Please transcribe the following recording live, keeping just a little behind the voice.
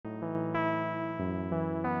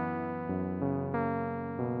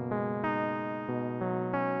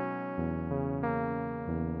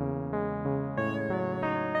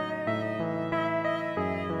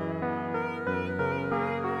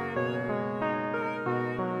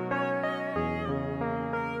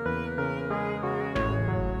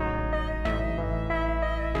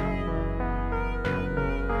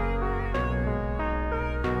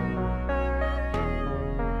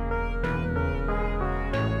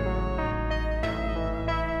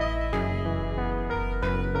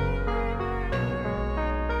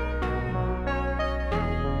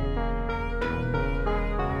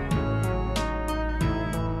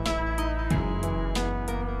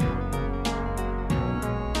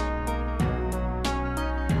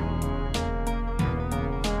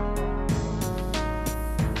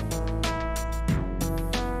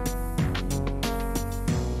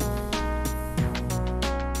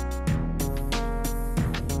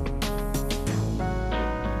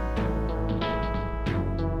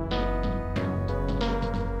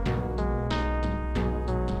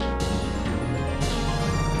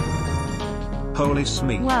Holy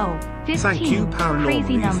Smee. Whoa, 15, Thank you crazy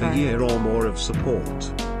Paranormally number. for a year or more of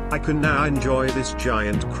support. I can now enjoy this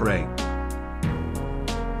giant crane.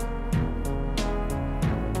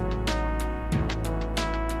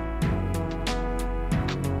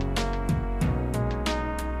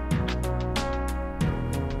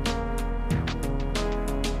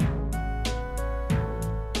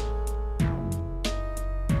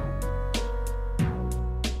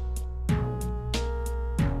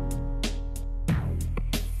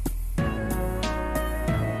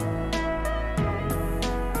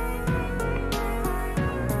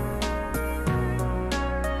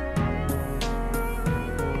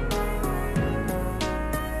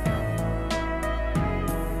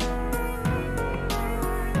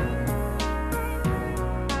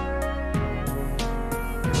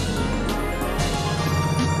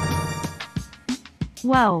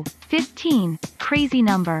 Whoa, 15, crazy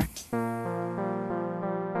number.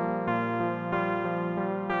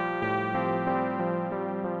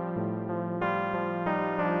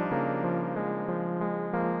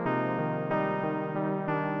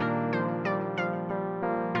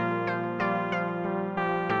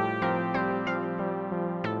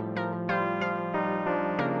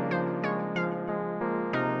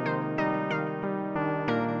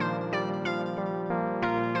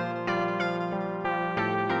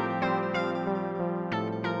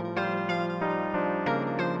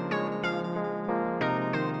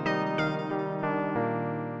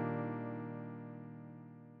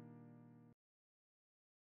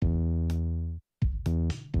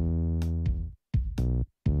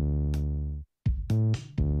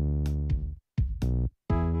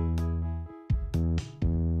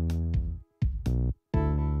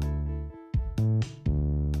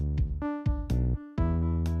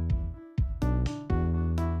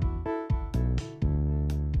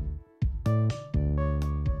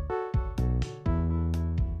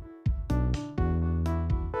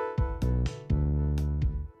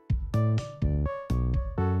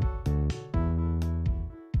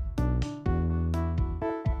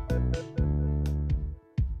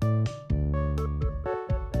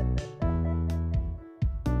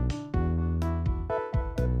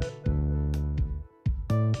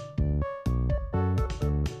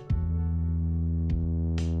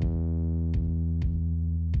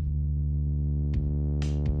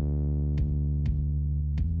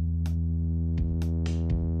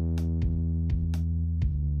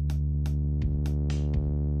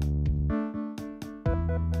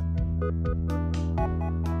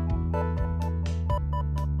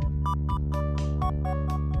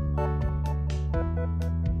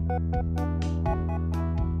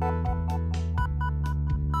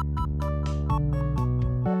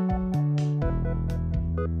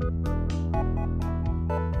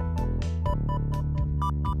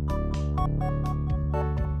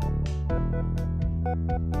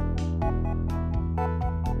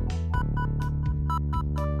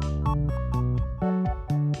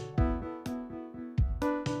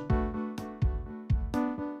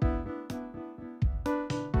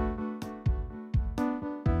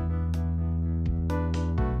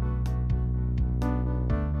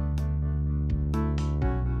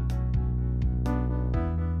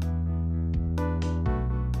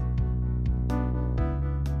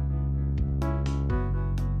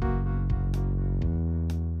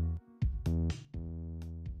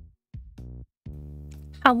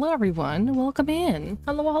 Hello everyone, welcome in.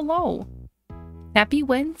 Hello, hello. Happy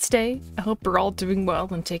Wednesday. I hope you're all doing well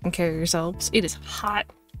and taking care of yourselves. It is hot.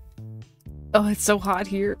 Oh, it's so hot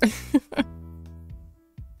here.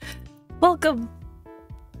 Welcome.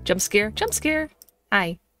 Jump scare, jump scare.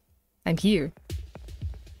 Hi, I'm here.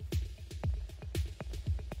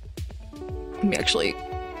 Let me actually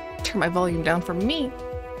turn my volume down for me.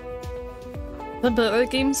 The other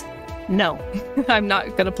games? No, I'm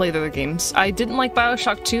not gonna play the other games. I didn't like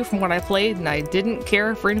Bioshock 2 from what I played, and I didn't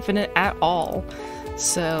care for Infinite at all.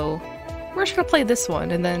 So, we're just gonna play this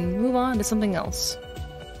one and then move on to something else.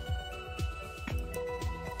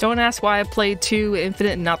 Don't ask why I played 2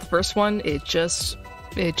 Infinite and not the first one. It's just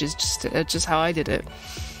how I did it.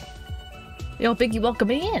 Yo, Biggie,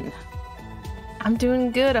 welcome in. I'm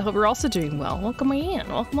doing good. I hope you're also doing well. Welcome in.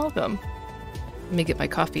 Welcome, welcome. Let me get my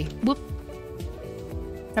coffee. Whoop.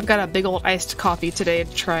 I've got a big old iced coffee today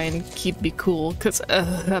to try and keep me cool because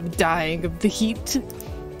I'm dying of the heat.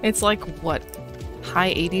 It's like, what,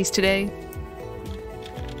 high 80s today?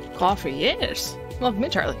 Coffee, yes. Welcome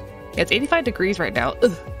in, Charlie. Yeah, it's 85 degrees right now.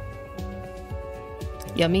 Ugh.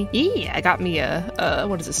 Yummy. Yeah, I got me a,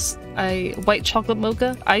 what is this? A white chocolate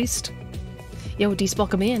mocha, iced. Yo, Dees,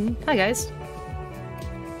 welcome in. Hi, guys.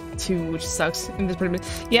 2, which sucks.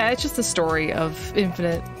 Yeah, it's just the story of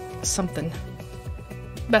Infinite something.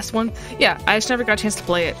 Best one? Yeah, I just never got a chance to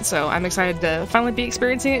play it, so I'm excited to finally be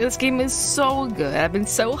experiencing it. This game is so good. I've been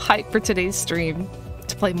so hyped for today's stream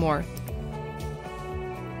to play more.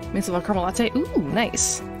 Made some caramel latte. Ooh,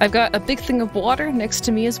 nice. I've got a big thing of water next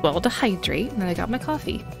to me as well to hydrate, and then I got my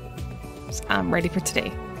coffee. So I'm ready for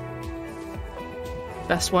today.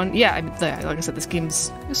 Best one? Yeah, like I said, this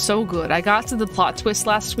game's so good. I got to the plot twist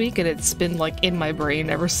last week, and it's been like in my brain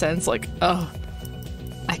ever since. Like, oh,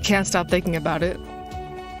 I can't stop thinking about it.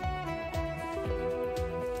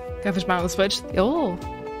 Gotta push mine on the switch. Oh.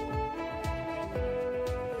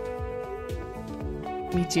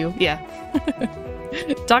 Me too. Yeah.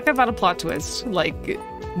 Talking about a plot twist. Like,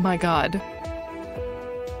 my god.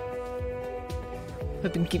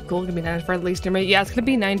 Hoping keep cool. Gonna be 95 at least near me. Yeah, it's gonna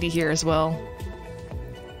be 90 here as well.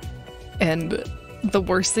 And the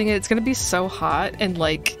worst thing is it's gonna be so hot and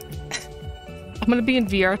like I'm gonna be in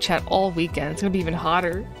VR chat all weekend. It's gonna be even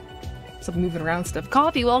hotter. So I'm moving around stuff.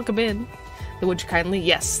 Coffee, welcome in. The Would You Kindly?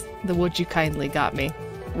 Yes, the Would You Kindly got me.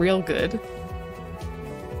 Real good.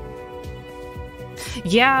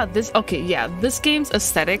 Yeah, this game's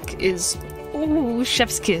aesthetic is, ooh,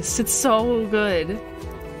 chef's kiss. It's so good.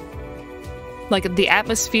 Like, the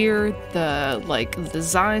atmosphere, the, like, the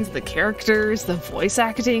designs, the characters, the voice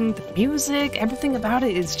acting, the music, everything about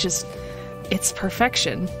it is just, it's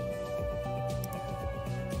perfection.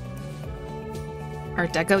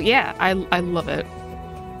 Art Deco? Yeah, I love it.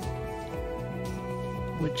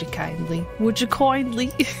 Would you kindly? Would you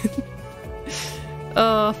kindly?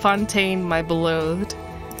 Fontaine, my beloved.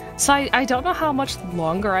 So I don't know how much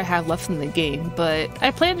longer I have left in the game, but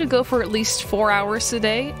I plan to go for at least 4 hours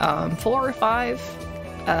today. 4 or 5.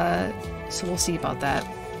 So we'll see about that.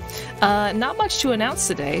 Not much to announce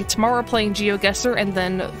today. Tomorrow we're playing GeoGuessr, and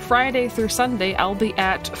then Friday through Sunday I'll be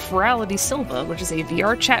at Ferality Silva, which is a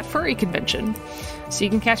VR chat furry convention. So you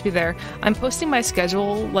can catch me there. I'm posting my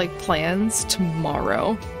schedule, like, plans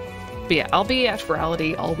tomorrow. But yeah, I'll be at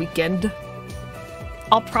Ferality all weekend.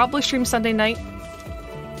 I'll probably stream Sunday night,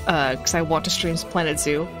 because I want to stream Planet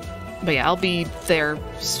Zoo. But yeah, I'll be there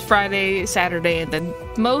Friday, Saturday, and then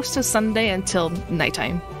most of Sunday until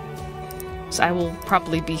nighttime. So I will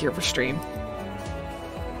probably be here for stream.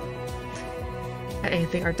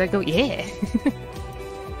 Anything Art Deco? Yeah!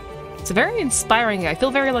 It's very inspiring. I feel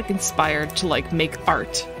very, like, inspired to, like, make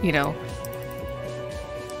art, you know,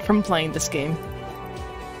 from playing this game.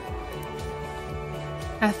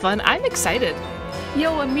 Have fun. I'm excited.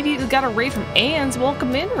 Yo, immediately got a raid from Anne's.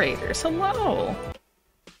 Welcome in, Raiders. Hello.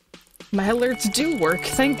 My alerts do work.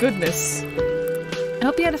 Thank goodness. I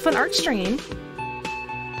hope you had a fun art stream.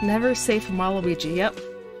 Never safe from Waluigi. Yep.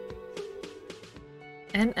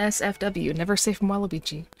 NSFW. Never safe from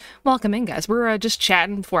Waluigi. Welcome in, guys. We're just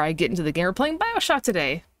chatting before I get into the game. We're playing Bioshock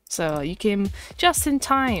today. So you came just in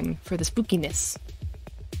time for the spookiness.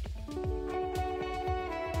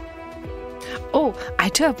 Oh, I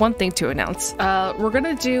do have one thing to announce. We're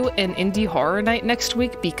gonna do an indie horror night next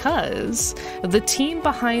week because the team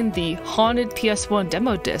behind the Haunted PS1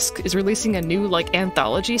 demo disc is releasing a new, like,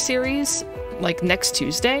 anthology series, like, next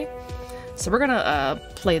Tuesday. So we're gonna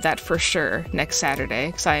play that for sure next Saturday,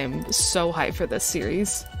 because I am so hyped for this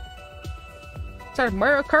series. Started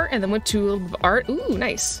Mario Kart and then went to a little bit of art. Ooh,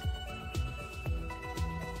 nice.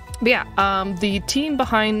 But yeah, the team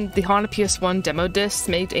behind the Haunted PS1 demo disc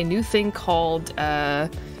made a new thing called,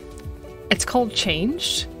 it's called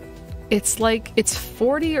Changed. It's like, it's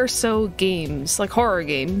 40 or so games, like horror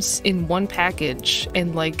games, in one package,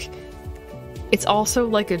 and like, it's also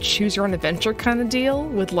like a choose-your-own-adventure kind of deal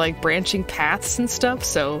with, like, branching paths and stuff,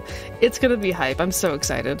 so it's gonna be hype. I'm so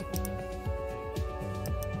excited.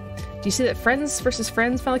 Do you see that Friends vs.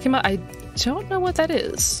 Friends finally came out? I don't know what that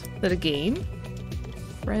is. Is that a game?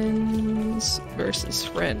 Friends vs.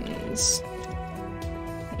 Friends.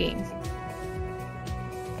 Game.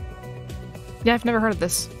 Yeah, I've never heard of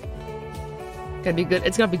this. Gonna be good.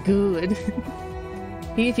 It's gonna be good.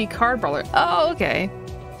 PvP card brawler. Oh, okay.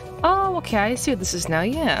 Oh, okay, I see what this is now,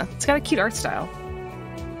 yeah. It's got a cute art style.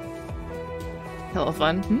 Hella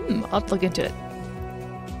fun. I'll have to look into it.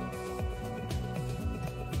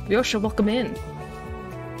 Bioshock, welcome in.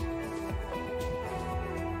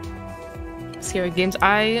 Scary games.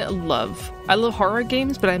 I love horror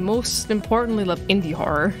games, but I most importantly love indie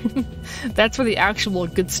horror. That's where the actual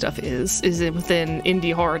good stuff is within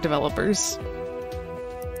indie horror developers.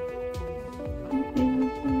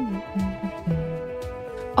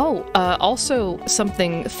 Oh, also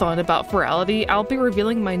something fun about Ferality. I'll be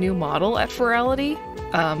revealing my new model at Ferality,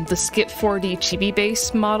 the Skip 4D Chibi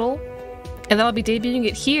base model, and then I'll be debuting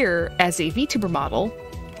it here as a VTuber model,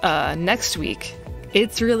 next week.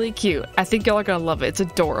 It's really cute. I think y'all are gonna love it. It's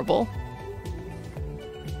adorable.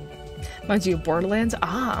 Reminds you of Borderlands?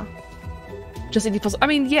 Ah. Just indie puzzle. I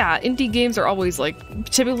mean, yeah, indie games are always, like,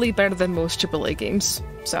 typically better than most AAA games.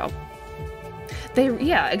 So.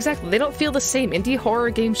 Yeah, exactly. They don't feel the same. Indie horror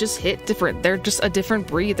games just hit different. They're just a different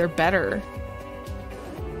breed. They're better.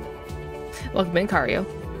 Welcome in, Cario.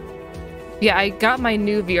 Yeah, I got my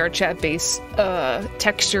new VR chat base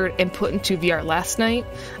textured and put into VR last night.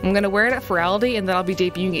 I'm gonna wear it at Ferality, and then I'll be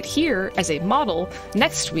debuting it here as a model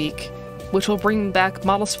next week, which will bring back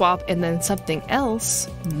Model Swap and then something else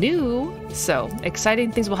new. So,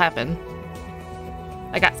 exciting things will happen.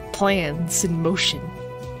 I got plans in motion.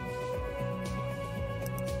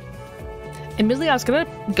 Admittedly, I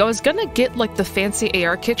was gonna get like the fancy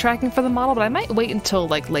AR kit tracking for the model, but I might wait until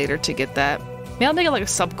like later to get that. Maybe I'll make it like a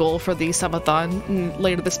sub goal for the subathon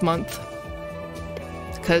later this month,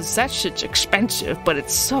 because that shit's expensive, but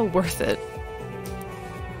it's so worth it.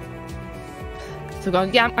 So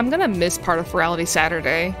yeah, I'm gonna miss part of Ferality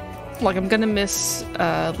Saturday. Like I'm gonna miss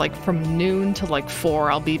like from noon to like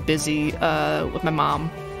 4. I'll be busy with my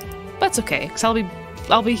mom. That's okay, because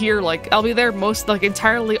I'll be here, like, I'll be there most, like,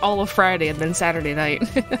 entirely all of Friday and then Saturday night.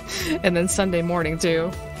 And then Sunday morning,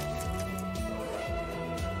 too.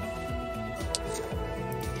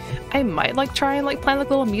 I might, like, try and, like, plan, like,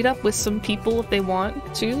 a little meetup with some people if they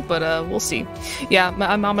want to, but, we'll see. Yeah,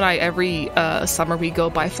 my mom and I, every, summer we go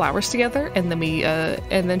buy flowers together, and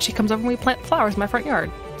then she comes over and we plant flowers in my front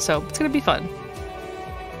yard. So, it's gonna be fun.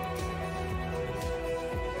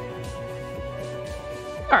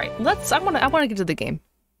 Alright, I wanna get to the game.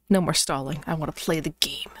 No more stalling. I wanna play the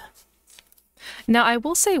game. Now, I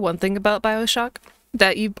will say one thing about Bioshock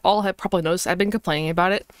that you all have probably noticed. I've been complaining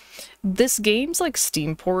about it. This game's, like,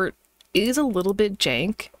 Steam port is a little bit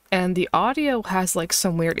jank, and the audio has, like,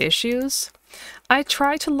 some weird issues. I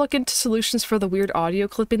tried to look into solutions for the weird audio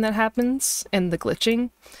clipping that happens, and the glitching.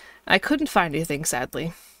 I couldn't find anything,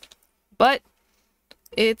 sadly. But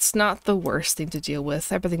it's not the worst thing to deal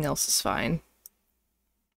with. Everything else is fine.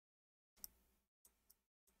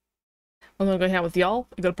 I'm gonna go hang out with y'all,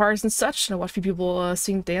 go to parties and such, and watch a few people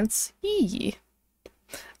sing, dance. Eee.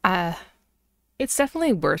 It's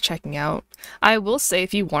definitely worth checking out. I will say,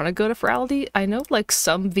 if you want to go to Ferality, I know like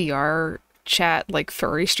some VR chat, like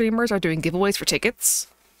furry streamers are doing giveaways for tickets.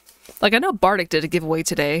 Like I know Bardic did a giveaway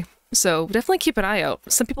today, so definitely keep an eye out.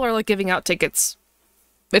 Some people are like giving out tickets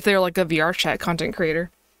if they're like a VR chat content creator.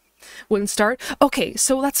 Wouldn't start? Okay,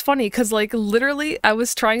 so that's funny, because like literally I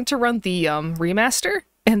was trying to run the remaster,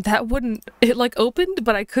 and that wouldn't, it like opened,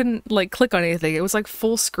 but I couldn't like click on anything. It was like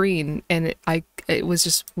full screen, and it was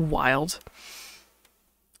just wild.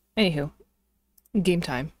 Anywho, game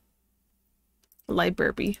time.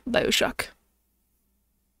 Library, Bioshock.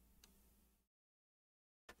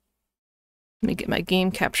 Let me get my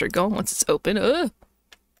game capture going once it's open. Ugh.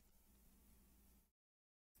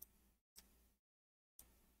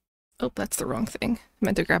 Oh, that's the wrong thing. I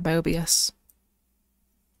meant to grab my OBS.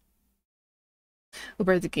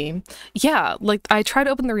 Over the game. Yeah, like I tried to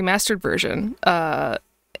open the remastered version,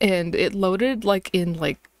 and it loaded like in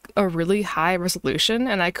like a really high resolution,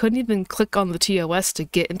 and I couldn't even click on the TOS to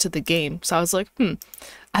get into the game. So I was like,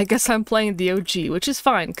 I guess I'm playing the OG, which is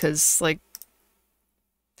fine, because like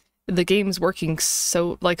the game's working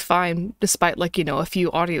so like fine, despite like, you know, a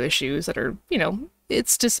few audio issues that are, you know,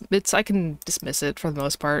 I can dismiss it for the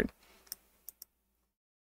most part.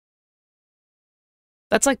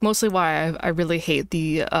 That's like mostly why I really hate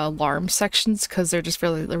the alarm sections, because they're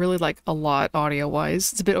really like a lot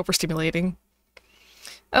audio-wise. It's a bit overstimulating.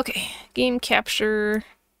 Okay, game capture.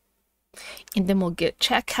 And then we'll get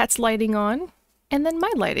Chat Cat's lighting on, and then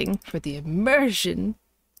my lighting for the immersion.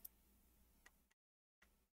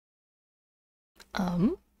 I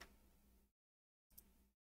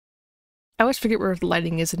always forget where the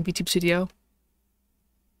lighting is in VTube Studio.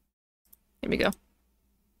 Here we go.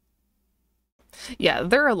 Yeah,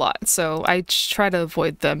 there are a lot, so I try to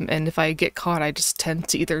avoid them, and if I get caught, I just tend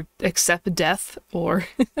to either accept death or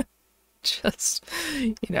just,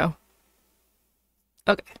 you know.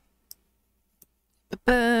 Okay.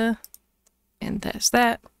 And that's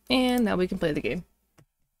that, and now we can play the game.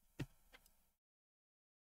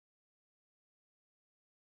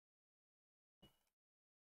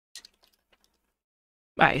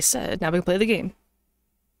 I said, now we can play the game.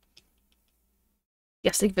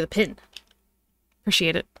 Yes, thank you for the pin.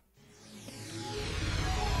 Appreciate it.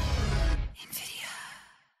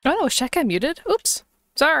 Oh no, check I muted. Oops.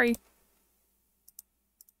 Sorry.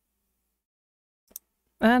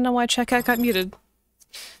 I don't know why Checkout got muted.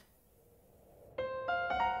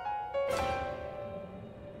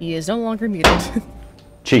 He is no longer muted.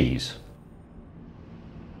 cheese.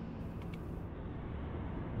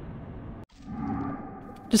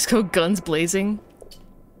 Just go guns blazing.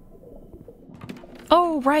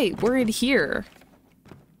 Oh, right, we're in here.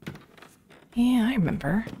 Yeah, I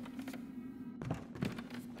remember.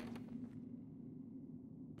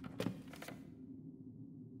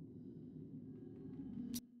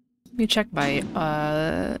 Let me check my,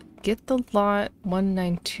 get the lot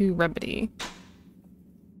 192 remedy.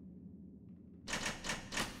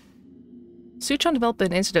 Suchong developed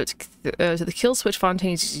an antidote to the kill switch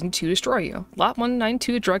Fontaine is using to destroy you. Lot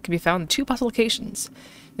 192 drug can be found in 2 possible locations.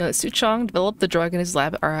 You know that Suchong developed the drug in his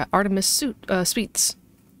lab at Artemis Suites,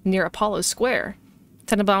 near Apollo Square.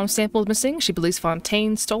 Tenenbaum sample is missing. She believes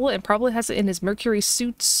Fontaine stole it and probably has it in his Mercury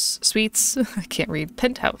Suites, I can't read,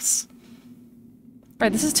 penthouse.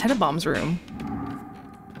 Right, this is Tenenbaum's room.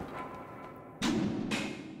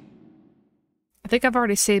 I think I've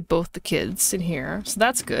already saved both the kids in here, so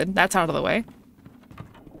that's good. That's out of the way.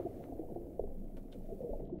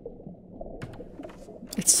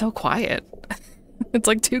 It's so quiet. It's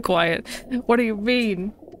like too quiet. What do you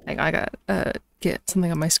mean? Hang on, I got get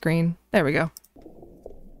something on my screen. There we go.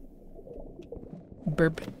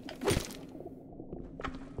 Burp.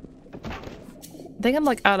 I think I'm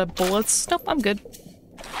like out of bullets. Nope, I'm good.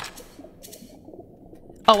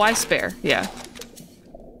 Oh, I spare. Yeah.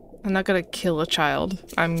 I'm not gonna kill a child.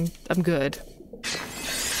 I'm good.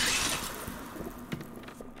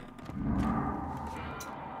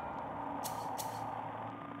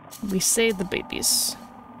 We save the babies.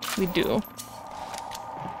 We do.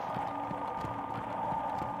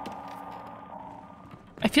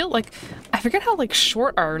 I feel like I forget how like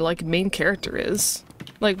short our like main character is.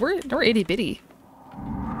 Like we're itty bitty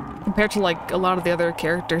compared to like a lot of the other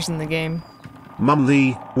characters in the game. Mum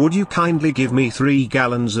Lee, would you kindly give me 3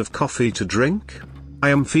 gallons of coffee to drink? I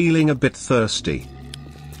am feeling a bit thirsty.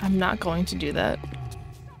 I'm not going to do that.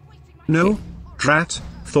 No? Drat,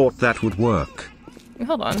 thought that would work.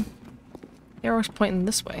 Hold on. The arrow's pointing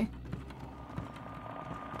this way.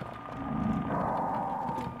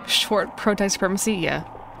 Short prototype supremacy? Yeah.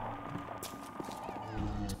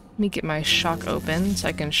 Let me get my shock open so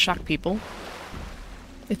I can shock people.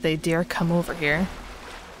 If they dare come over here.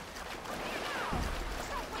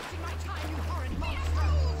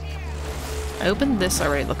 I opened this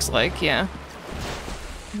already, looks like, yeah.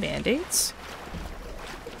 Mandates?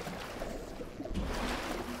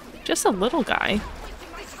 Just a little guy.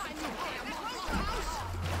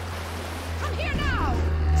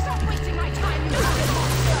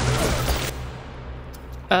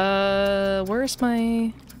 Where's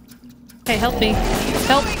my... Hey, help me.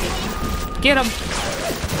 Help! Get him!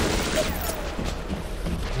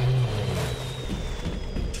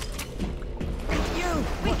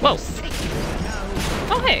 Whoa!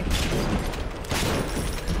 Oh, hey!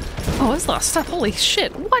 Oh, that's a lot of stuff. Holy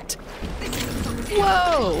shit, what?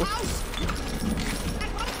 Whoa!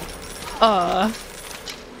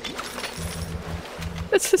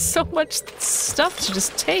 This is so much stuff to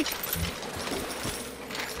just take.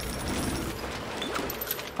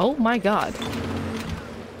 Oh my god.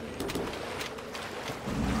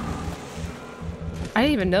 I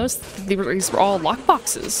didn't even notice these were all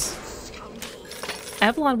lockboxes.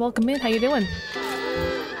 Avalon, welcome in. How you doing?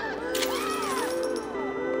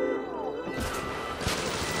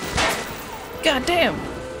 God damn.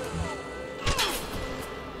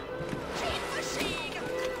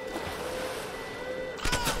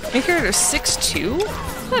 Your character's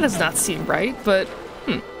 6'2"? That does not seem right, but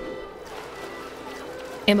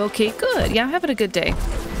I'm okay, good. Yeah, I'm having a good day.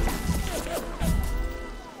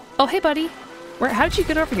 Oh, hey, buddy. How did you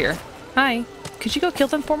get over here? Hi. Could you go kill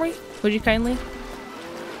them for me? Would you kindly?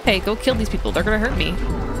 Hey, go kill these people. They're gonna hurt me.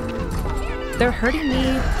 They're hurting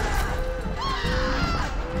me.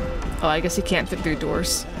 Oh, I guess he can't fit through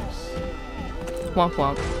doors. Womp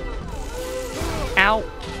womp. Ow.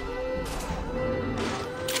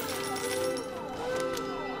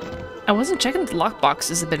 I wasn't checking the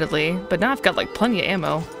lockboxes, admittedly, but now I've got like plenty of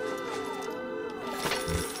ammo.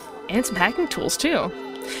 And some hacking tools, too.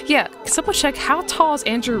 Yeah, someone check, how tall is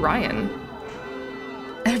Andrew Ryan?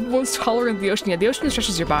 Everyone's taller in the ocean. Yeah, the ocean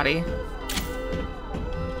stretches your body.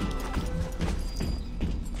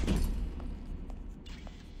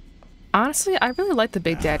 Honestly, I really like the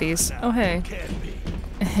Big Daddies. Oh, hey.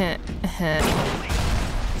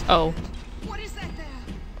 Oh.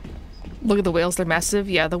 Look at the whales, they're massive.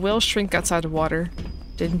 Yeah, the whales shrink outside of water.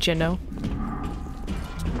 Didn't you know?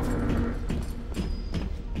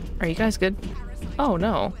 Are you guys good? Oh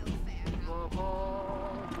no.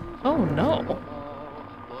 Oh no.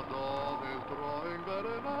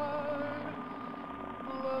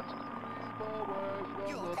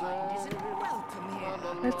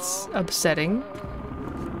 That's upsetting.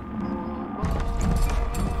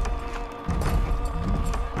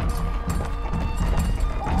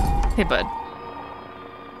 Hey, bud.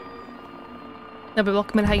 Nobody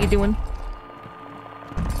welcome in, how you doing?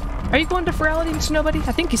 Are you going to Ferality, Mr. Nobody?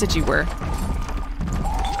 I think you said you were.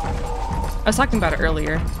 I was talking about it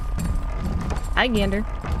earlier. Hi, Gander.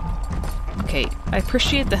 Okay, I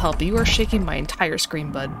appreciate the help, but you are shaking my entire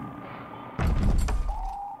screen, bud.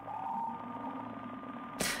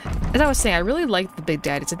 As I was saying, I really like the Big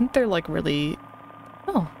Daddies. I think they're like really...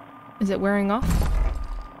 Oh, is it wearing off?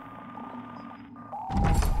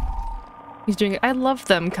 He's doing it. I love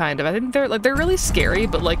them, kind of. I think they're really scary,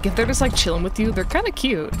 but like if they're just like chilling with you, they're kind of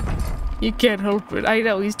cute. You can't help it. I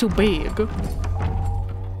know, he's too big.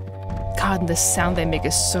 God, the sound they make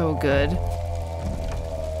is so good.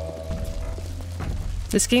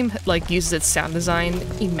 This game like uses its sound design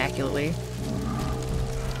immaculately.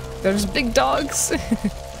 There's big dogs.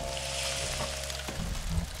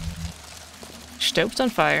 Stove's on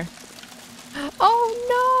fire.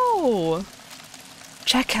 Oh no!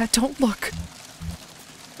 Jackcat, don't look.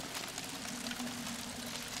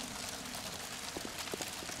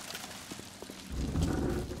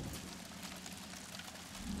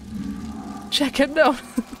 Jackcat, no.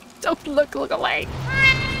 Don't look away.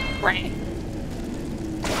 What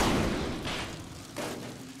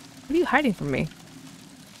are you hiding from me?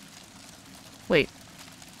 Wait.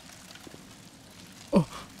 Oh.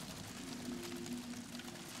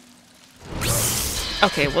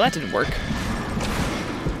 Okay, well that didn't work.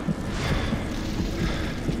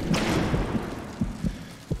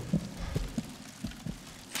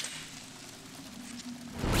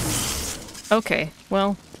 Okay,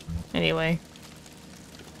 well, anyway.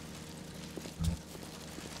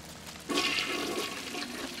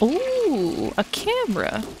 Ooh, a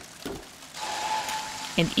camera.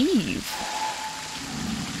 And Eve.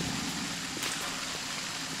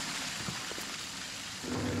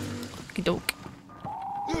 Okie doke.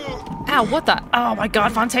 Ow, what the? Oh my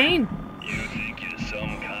god, Fontaine! You think you're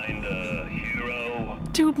some kind of hero?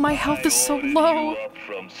 Dude, my health is so low. You up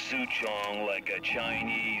from Suchong like a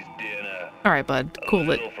Chinese dinner. Alright, bud. Cool A it.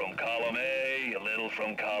 little from column A, a little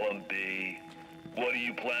from column B. What do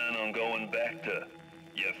you plan on going back to?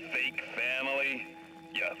 Your fake family?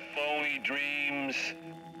 Your phony dreams?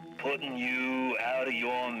 Putting you out of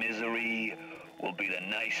your misery will be the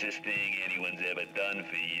nicest thing anyone's ever done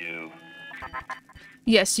for you.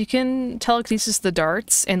 Yes, you can telekinesis the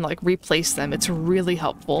darts and like replace them. It's really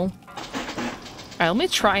helpful. Alright, let me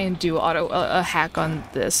try and do a hack on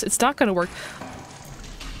this. It's not gonna work.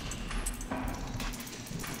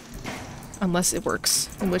 Unless it works,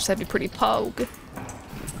 in which that'd be pretty pog.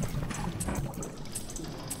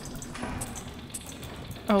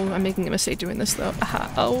 Oh, I'm making a mistake doing this though.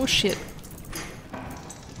 Aha. Oh shit.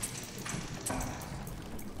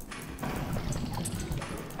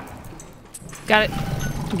 Got it.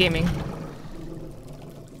 Gaming.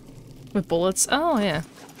 With bullets? Oh, yeah.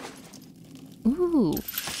 Ooh.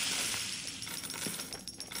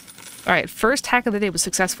 Alright, first hack of the day was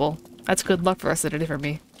successful. That's good luck for the rest of the day for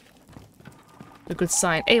me. A good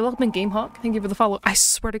sign. Hey, welcome in, GameHawk. Thank you for the follow. I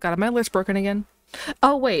swear to god, my alert's broken again.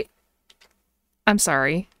 Oh, wait. I'm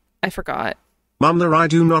sorry. I forgot. Mumner, I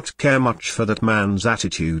do not care much for that man's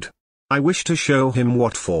attitude. I wish to show him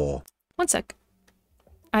what for. One sec.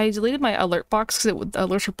 I deleted my alert box because the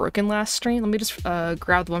alerts were broken last stream. Let me just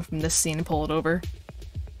grab the one from this scene and pull it over.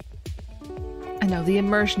 I know, the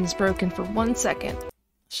immersion is broken for 1 second. Let's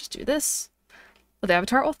just do this. With the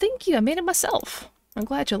avatar. Oh, thank you. I made it myself. I'm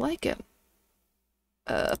glad you like it.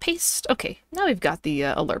 Paste. Okay, now we've got the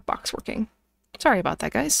alert box working. Sorry about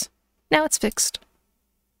that, guys. Now it's fixed.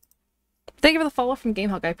 Thank you for the follow from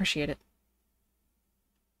GameHawk. I appreciate it.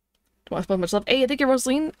 Don't want to spend much love. Hey, thank you,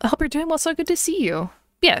 Rosaline. I hope you're doing well. So good to see you.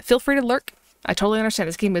 Yeah, feel free to lurk. I totally understand.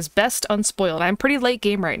 This game is best unspoiled. I'm pretty late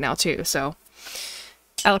game right now, too, so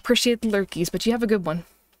I'll appreciate the lurkies, but you have a good one.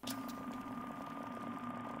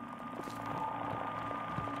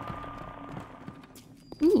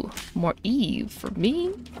 Ooh, more Eve for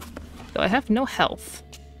me. Though I have no health.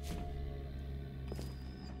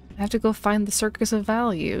 I have to go find the Circus of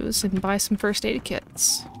Values and buy some first aid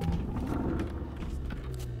kits.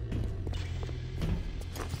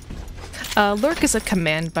 Lurk is a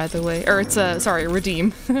command, by the way. Or it's a, sorry,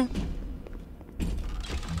 redeem.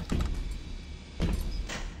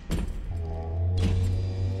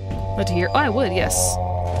 What to hear? Oh, I would, yes.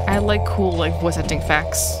 I like cool, like, voice acting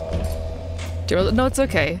facts. No, it's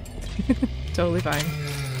okay. Totally fine.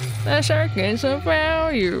 The Circus of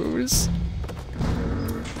Values.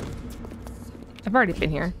 I've already been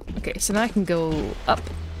here. Okay, so now I can go up.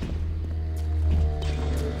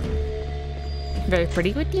 Very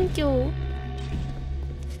pretty. Well, thank you.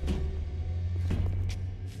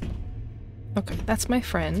 Okay, that's my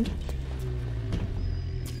friend.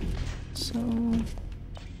 So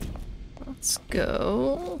let's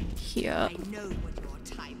go here. I know what your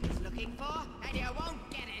type is looking for, and you won't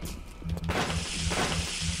get it.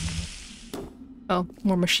 Oh,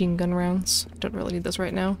 more machine gun rounds. Don't really need those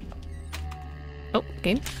right now. Oh,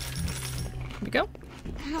 game. Here we go.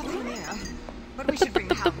 Nothing here, but we should bring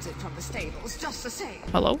hounds in from the stables just the same.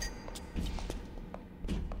 Hello?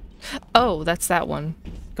 Oh, that's that one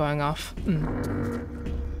going off.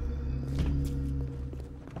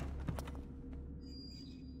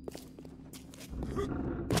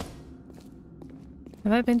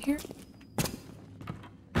 Have I been here?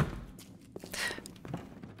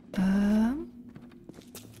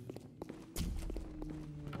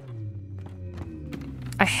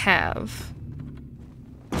 I have.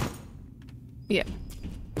 Yeah.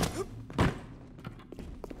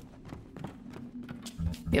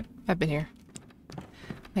 Yep, I've been here.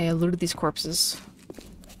 I looted these corpses.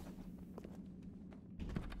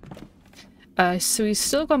 So he's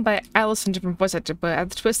still gone by Allison, different voice actor, but at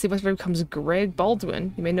the twist, the voice actor becomes Greg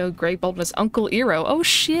Baldwin. You may know Greg Baldwin as Uncle Eero. Oh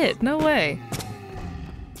shit, no way.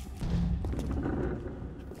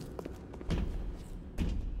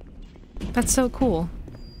 That's so cool.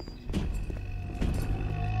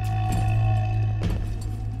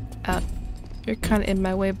 You're kind of in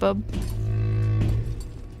my way, bub.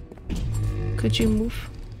 Could you move?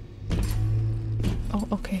 Oh,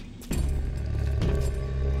 okay.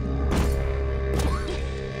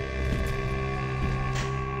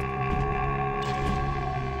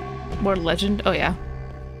 More legend? Oh, yeah.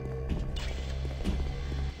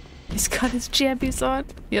 He's got his jambies on.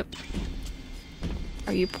 Yep.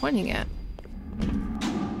 Are you pointing at?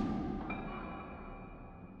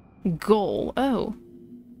 Goal. Oh.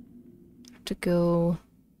 Have to go...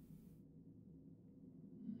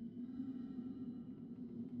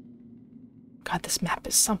 God, this map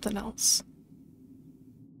is something else.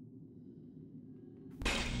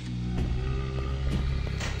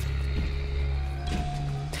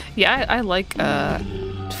 Yeah, I like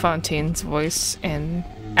Fontaine's voice, and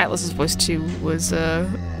Atlas's voice too was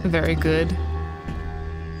very good.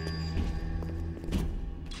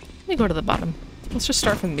 Let me go to the bottom. Let's just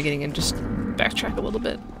start from the beginning and just backtrack a little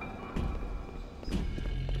bit.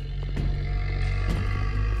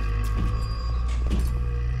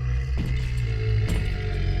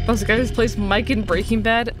 That was the guy who plays Mike in Breaking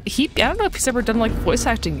Bad. I don't know if he's ever done like voice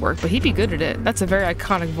acting work, but he'd be good at it. That's a very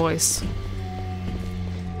iconic voice.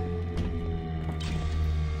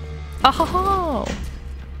 Oh!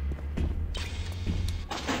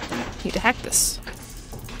 Need to hack this.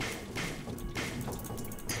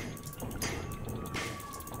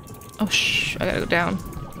 Oh shh! I gotta go down.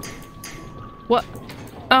 What?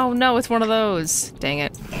 Oh no! It's one of those. Dang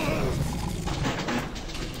it!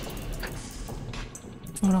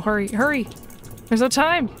 Oh no! Hurry! Hurry! There's no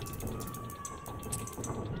time.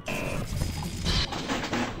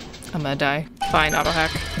 I'm gonna die. Fine, auto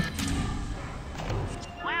hack.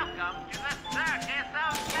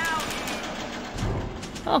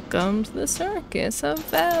 Welcome to the circus of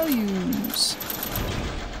values.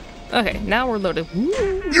 Okay, now we're loaded. Woo.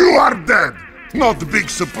 You are dead! Not a big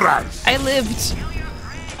surprise! I lived!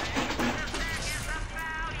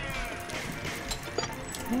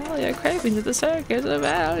 Oh, you're craving to the circus of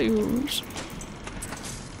values.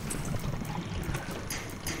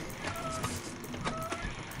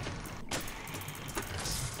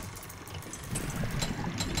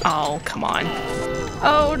 Oh, come on.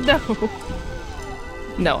 Oh, no.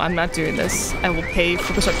 No, I'm not doing this. I will pay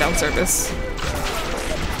for the shutdown service.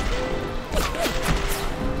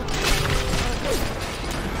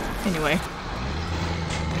 Anyway.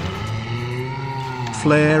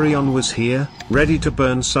 Flareon was here, ready to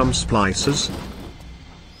burn some splices.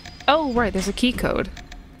 Oh, right, there's a key code.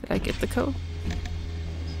 Did I get the code?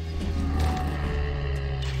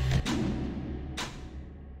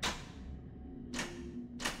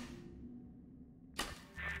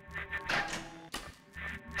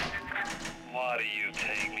 What do you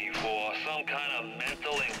take me for? Some kind of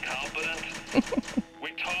mental incompetence? We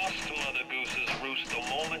tossed Mother Goose's roost the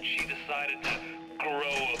moment she decided to grow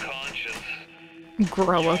a conscience.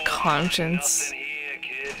 Grow a conscience. Nothing here,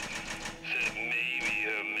 kid. Said maybe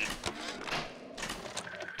her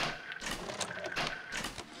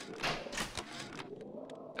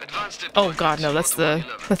Oh god, no, that's the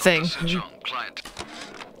thing.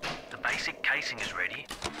 The basic casing is ready.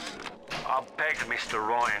 I begged Mr.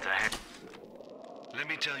 Ryan to have... Let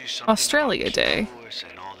me tell you something. Australia Day.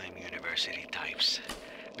 And all them university types.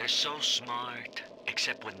 They're so smart,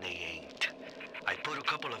 except when they ain't. I put a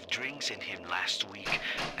couple of drinks in him last week,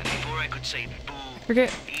 and before I could say boo, Forget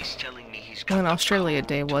he's telling me he's got when the Australia code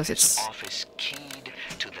Day to was. his It's office keyed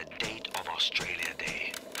to the date of Australia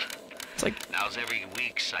Day. it's like Now's every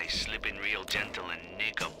weeks I slip in real gentle and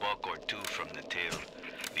nick a buck or two from the till.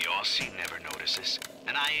 The Aussie never notices,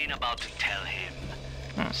 and I ain't about to tell him.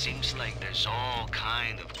 Seems like there's all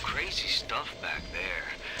kind of crazy stuff back there.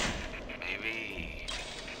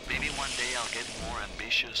 Maybe one day I'll get more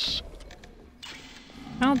ambitious.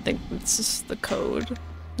 I don't think this is the code.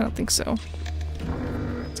 I don't think so.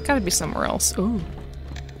 It's gotta be somewhere else. Ooh.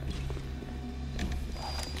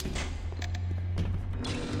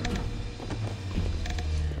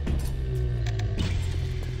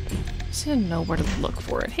 Just didn't know where to look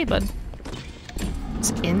for it. Hey, bud.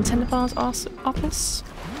 Is it in Tenenbaum's office?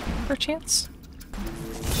 Perchance?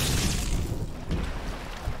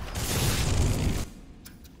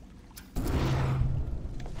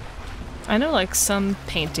 I know, like, some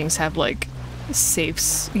paintings have, like,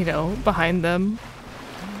 safes, you know, behind them.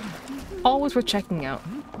 Always worth checking out.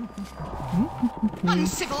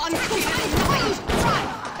 Uncivil, unfeeling,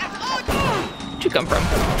 Where'd you come from?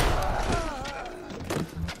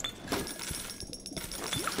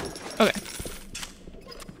 Okay.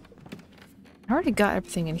 I already got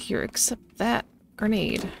everything in here except that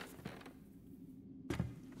grenade.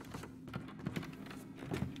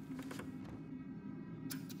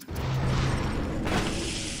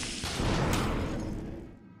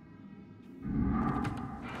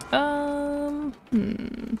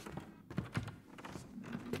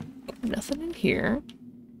 Nothing in here.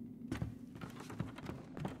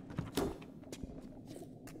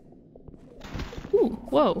 Ooh,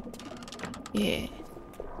 whoa. Yeah.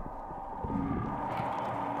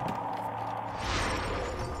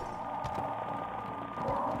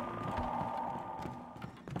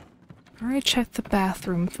 Already checked the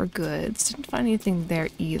bathroom for goods. Didn't find anything there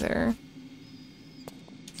either.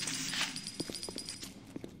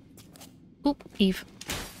 Oop, Eve.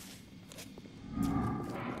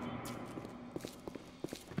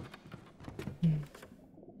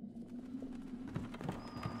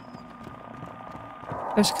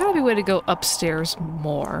 There's gotta be a way to go upstairs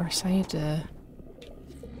more, so I need to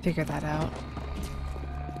figure that out.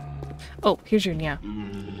 Oh, here's your Nya.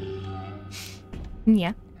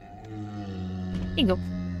 Nya. Here you go.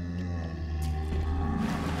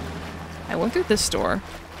 I went through this door.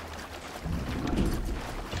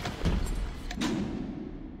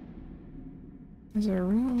 There's a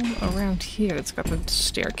room around here that's got the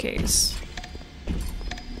staircase.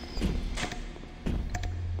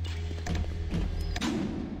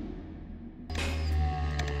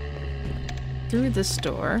 Through this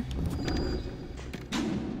door.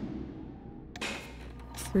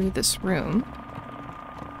 Through this room.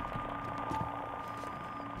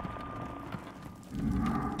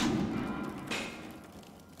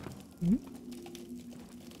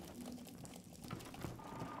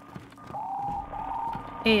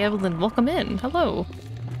 Hey Evelyn, welcome in. Hello.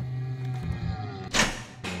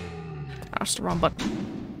 That's the wrong button.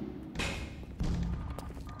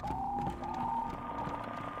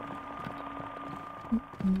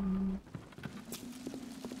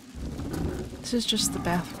 This is just the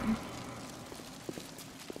bathroom.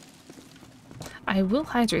 I will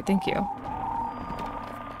hydrate, thank you.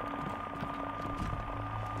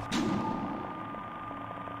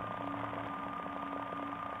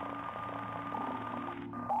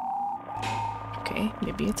 Okay,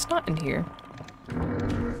 maybe it's not in here.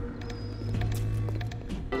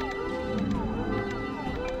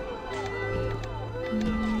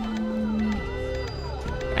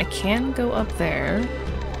 I can go up there.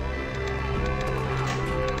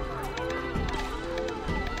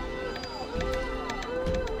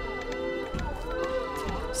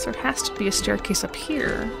 So there has to be a staircase up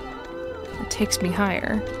here that takes me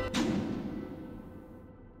higher.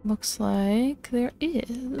 Looks like there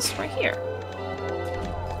is right here.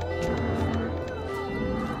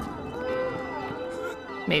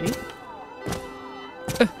 Maybe.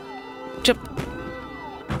 Jump.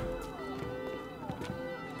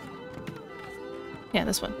 Yeah,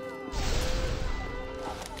 this one.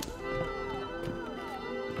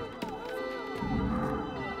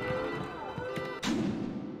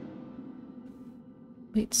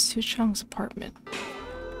 Wait, Su Chong's apartment.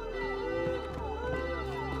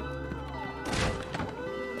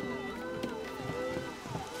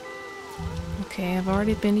 Okay, I've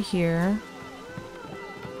already been here.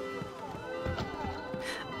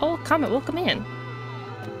 Oh, Comet, welcome in.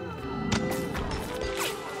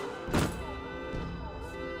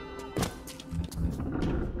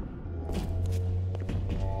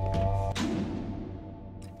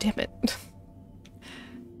 Damn it.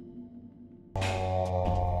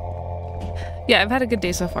 Yeah, I've had a good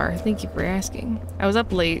day so far. Thank you for asking. I was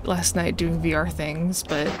up late last night doing VR things,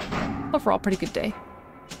 but overall, pretty good day.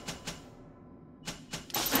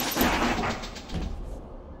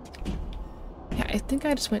 Yeah, I think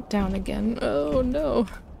I just went down again. Oh no.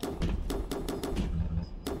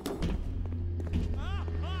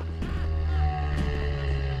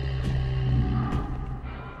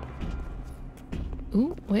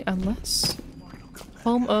 Ooh, wait, unless...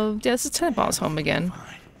 Home of... Yeah, this is Tenenbaum's home again.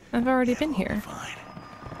 I've already been here.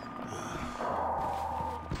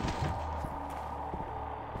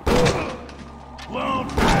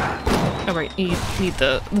 Oh right, you need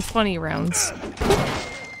the funny rounds.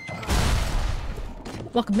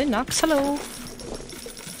 Welcome in, Nox. Hello.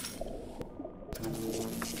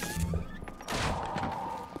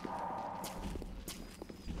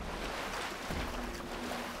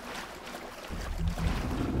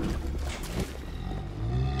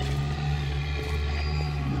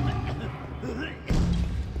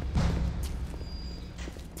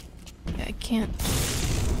 Yeah, I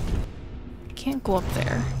can't go up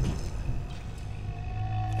there.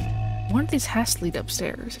 One of these has to lead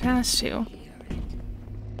upstairs. It has to.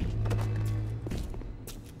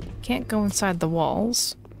 Can't go inside the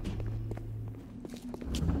walls.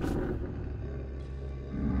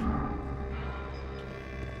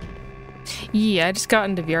 Yeah, I just got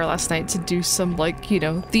into VR last night to do some, like, you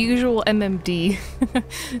know, the usual MMD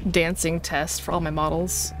dancing test for all my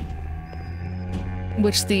models.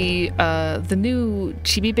 Which the new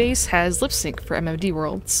Chibi base has lip sync for MMD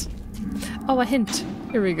worlds. Oh, a hint.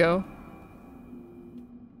 Here we go.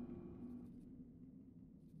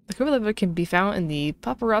 The cover letter can be found in the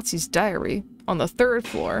paparazzi's diary on the 3rd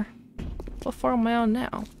floor. How far am I on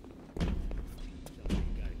now?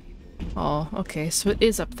 Oh, okay, so it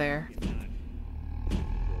is up there.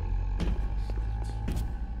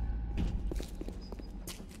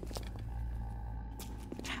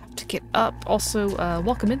 Have to get up. Also,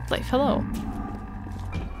 welcome in life. Hello.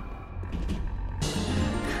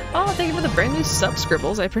 Oh, thank you for the brand new sub,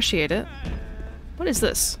 Scribbles. I appreciate it. What is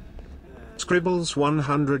this? Scribbles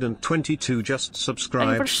 122 just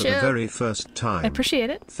subscribed for the very first time. I appreciate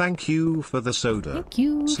it. Thank you for the soda. Thank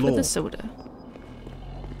you for the soda.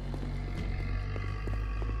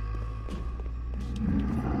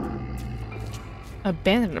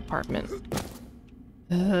 Abandoned apartment.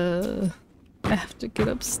 I have to get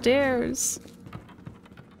upstairs.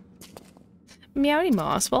 Meowdy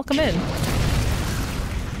Moss, welcome in.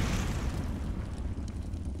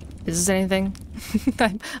 Is this anything?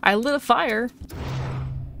 I lit a fire.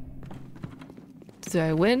 Did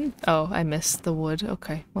I win? Oh, I missed the wood.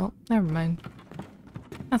 Okay, well, never mind.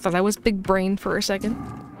 I thought I was big brain for a second.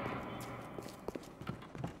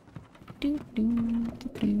 Do, do, do,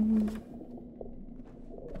 do.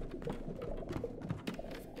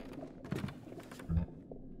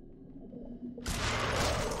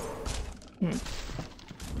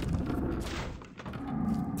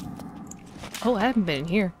 Oh, I haven't been in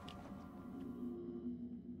here.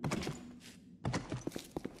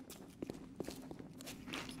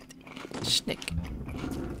 Schnick.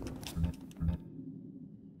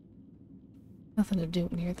 Nothing to do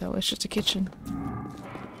in here though, it's just a kitchen.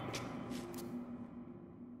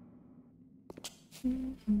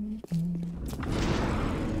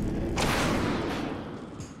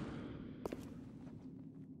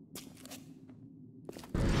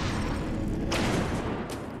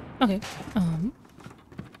 Okay,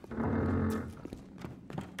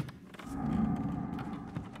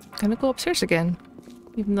 gonna go upstairs again,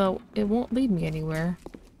 even though it won't lead me anywhere.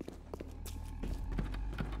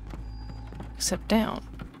 Except down.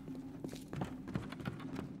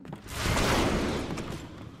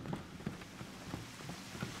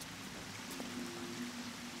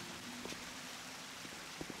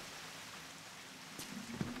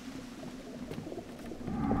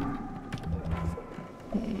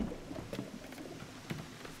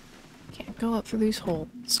 Can't go up through these holes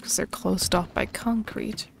because they're closed off by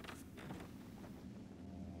concrete.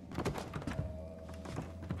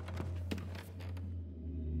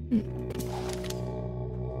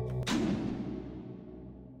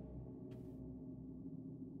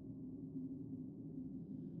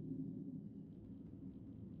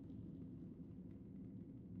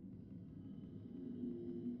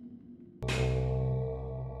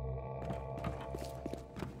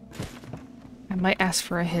 I might ask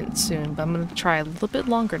for a hint soon, but I'm gonna try a little bit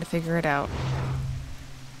longer to figure it out.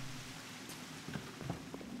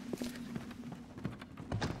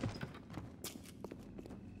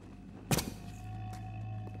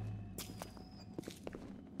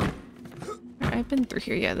 I've been through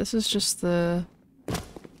here. Yeah, this is just the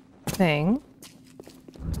thing.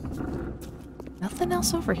 Nothing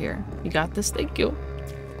else over here. You got this, thank you.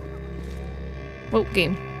 Whoa,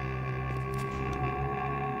 game.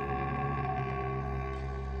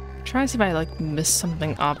 Trying to see if I like missed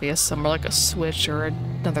something obvious somewhere, like a switch or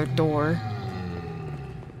another door.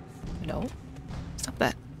 No. Stop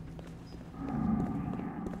that.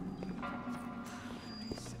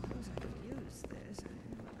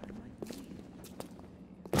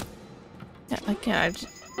 Yeah, I can't.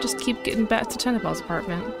 I just keep getting back to Tenenbaum's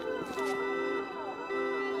apartment.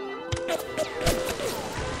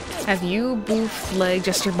 Have you, Boof, Leg,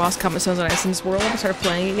 Jester, Boss, Comet Stones, and Ice in this world started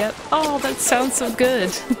playing it yet? Oh, that sounds so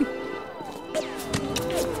good.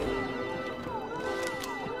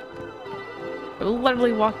 We're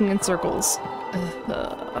literally walking in circles.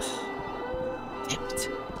 Damn it.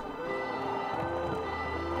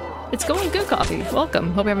 It's going good, Coffee.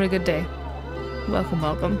 Welcome. Hope you're having a good day. Welcome,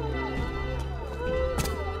 welcome.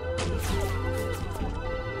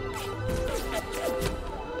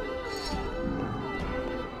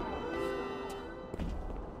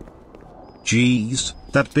 Geez,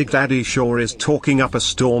 that Big Daddy sure is talking up a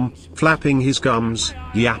storm, flapping his gums,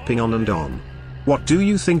 yapping on and on. What do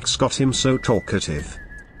you think's got him so talkative?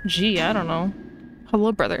 Gee, I don't know.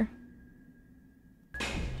 Hello, brother.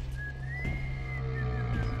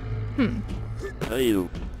 Hey.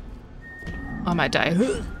 I might die.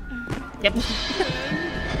 Yep.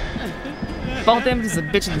 Fall damage is a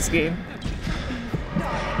bitch in this game.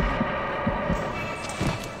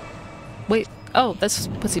 Wait. Oh, that's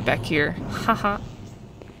pussy back here. Haha.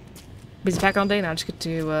 Busy pack all day now. Just get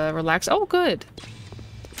to relax. Oh, good.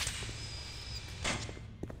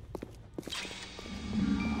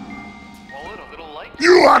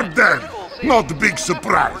 You are dead! Not a big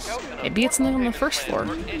surprise! Maybe it's not on the first floor.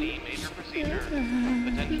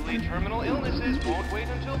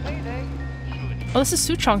 Oh, this is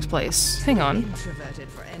Suchong's place. Hang on. Introverted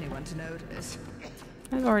for anyone to notice.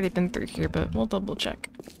 I've already been through here, but we'll double check.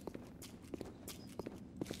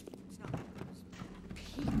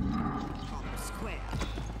 Square.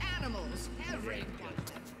 Animals.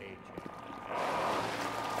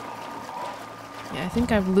 Yeah, I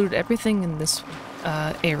think I've looted everything in this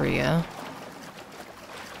area.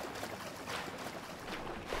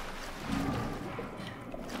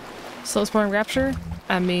 Slow exploring Rapture?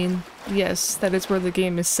 I mean, yes, that is where the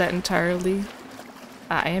game is set entirely.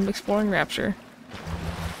 I am exploring Rapture.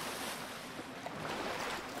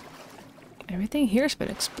 Everything here's been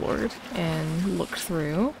explored and looked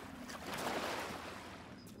through.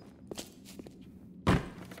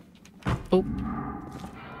 Oh.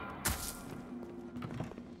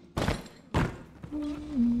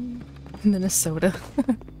 Minnesota.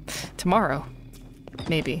 Tomorrow.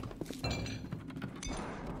 Maybe.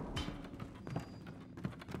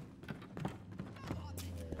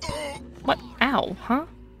 What? Ow, huh?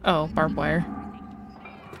 Oh, barbed wire.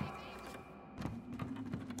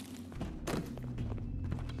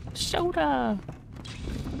 Soda!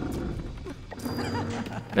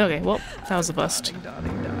 Okay, well, that was a bust.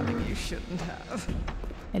 Darling, you shouldn't have.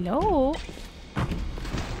 Hello?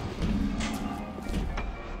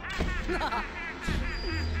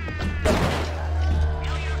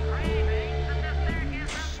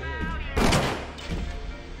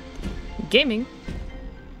 Gaming?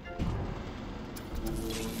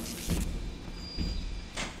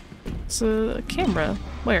 It's a camera.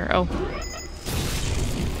 Where? Oh.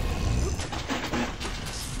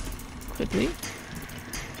 Quickly.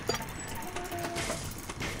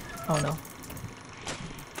 Oh no.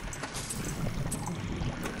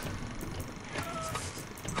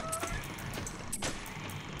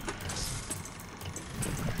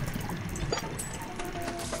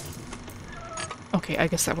 Okay, I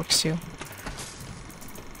guess that works too.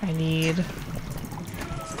 I need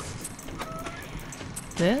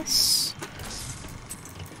this,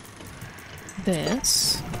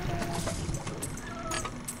 this,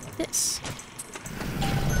 this.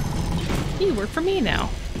 You work for me now.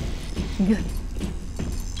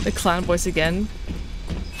 The clown voice again.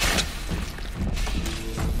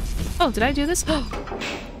 Oh, did I do this? Oh,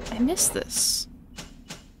 I missed this.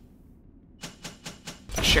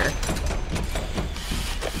 Sure.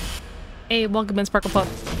 Hey, welcome in, Sparkle Pup.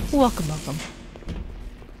 Welcome, welcome.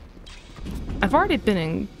 I've already been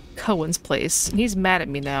in Cohen's place. He's mad at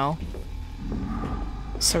me now.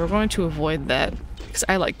 So we're going to avoid that. Because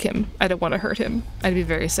I like him. I don't want to hurt him. I'd be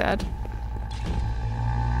very sad.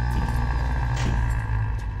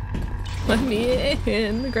 Let me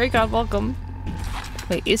in. Great God, welcome.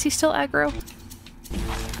 Wait, is he still aggro?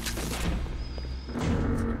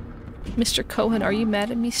 Mr. Cohen, are you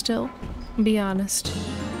mad at me still? Be honest.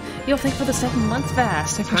 Yo, thank you for the 7 month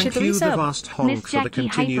fast. I appreciate Thank the you, the resub. vast honk, for the Jackie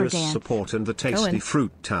continuous Hyperdance. support and the tasty Cohen.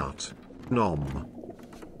 fruit tart. Nom.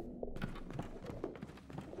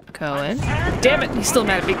 Cohen. Damn it, he's still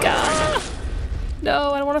mad at me. Ah!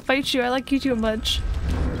 No, I don't want to fight you. I like you too much.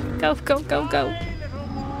 Go, go, go, go.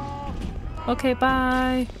 Okay,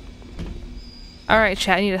 bye. Alright,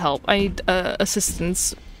 chat, I need help. I need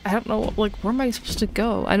assistance. I don't know, like, where am I supposed to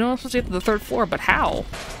go? I know I'm supposed to get to the 3rd floor, but how?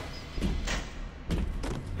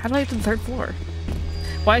 How do I get to the 3rd floor?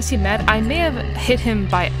 Why is he mad? I may have hit him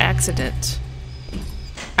by accident.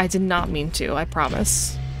 I did not mean to, I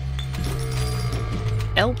promise.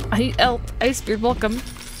 Elp, I need Elp. Icebeard, welcome.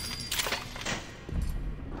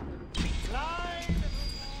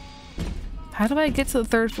 How do I get to the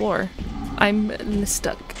 3rd floor? I'm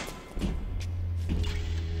stuck.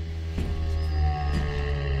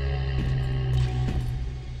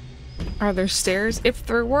 Are there stairs? If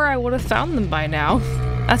there were, I would have found them by now.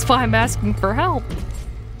 That's why I'm asking for help.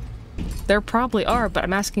 There probably are, but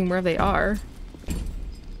I'm asking where they are.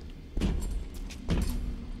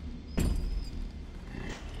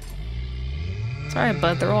 Sorry,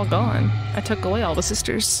 bud, they're all gone. I took away all the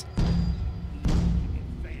sisters.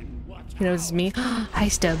 He knows it's me. Hi,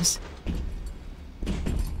 Stubbs.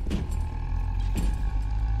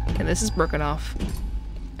 Okay, this is broken off.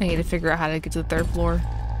 I need to figure out how to get to the 3rd floor.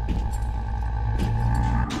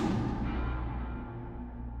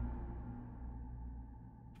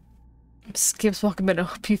 Skips, welcome in. I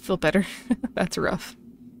hope you feel better. That's rough.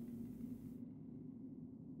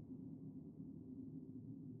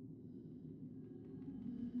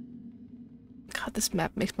 God, this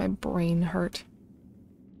map makes my brain hurt.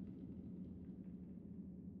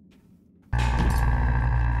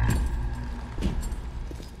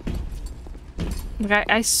 Like,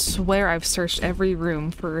 I swear I've searched every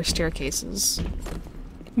room for staircases.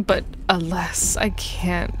 But alas, I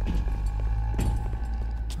can't.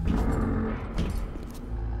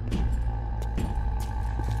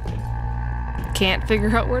 Can't figure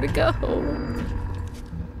out where to go.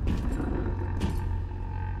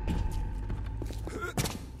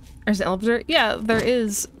 There's an elevator? Yeah, there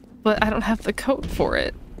is, but I don't have the code for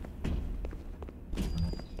it.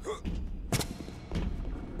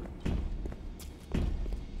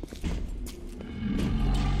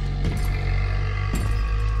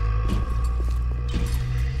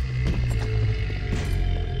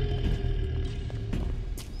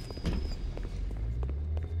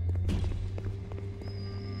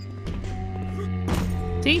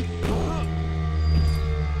 See?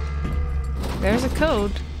 There's a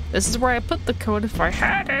code. This is where I put the code if I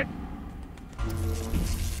had it.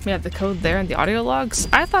 We have the code there in the audio logs.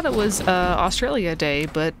 I thought it was Australia Day,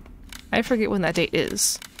 but I forget when that date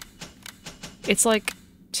is. It's like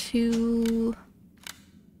 2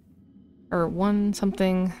 or 1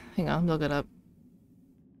 something. Hang on, look it up.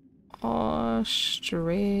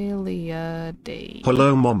 Australia Day.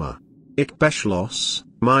 Hallo Mama. Ich beschloss,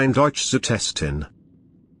 mein Deutsch zu testen.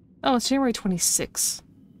 Oh, it's January 26th.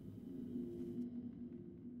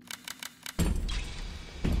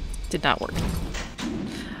 Did not work.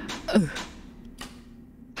 Ugh.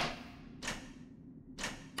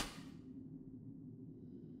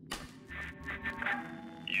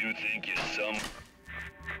 You think you're some...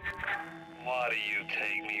 What do you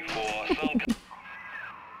take me for? Some...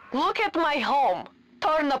 Look at my home,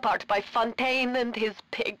 torn apart by Fontaine and his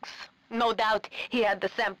pigs. No doubt he had the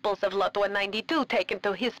samples of Lot 192 taken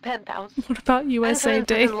to his penthouse. What about USA Entered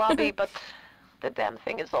Day? the lobby, but the damn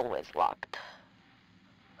thing is always locked.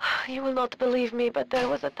 You will not believe me, but there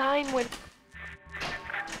was a time when...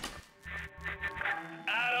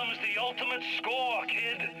 Adam's the ultimate score,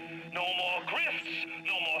 kid. No more grifts,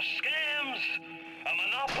 no more scams. A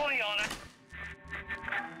monopoly on it.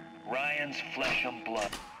 Ryan's flesh and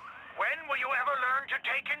blood. When will you ever learn to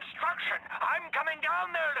take instruction? I'm coming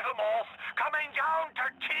down there, little moth. Coming down to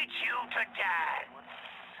teach you to dance.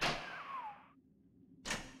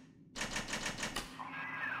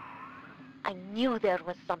 I knew there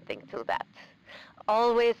was something to that.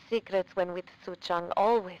 Always secrets when with Suchong,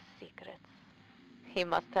 always secrets. He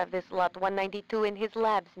must have this Lot 192 in his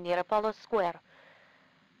labs near Apollo Square.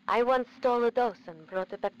 I once stole a dose and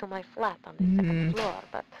brought it back to my flat on the 2nd floor,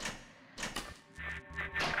 but...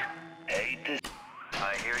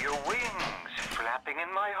 I hear your wings flapping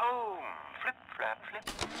in my home. Flip, flap, flip.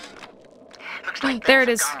 Looks like there it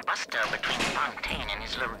is. Gone buster between Fontaine and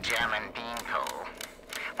his little German beanpole.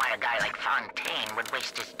 Why a guy like Fontaine would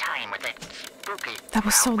waste his time with that spooky... That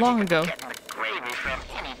was so long ago. Getting the gravy from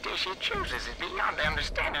any dish he chooses is beyond the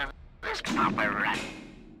understanding of this proper rat.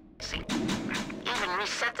 See, in even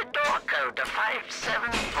reset the door code to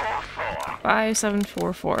 5744.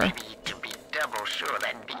 5744. Maybe to be double sure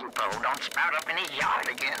that beanpole don't sprout up in his yard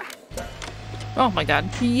again. Oh my god.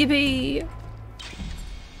 Yippee!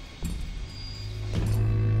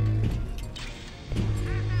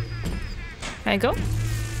 Can I go?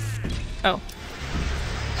 Oh.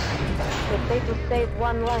 If they to save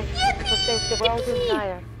one life, to save the world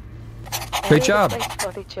entire. Great job. There is a place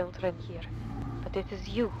for the children here, but it is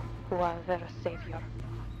you who are their savior.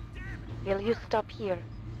 Will you stop here,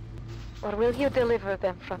 or will you deliver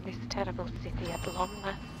them from this terrible city at long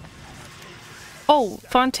last? Oh,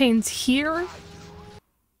 Fontaine's here?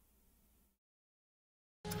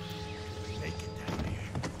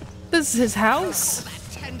 This is his house?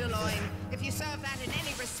 Tenderloin. If you serve that in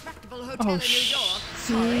any respectable hotel Oh, in New York,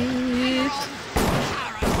 shit.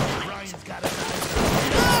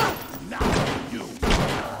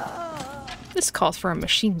 This calls for a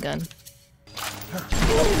machine gun.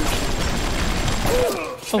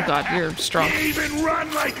 Oh god, you're strong. You even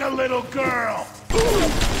run like a little girl.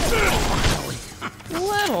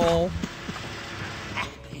 Little.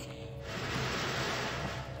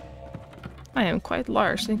 I am quite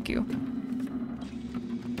large, thank you.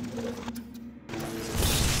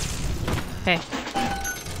 Hey,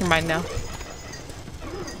 you're mine now.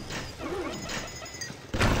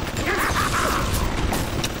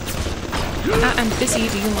 I'm busy,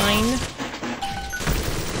 do you mind?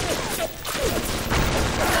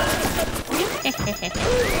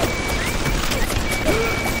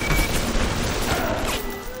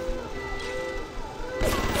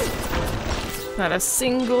 Not a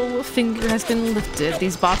single finger has been lifted.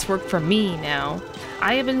 These bots work for me now.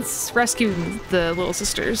 I have been rescuing the little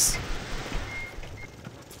sisters.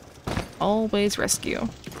 Always rescue.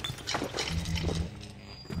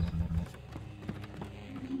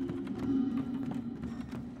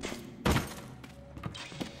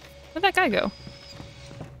 Where'd that guy go?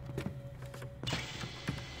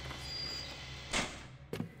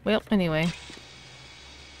 Well, anyway.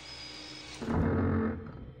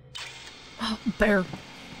 Oh, bear.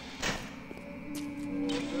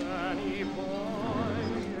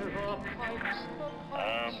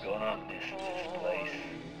 I'm gonna miss this place.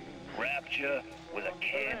 Rapture was a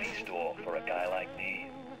candy store for a guy like me.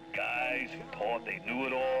 Guys who thought they knew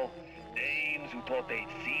it all. Dames who thought they'd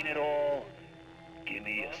seen it all. Give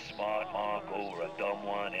me a smart mark over a dumb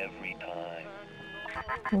one every time.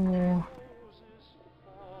 Oh.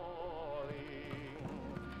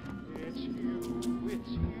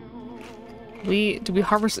 Did we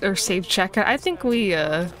harvest or save Chat Cat? I think we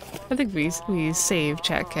saved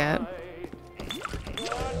Chat Cat.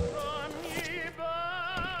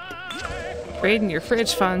 Raiding your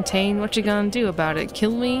fridge, Fontaine. What you gonna do about it?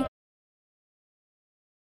 Kill me?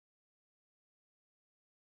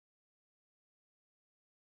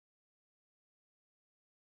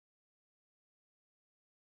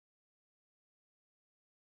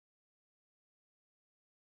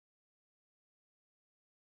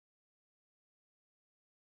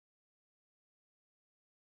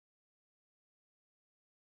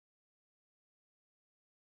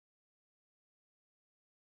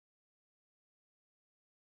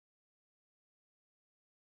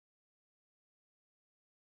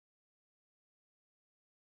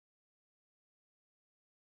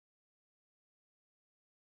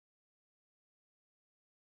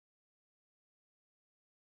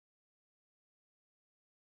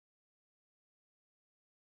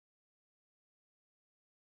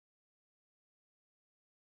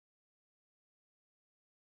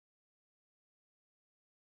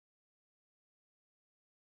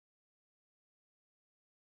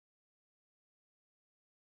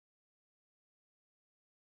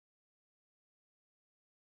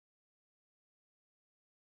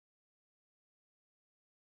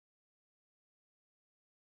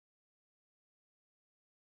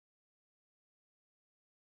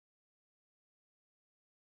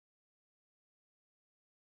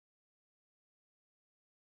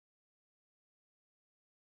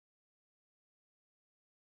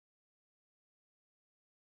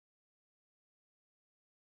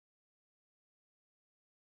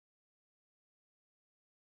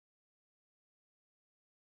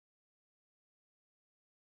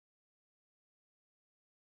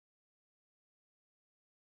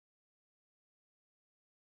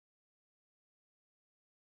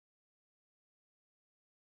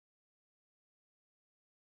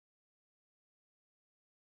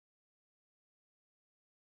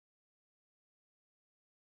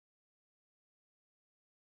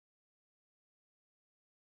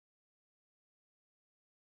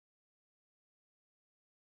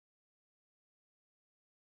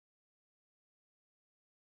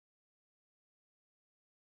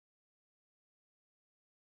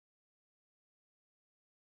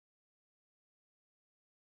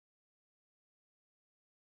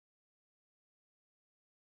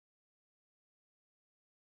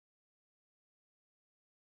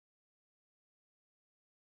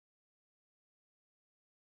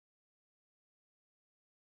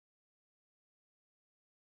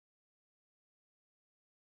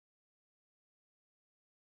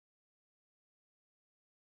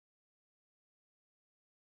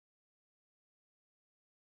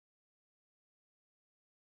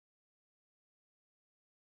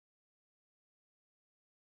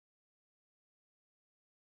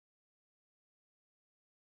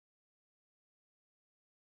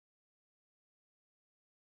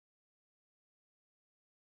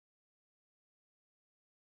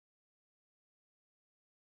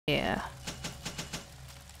 Yeah.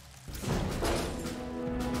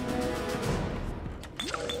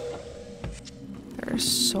 There's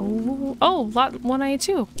so... Oh, lot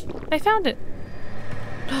 192. I found it.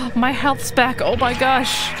 My health's back. Oh my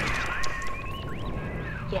gosh.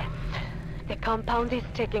 Yes, the compound is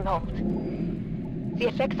taking hold. The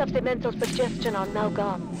effects of the mental suggestion are now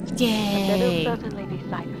gone. Yay. But there will certainly be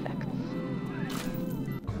side effects.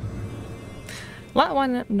 Lot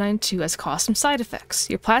 192 has caused some side effects.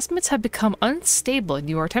 Your plasmids have become unstable and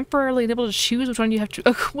you are temporarily unable to choose which one you have to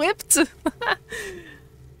equipped. You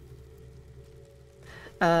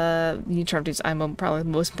need to turn these IMO probably the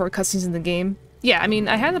most important cutscenes in the game. Yeah, I mean,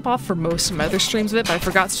 I had them off for most of my other streams of it, but I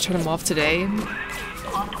forgot to turn them off today.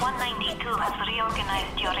 Lot 192 has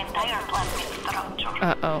reorganized your entire plasmid structure.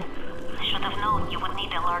 Uh-oh. I should have known you would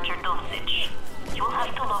need a larger dosage. You will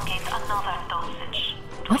have to locate another dosage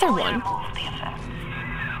to Another fully one? remove the effect.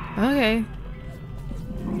 Okay.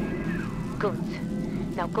 Good.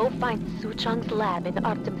 Now go find Su Chang's lab in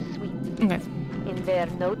Artemis Suite. Okay. In there,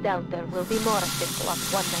 no doubt there will be more of this Lot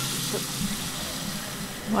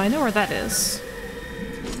 192. Well, I know where that is.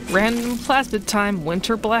 Random plasmid time,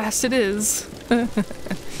 winter blast it is.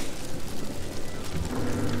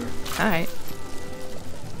 Alright.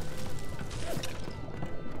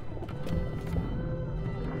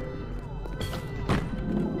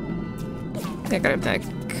 I got everything I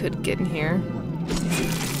could get in here. What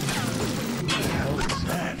the hell is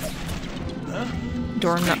that? Huh?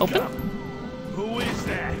 Door not open? Who is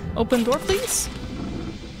that? Open door, please.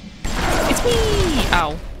 It's me!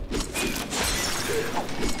 Ow.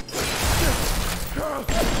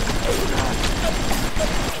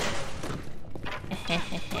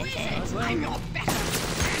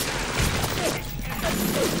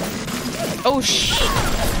 Oh, sh!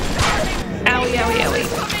 Owie, owie, owie.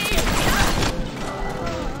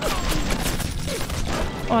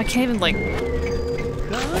 Oh, I can't even, like...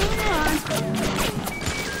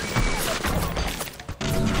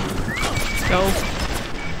 Go.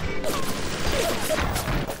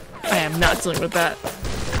 I am not dealing with that.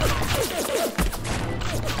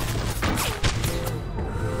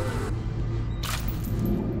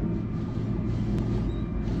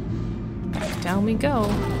 Down we go.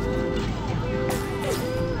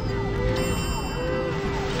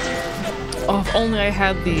 Oh, if only I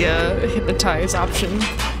had the hypnotize option.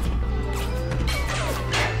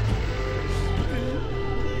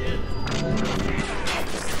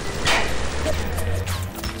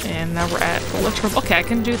 And now we're at electro. Okay, I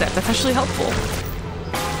can do that. That's actually helpful.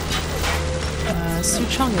 Su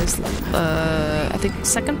Chang is, I think,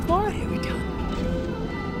 second floor? Here we go.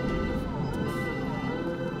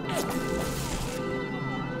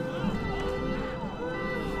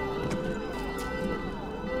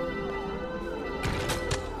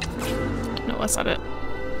 No, that's not it.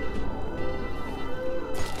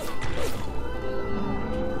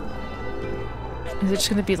 Is it just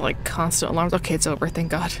gonna be like constant alarms? Okay, it's over,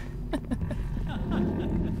 thank God.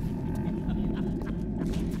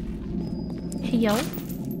 Hey, yo.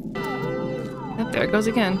 Oh, there it goes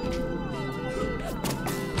again.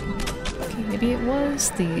 Okay, maybe it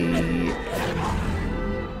was the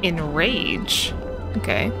Enrage.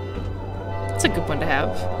 Okay. That's a good one to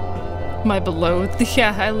have. My below.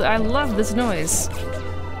 Yeah, I love this noise.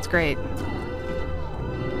 It's great.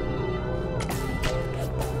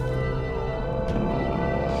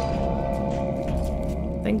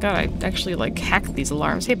 Thank God I actually, like, hacked these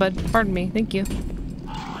alarms. Hey, bud. Pardon me. Thank you.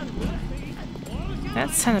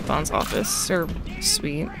 That's Tenebon's office, or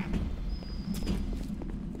suite.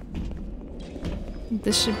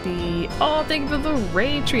 This should be... Oh, thank you for the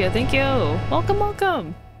raid trio. Thank you. Welcome,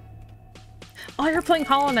 welcome. Oh, you're playing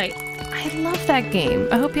Hollow Knight. I love that game.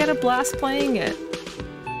 I hope you had a blast playing it.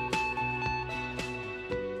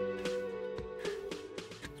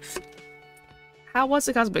 How was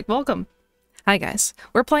it, Cosmic? Welcome. Hi, guys.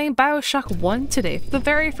 We're playing Bioshock 1 today for the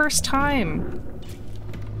very first time.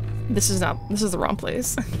 This is the wrong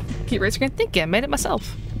place. Keep right screen. Thank you, I made it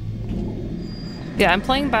myself. Yeah, I'm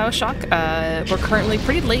playing Bioshock. We're currently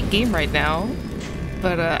pretty late game right now,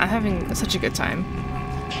 but I'm having such a good time.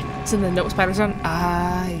 It's in the Note Spider Zone.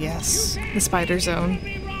 Ah, yes. The Spider Zone.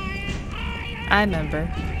 I remember.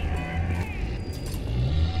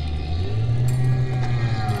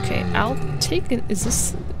 Okay, I'll take it.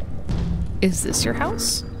 Is this your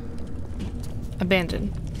house?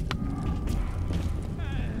 Abandoned.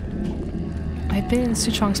 I've been in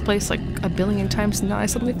Su Chang's place like a billion times and now I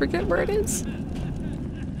suddenly forget where it is.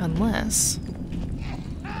 Unless...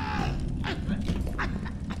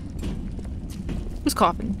 Who's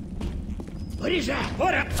coughing? What is that?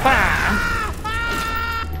 What up? Ah!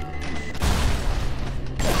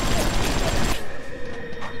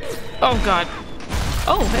 Oh god.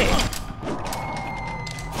 Oh, hey.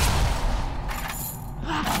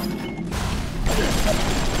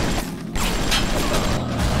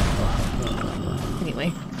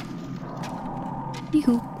 Anyway.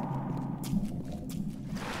 Yoo-hoo.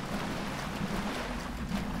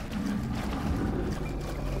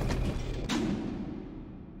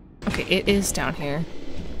 Okay, it is down here.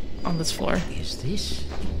 On this floor. Is this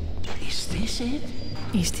it?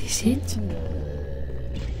 Is this it?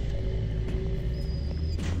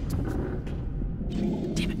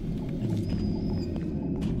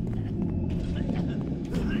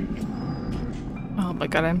 Oh my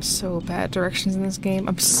god, I'm so bad at directions in this game.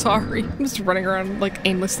 I'm sorry. I'm just running around like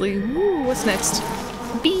aimlessly. Woo, what's next?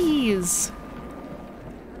 Bees!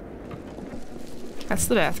 That's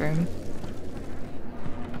the bathroom.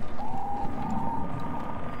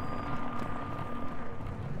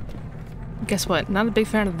 Guess what? Not a big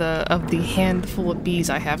fan of the handful of bees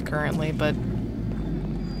I have currently, but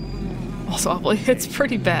also awfully, it's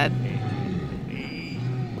pretty bad.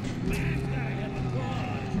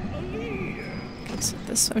 Okay, so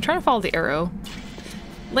this. I'm trying to follow the arrow.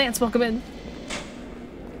 Lance, welcome in.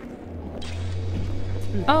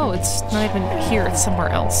 Oh, it's not even here. It's somewhere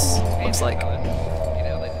else. Looks like.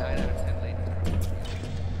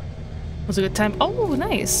 Was a good time. Oh,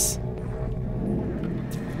 nice.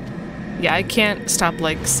 Yeah, I can't stop,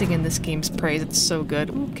 like, singing this game's praise. It's so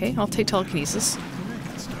good. Ooh, okay, I'll take telekinesis.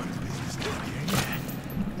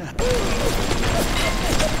 God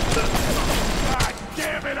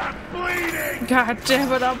damn it, I'm bleeding! God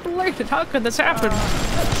damn it, I'm bleeding! How could this happen?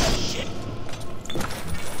 Shit.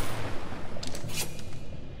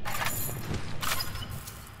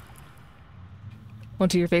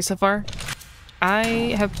 Want to your face so far?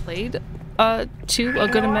 I have played, 2 a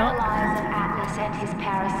good amount. And his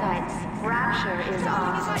parasites. Rapture is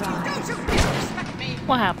on.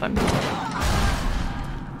 What happened?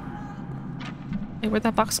 Hey, where'd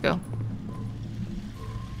that box go?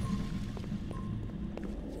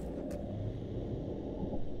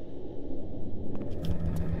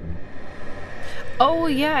 Oh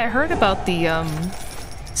yeah, I heard about the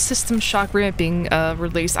System Shock remake being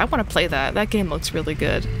released. I want to play that. That game looks really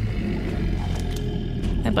good.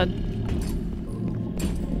 Hey, bud.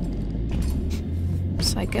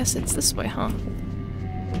 So I guess it's this way, huh?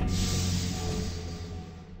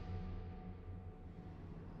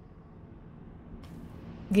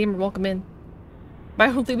 Gamer, welcome in. My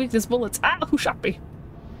only weakness, bullets. Ah, who shot me?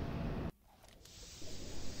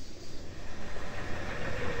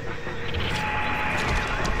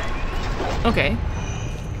 Okay.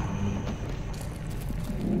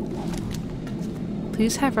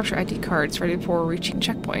 Please have Russia ID cards ready before reaching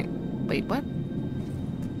checkpoint. Wait, what?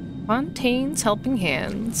 Fontaine's Helping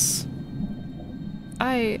Hands.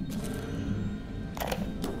 I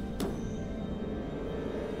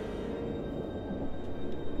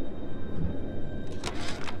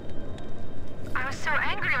was so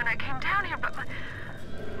angry when I came down here, but my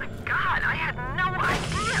God, I had no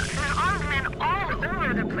idea. There were armed men all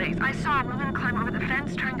over the place. I saw a woman climb over the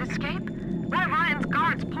fence trying to escape. One of Ryan's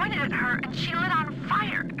guards pointed at her and she lit on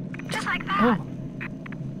fire. Just like that. Oh.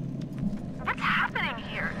 What's happening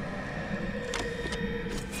here?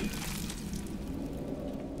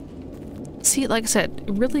 See, like I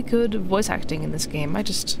said, really good voice acting in this game. I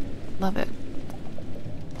just love it.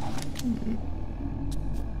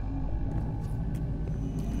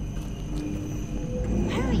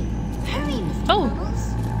 Hurry, hurry, Mr. Oh,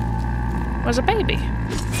 Bubbles. was a baby.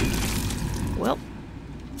 Well,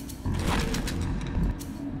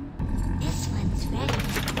 This one's ready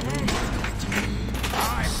for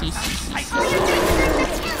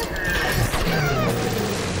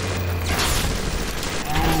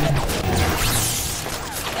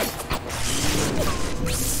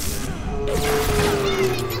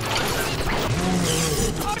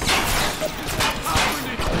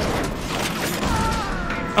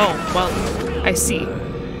oh, well, I see.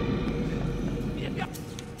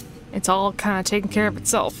 It's all kind of taken care of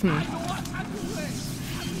itself. Come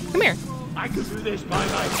here. I could do this by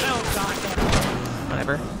myself, Doctor.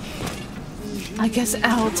 Whatever. I guess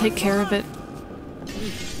I'll take care of it.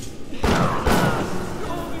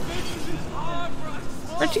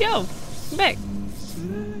 Where'd you go? Come back.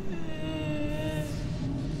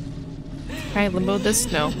 Can I limbo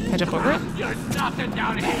this? No. Can I jump over it? You're nothing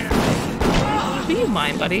down here. Do you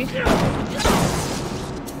mind, buddy?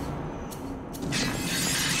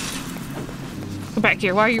 Come back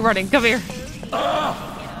here. Why are you running? Come here.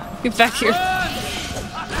 Get back here.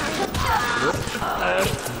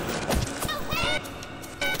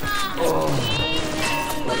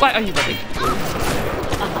 Why are you running?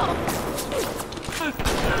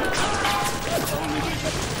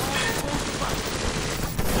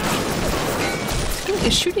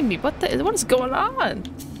 is shooting me. What is going on?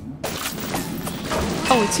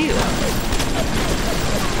 Oh, it's you.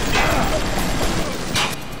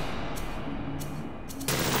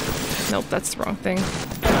 Nope, that's the wrong thing.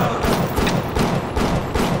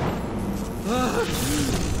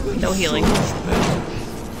 No healing.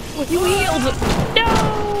 You healed! No!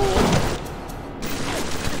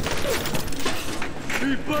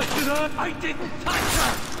 He busted up! I didn't touch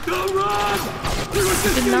her! Don't run!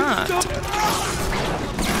 Did not.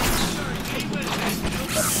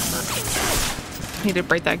 Need to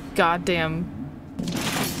break that goddamn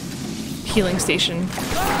healing station.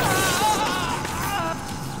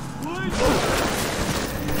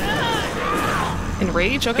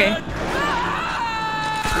 Enrage? Okay.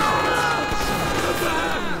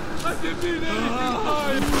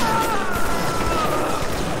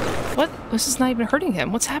 What? This is not even hurting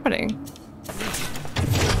him. What's happening?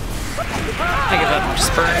 I give up.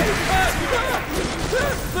 Just burn.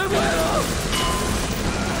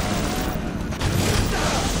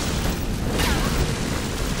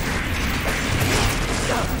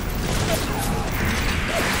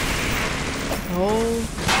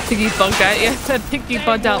 Oh, piggy bugged out. Yeah, that piggy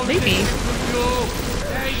bugged out lady.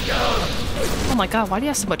 Oh my god, why do you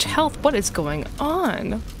have so much health? What is going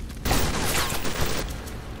on?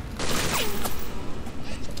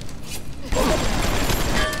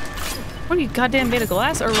 What are you, goddamn made of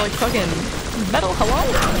glass or like fucking metal? Hello?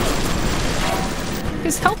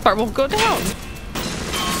 His health bar won't go down.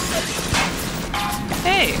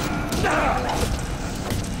 Hey.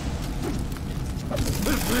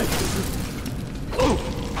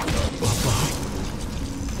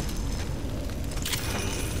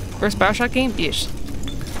 First Bioshock game? Yeesh.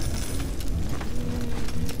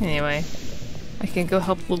 Anyway, I can go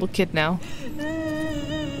help the little kid now.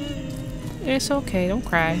 It's okay, don't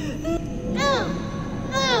cry.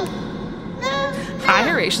 Hi,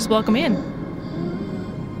 Horatius, welcome in.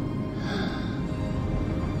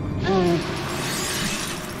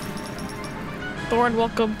 Thorn,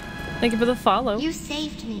 welcome. Thank you for the follow. You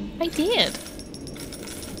saved me. I did.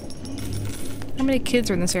 How many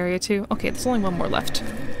kids are in this area too? Okay, there's only one more left.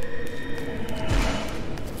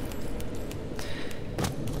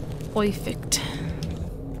 Perfect.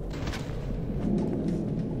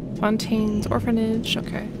 Fontaine's orphanage.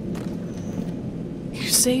 Okay. You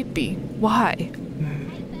saved me. Why?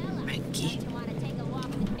 Mikey.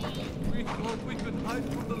 We thought we could hide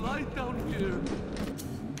from the light down here.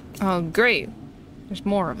 Oh, great. There's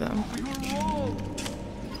more of them. We were wrong.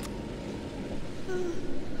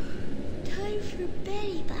 Time for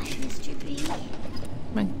Betty by Mr. B.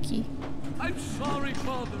 Monkey. I'm sorry,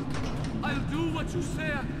 Father. I'll do what you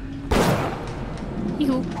say.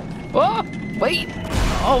 You. Oh, wait.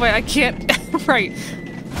 Oh wait, I can't. Right.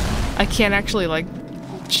 I can't actually like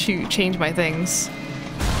change my things.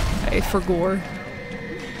 I forgore.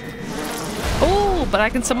 Oh, but I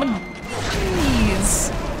can summon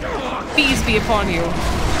bees. Bees be upon you.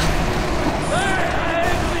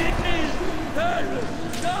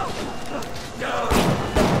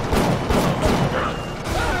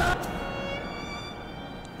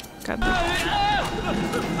 God.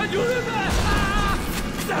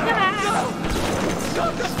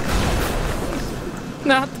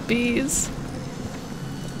 Not the bees.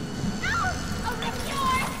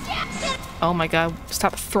 Oh my god,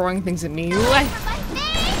 stop throwing things at me. What?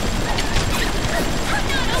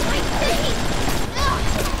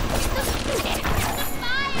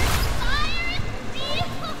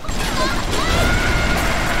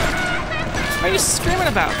 What are you screaming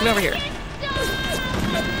about? Get over here.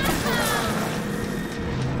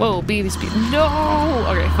 Whoa, bees. No!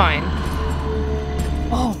 Okay, fine.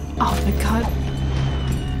 Oh my god.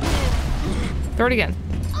 Throw it again.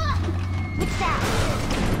 What's that?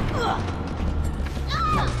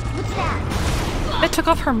 What's that? It took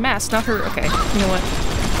off her mask, not her. Okay, you know what?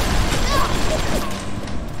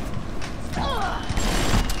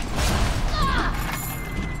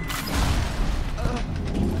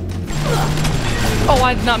 Oh,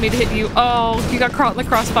 I did not mean to hit you. Oh, you got caught in the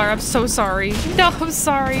crossfire. I'm so sorry. No, I'm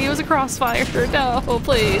sorry. It was a crossfire. No,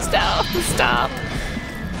 please, no, stop.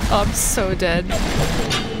 Oh, I'm so dead.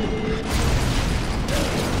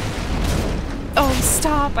 Oh,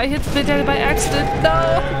 stop. I hit the dead by accident. No,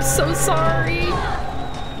 I'm so sorry.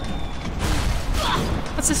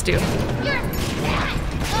 What's this do?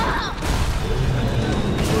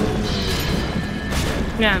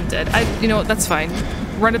 Yeah, I'm dead. You know what? That's fine.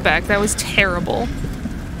 Run it back. That was terrible.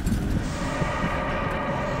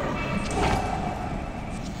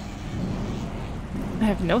 I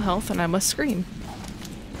have no health and I must scream.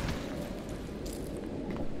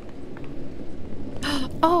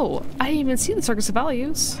 Oh, I didn't even see the Circus of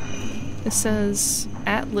Values. It says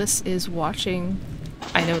Atlas is watching.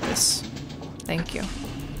 I know this. Thank you.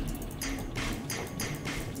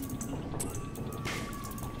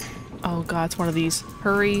 Oh god, it's one of these.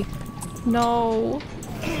 Hurry. No.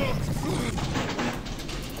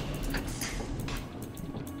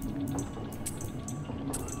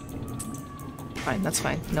 Fine, that's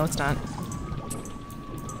fine. No, it's not.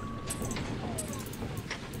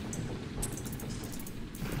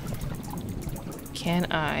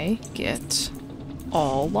 Can I get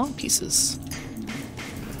all long pieces?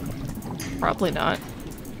 Probably not.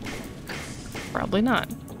 Probably not.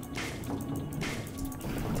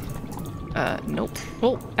 Nope.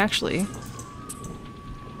 Well, actually.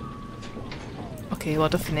 Okay, we'll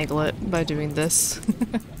have to finagle it by doing this.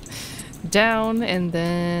 Down, and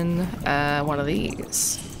then, one of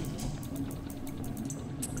these.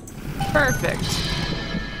 Perfect.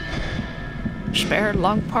 Spare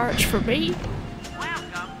long parts for me.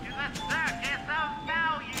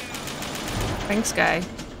 Thanks, guy.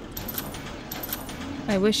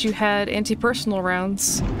 I wish you had anti-personal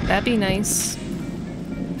rounds. That'd be nice.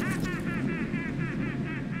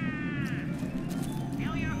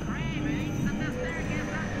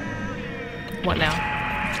 What now?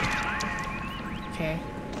 Okay.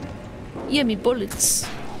 Yummy bullets.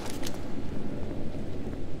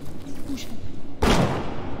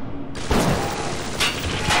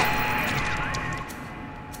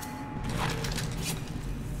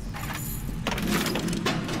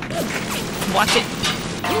 Watch it.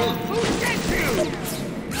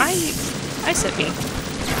 I said me.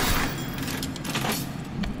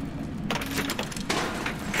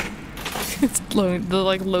 It's load, the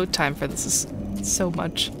like load time for this is so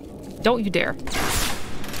much. Don't you dare.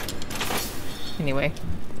 Anyway.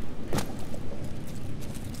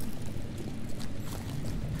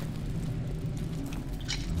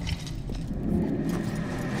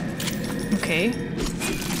 Okay.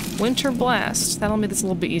 Winter Blast. That'll make this a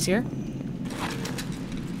little bit easier.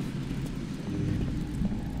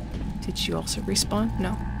 Did you also respawn?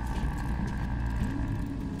 No.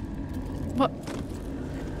 What?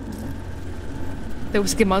 There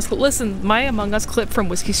was Among Us. Listen, my Among Us clip from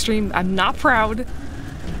Whiskey Stream. I'm not proud.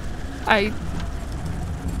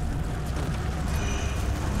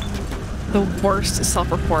 The worst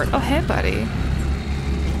self-report. Oh, hey, buddy. Hey,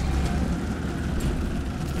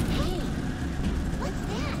 what's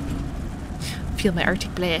that? Feel my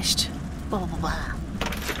Arctic blast. Blah, blah, blah.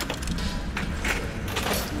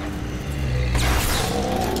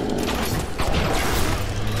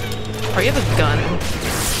 Oh, you have a gun.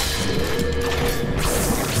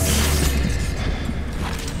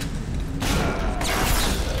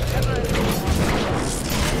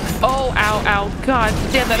 Oh, ow, ow. God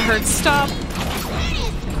damn, that hurts. Stop.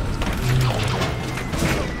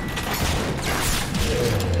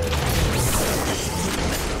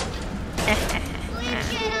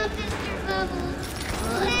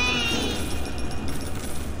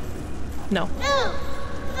 No. No!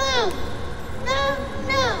 No! No!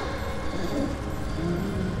 No!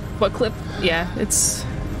 What clip? Yeah, it's...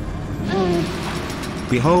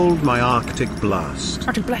 Behold my Arctic blast.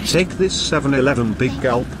 Arctic blast. Take this 7-Eleven big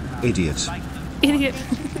gulp, idiot. Idiot.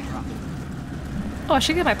 Oh, I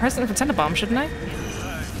should get my present from Tenenbaum, shouldn't I?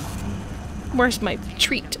 Where's my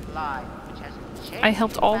treat? I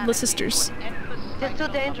helped all the sisters. It's too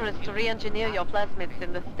dangerous to re-engineer your plasmids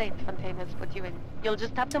in the state Fontaine has put you in. You'll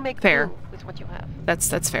just have to make Fair. do with what you have.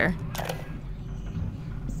 That's fair.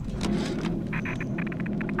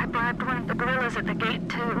 I bribed one of the gorillas at the gate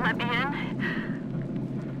to let me in.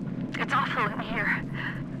 It's awful in here.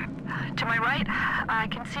 To my right, I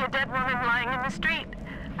can see a dead woman lying in the street.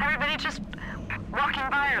 Everybody just walking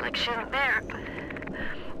by her like she isn't there.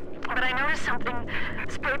 But I noticed something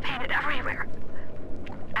spray painted everywhere.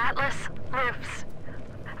 Atlas lives.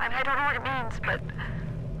 I don't know what it means, but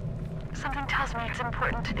something tells me it's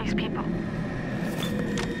important to these people.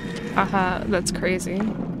 Haha, that's crazy.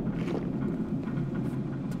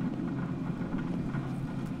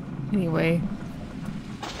 Anyway.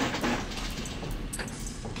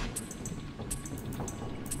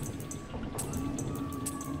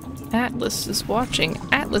 Atlas is watching.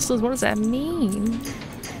 Atlas, what does that mean?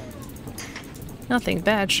 Nothing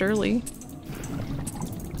bad, surely.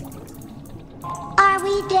 Are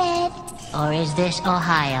we dead? Or is this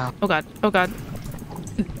Ohio? Oh god, oh god.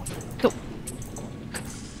 Go.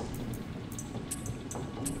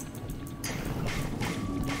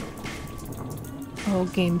 Oh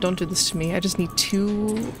game, don't do this to me. I just need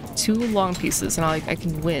two long pieces and I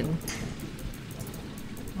can win.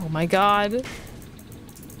 Oh my god.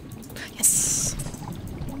 Yes.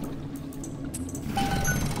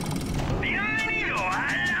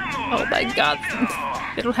 my god.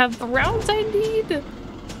 They don't have the rounds I need.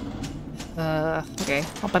 Okay.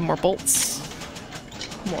 I'll buy more bolts.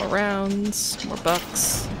 More rounds. More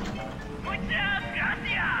bucks.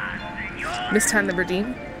 Missed time to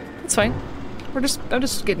redeem. That's fine. I'm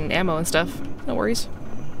just getting ammo and stuff. No worries.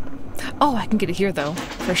 Oh, I can get it here though,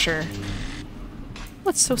 for sure.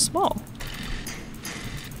 What's so small?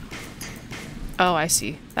 Oh, I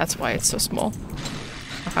see. That's why it's so small.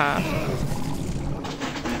 I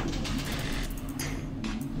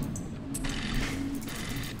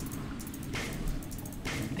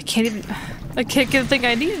can't get the thing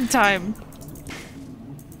I need in time.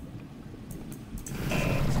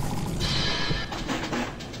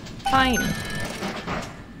 Fine.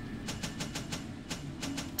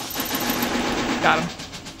 Got him.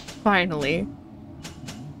 Finally.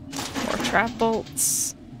 More trap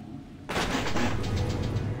bolts. I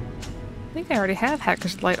think I already have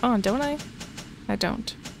Hacker's Light on, don't I? I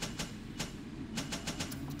don't.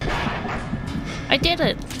 I did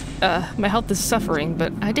it! My health is suffering,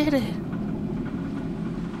 but I did it.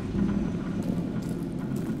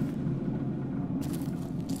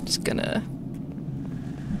 Just gonna...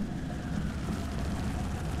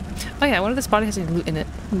 Oh yeah, one of this body has any loot in it.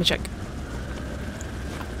 Let me check.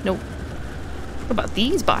 Nope. What about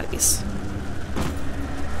these bodies?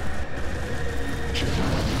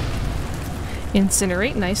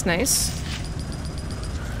 Incinerate, nice, nice.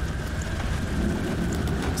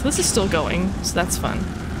 So this is still going, so that's fun.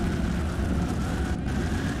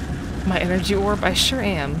 My energy orb, I sure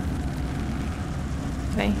am.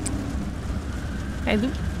 Okay. Hey,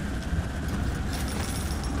 loot.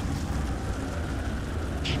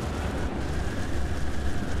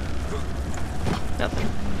 Nothing.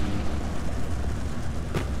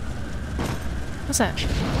 What's that?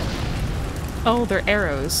 Oh, they're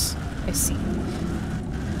arrows. I see.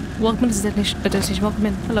 Welcome to the destination. Welcome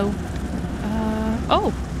in. Hello.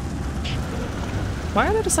 Oh! Why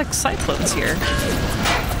are there just like cyclones here?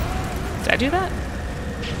 Did I do that?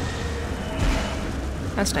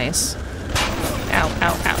 That's nice. Ow,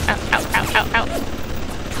 ow, ow, ow, ow, ow, ow, ow.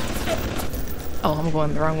 Oh, I'm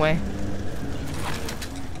going the wrong way.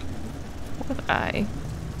 What if I...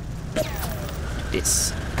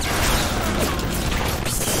 this?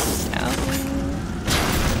 Ow.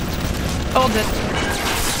 Oh, I'm dead.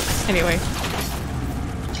 Anyway.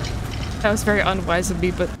 That was very unwise of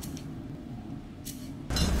me, but...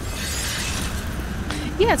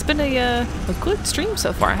 yeah, it's been a good stream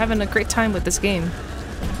so far. I'm having a great time with this game.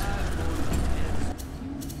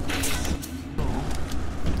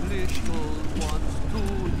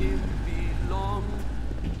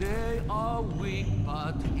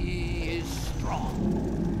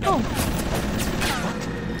 Oh.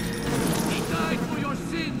 He died for your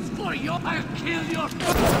sins, for your... I'll kill your...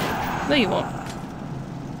 No, you won't.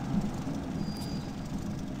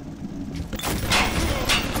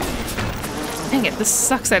 Dang it, this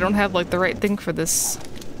sucks I don't have like the right thing for this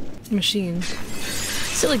machine.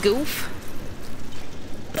 Silly goof.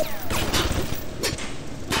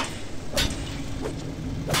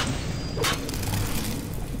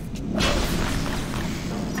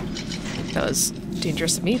 That was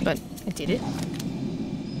dangerous of me, but I did it.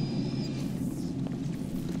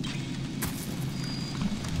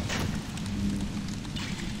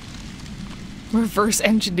 Reverse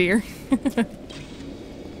engineer.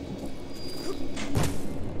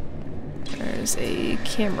 There's a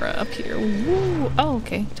camera up here. Woo! Oh,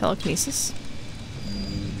 okay. Telekinesis.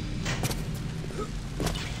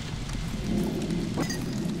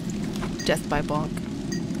 Death by bonk.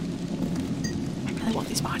 I really want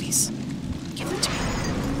these bodies. Give them to me.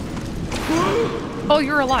 Oh,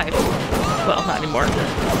 you're alive. Well, not anymore.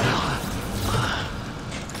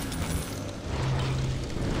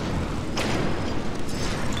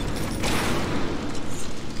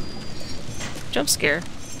 Jump scare.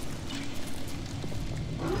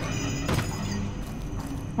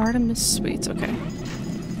 Artemis Sweets, okay.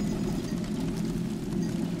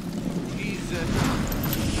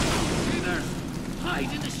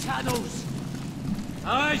 Hide in the shadows.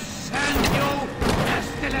 I send you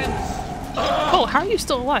pestilence. Oh, how are you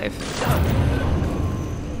still alive?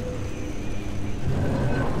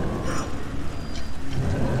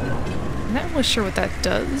 I'm not really sure what that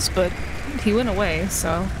does, but he went away,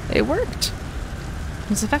 so it worked. It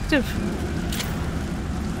was effective.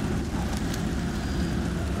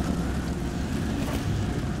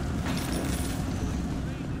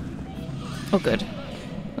 Oh, good.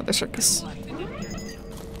 Another circus.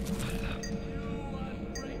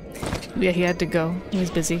 Yeah, he had to go. He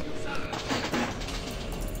was busy.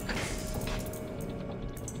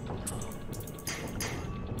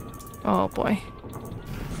 Oh boy.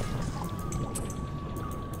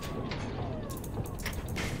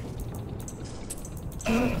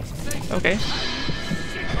 Okay.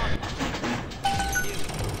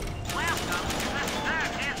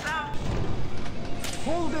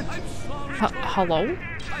 Hold it. Hello?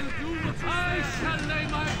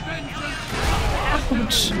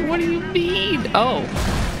 Ouch. What do you mean? Oh.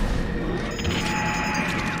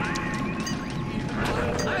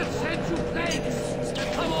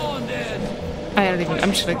 I don't even.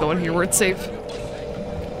 I'm just gonna go in here where it's safe.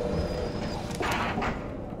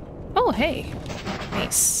 Oh, hey.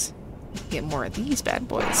 Nice. Get more of these bad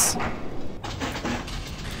boys.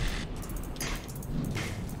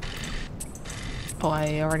 Oh,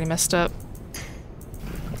 I already messed up.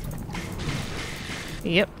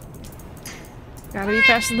 Yep. Gotta be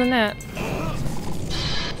faster than that.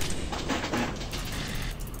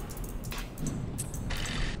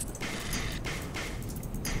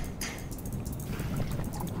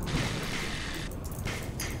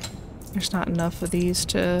 There's not enough of these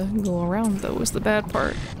to go around, though, is the bad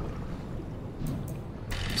part.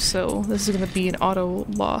 So, this is gonna be an auto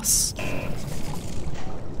loss.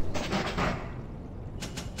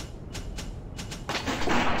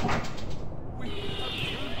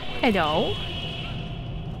 Hello?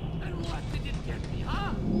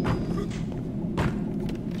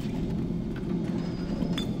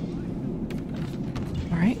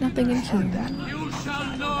 Alright, nothing in here. You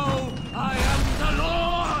shall know I am the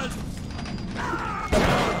Lord!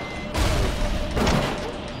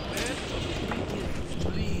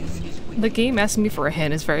 The game asking me for a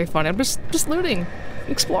hint is very funny. I'm just looting,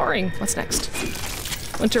 exploring. What's next?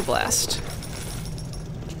 Winter Blast.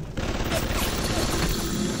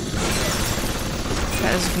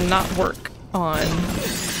 That does not work on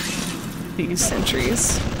these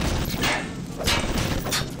sentries.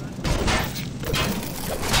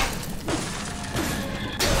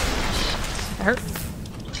 That hurt.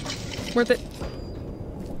 Worth it.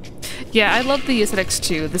 Yeah, I love the aesthetics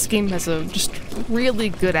too. This game has a just really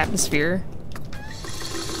good atmosphere.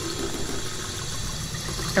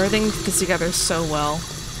 Everything fits together so well.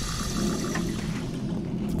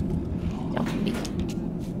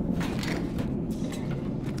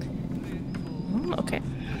 Okay.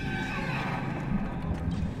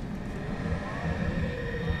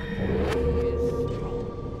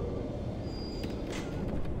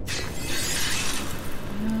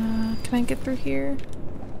 Can I get through here?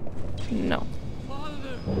 No.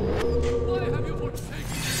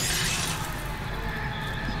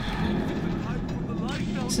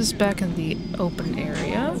 This is back in the open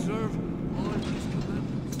area.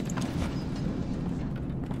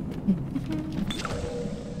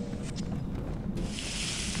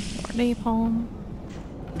 More napalm.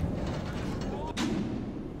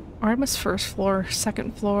 Artemis first floor,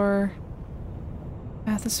 second floor,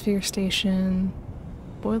 bathysphere station,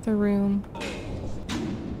 boiler room.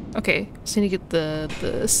 Okay, so I need to get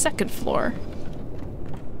the second floor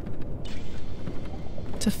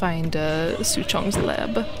to find Suchong's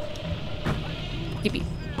lab. Yippee.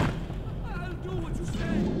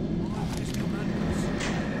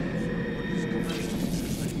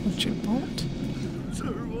 What's your bolt?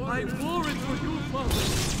 I wore it for you, Father.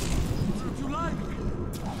 Would you like?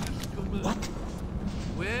 What?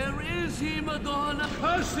 Where is he, Madonna?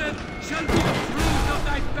 Cursed shall be the fruit of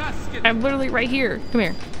thy basket. I'm literally right here. Come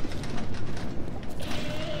here.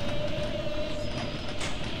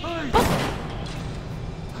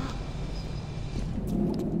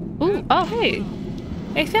 Ooh, oh hey!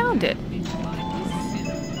 I found it!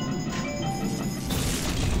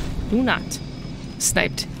 Do not.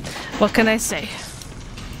 Sniped. What can I say?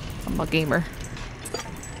 I'm a gamer.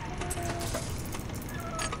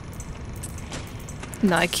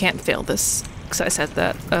 No, I can't fail this, because I said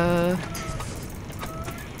that. Oh.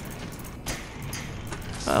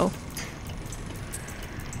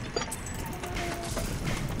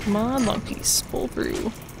 Come on, long piece. Pull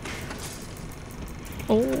through.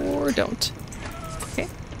 Or don't. Okay.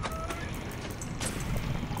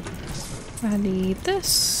 I need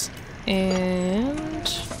this. And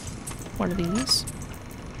one of these.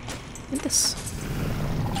 And this.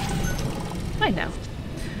 Fine now.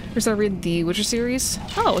 Or I read the Witcher series?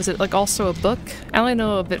 Oh, is it like also a book? I only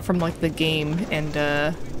know of it from like the game and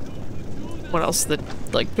what else?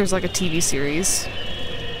 Like there's like a TV series.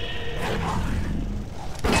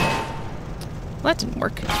 Well, that didn't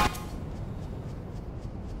work.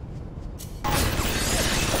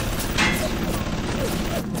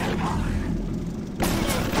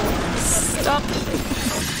 Stop.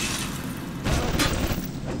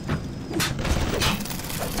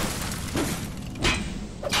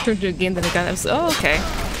 Turned to a game that I got. Oh, okay.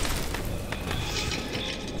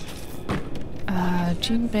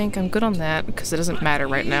 Gene Bank, I'm good on that because it doesn't matter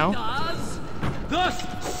right now. Thus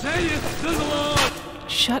obeyeth the Lord.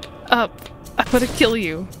 Shut up. I'm gonna kill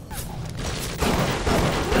you.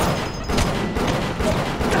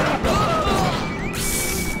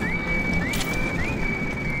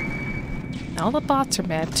 All the bots are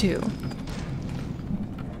mad too.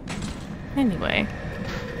 Anyway.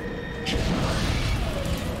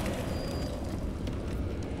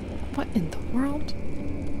 What in the world?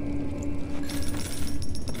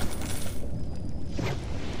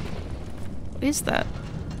 What is that?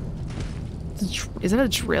 Is that a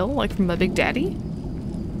drill, like from my Big Daddy?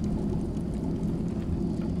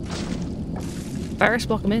 Virus,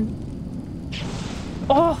 welcome in.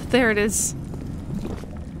 Oh, there it is.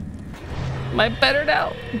 Am I better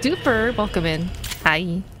now? Duper, welcome in.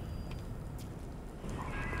 Hi.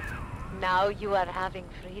 Now you are having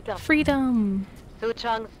freedom. Freedom.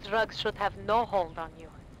 Suchong's drugs should have no hold on you.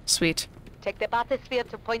 Sweet. Take the bathysphere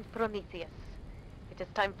to Point Prometheus. It is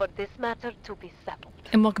time for this matter to be settled.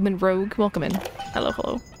 And welcome in, Rogue. Welcome in. Hello,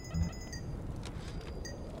 hello.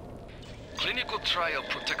 Clinical trial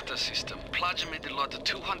protector system. Plasmid lot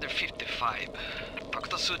 255.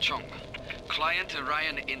 Dr. Suchong. Client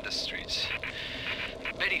Ryan Industries.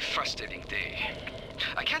 Very frustrating day.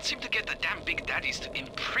 I can't seem to get the damn Big Daddies to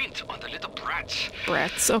imprint on the little brats.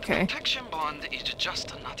 Brats, okay. Protection bond is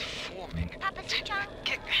just not forming. Papa Suchong?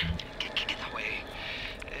 Get away.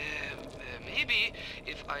 Maybe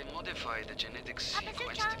if I modify the genetic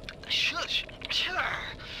sequence... Shush! Sure!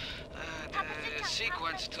 The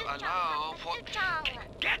sequence to allow for...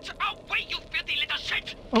 Get away, you filthy little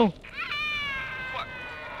shit! Oh. What? What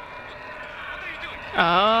are you doing?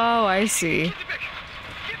 Oh, I see. Get back!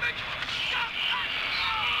 Get back!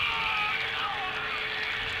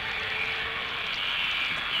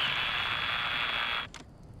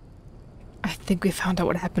 I think we found out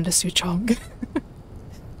what happened to Suchong.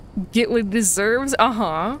 Get what he deserves?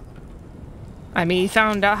 Uh-huh. I mean, he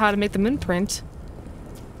found out how to make them imprint.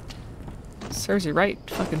 Serves you right,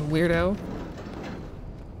 fucking weirdo.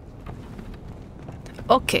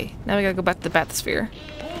 Okay, now we gotta go back to the bathysphere.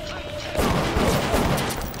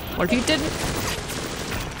 What if you didn't?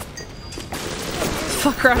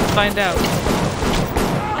 Fuck around and find out.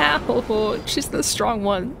 Ow, she's the strong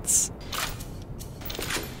ones.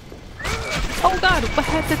 Oh god, what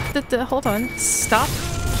happened? Hold on, stop.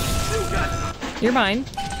 You're mine.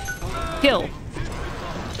 Kill.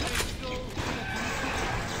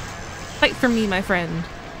 Fight for me, my friend.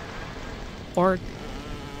 Or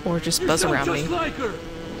just buzz around me.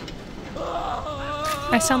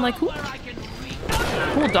 I sound like who?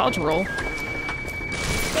 Cool dodge roll.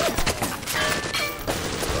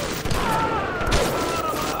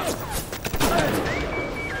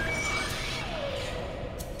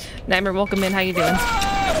 Nightmare, welcome in. How you doing?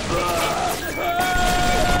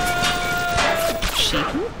 Sheep?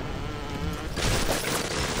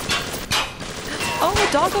 Oh,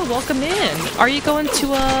 Doggo, welcome in. Are you going to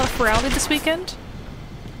Feraldi this weekend?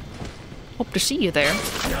 Hope to see you there.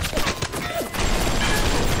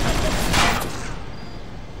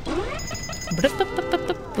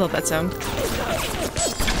 Love that sound.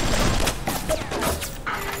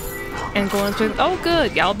 And going to... Oh,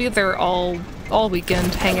 good. Yeah, I'll be there all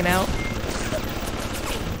weekend hanging out.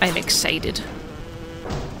 I'm excited.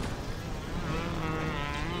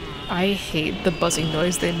 I hate the buzzing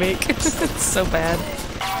noise they make. It's so bad.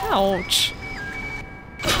 Ouch.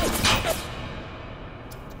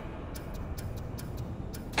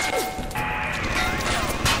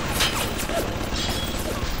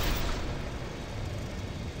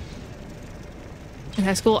 In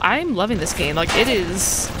high school, I'm loving this game. Like,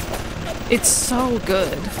 it's so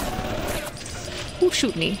good. Who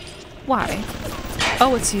shoot me? Why?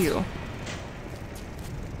 Oh, it's you.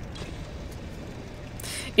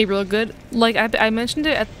 It real good. Like, I mentioned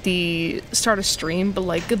it at the start of stream, but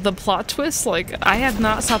like, the plot twist, like, I have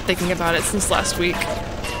not stopped thinking about it since last week.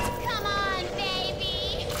 Come on,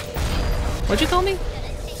 baby. What'd you call me?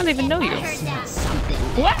 I don't even know you.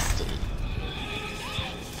 What?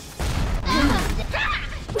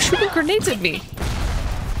 Who's shooting grenades at me?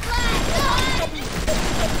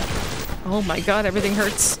 Oh my god, everything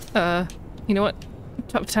hurts. You know what?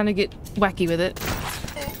 Time to get wacky with it.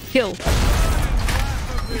 Kill.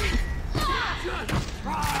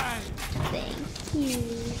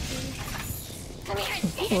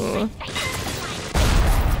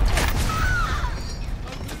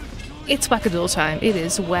 It's wackadoodle time. It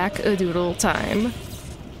is wackadoodle time.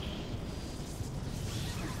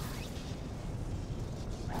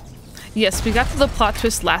 Yes, we got to the plot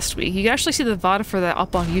twist last week. You can actually see the VOD for that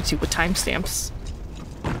up on YouTube with timestamps.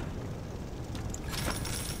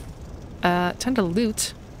 Time to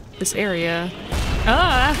loot this area.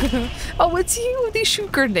 Ah! Oh, it's you! They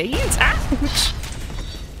shoot grenades! Ouch!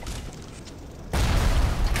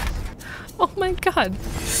 Oh my god!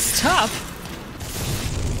 Stop!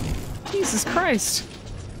 Jesus Christ!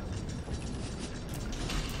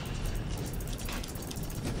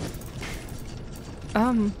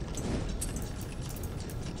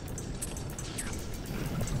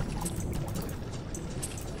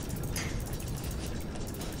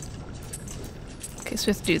 Okay, so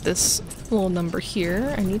we have to do this little number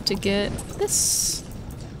here. I need to get this.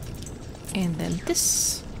 And then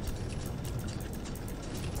this.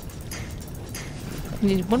 I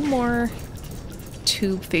need one more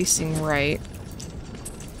tube facing right.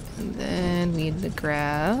 And then we need to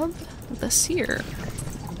grab this here.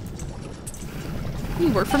 You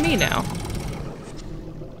work for me now.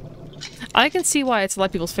 I can see why it's a lot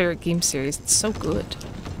of people's favorite game series. It's so good.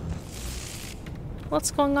 What's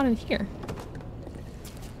going on in here?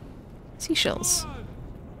 Seashells.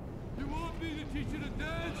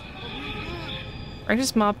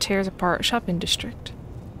 Righteous mob tears apart shopping district.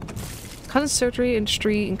 Cotton surgery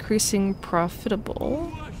industry increasing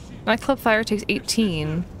profitable. Nightclub fire takes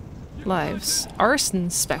 18 lives. Arson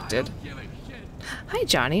inspected. Hi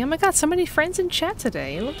Johnny, oh my god, so many friends in chat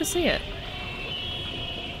today. I love to see it.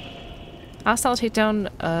 Hostile takedown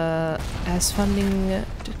as funding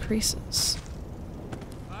decreases.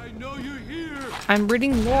 I know you're here. I'm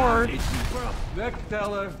reading lore. Next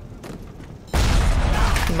teller.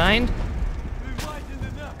 You mind?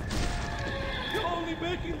 You're only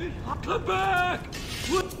making this. Come back.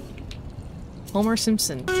 Homer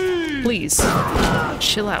Simpson, please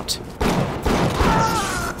chill out.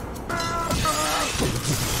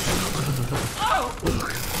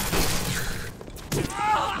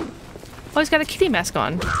 Oh, he's got a kitty mask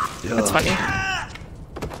on. That's funny.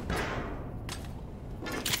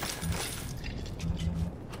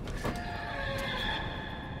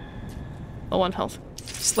 Oh, 1 health.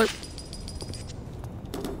 Slurp.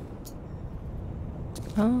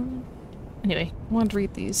 Anyway, I wanted to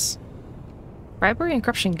read these. Bribery and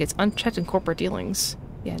corruption gets unchecked in corporate dealings.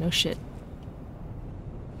 Yeah, no shit.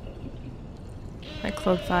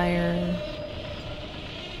 Nightclub fire.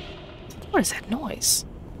 What is that noise?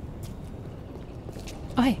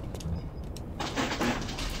 Oh, hey.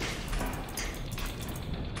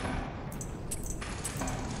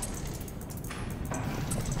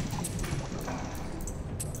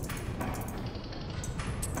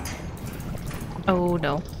 Oh,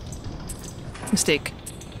 no. Mistake.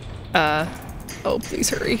 Oh, please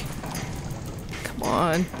hurry. Come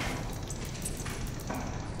on.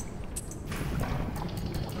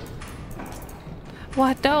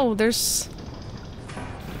 What? No, there's...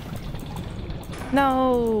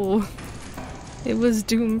 No! It was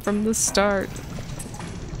doomed from the start.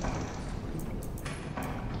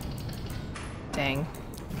 Dang.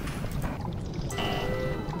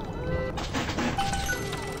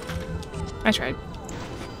 I tried.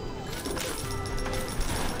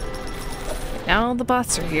 Now the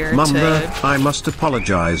bots are here Mumba, I must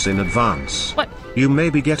apologize in advance. What? You may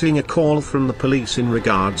be getting a call from the police in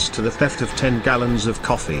regards to the theft of 10 gallons of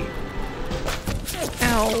coffee.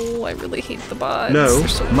 Ow, I really hate the bots. No,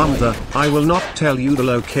 so Mumba, I will not tell you the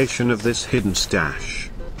location of this hidden stash.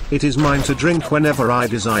 It is mine to drink whenever I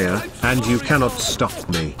desire, and you cannot stop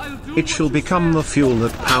me. It shall become the fuel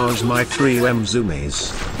that powers my 3M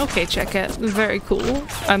zoomies. Okay, check it. Very cool.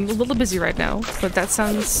 I'm a little busy right now, but that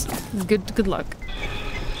sounds good. Good luck.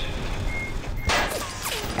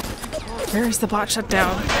 Where is the bot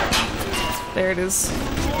shutdown? There it is.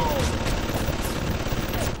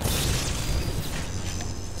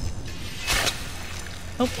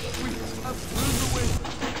 Oh.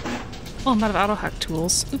 Oh, I'm out of auto hack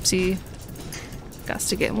tools. Oopsie. Got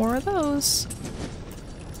to get more of those.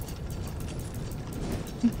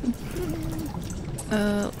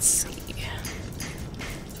 Let's see.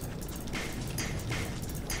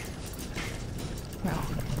 Wow,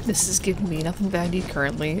 this is giving me nothing that I need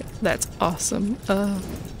currently. That's awesome.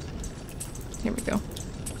 Here we go.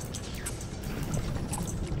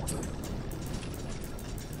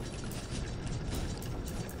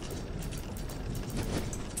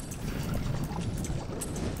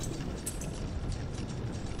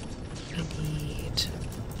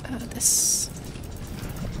 This.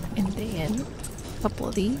 And then a couple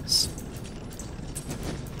of these.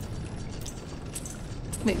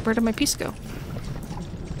 Wait, where did my piece go?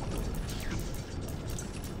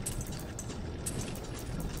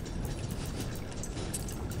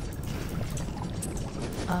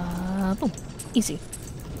 Boom. Easy.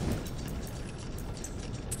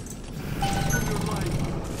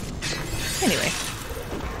 Anyway.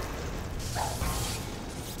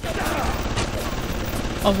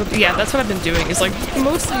 Oh, yeah, that's what I've been doing, is like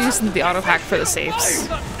mostly using the auto hack for the safes.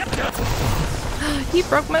 He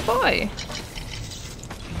broke my boy!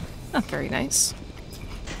 Not very nice.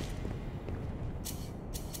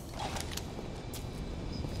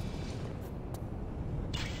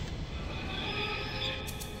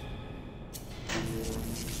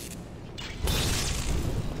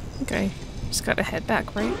 Okay, just gotta head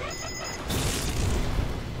back, right?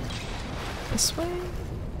 This way?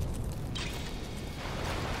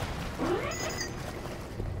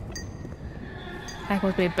 Hack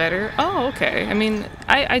was made better. Oh, okay. I mean,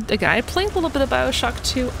 again, I played a little bit of Bioshock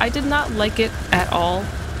 2. I did not like it at all.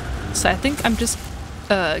 So I think I'm just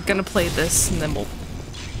gonna play this and then we'll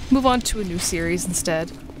move on to a new series instead.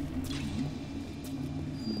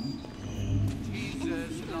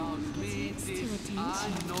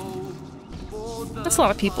 That's a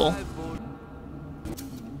lot of people.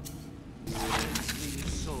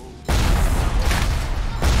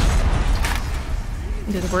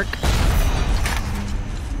 Did it work?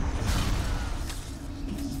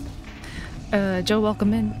 Joe,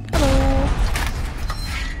 welcome in. Hello!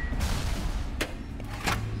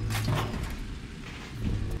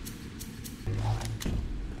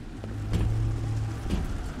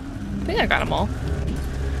 I think I got them all.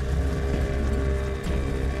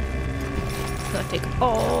 Gotta take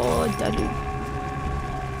all the loot.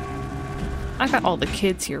 I got all the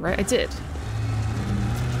kids here, right? I did.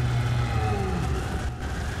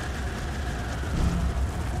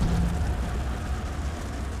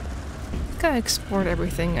 I explored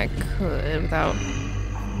everything I could without...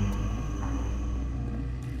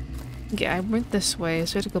 Yeah, I went this way,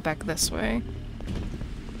 so I have to go back this way.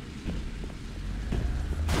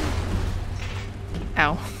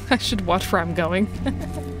 Ow. I should watch where I'm going.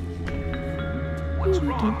 What's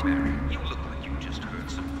wrong, Mary? You look like you just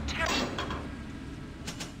heard some terrible...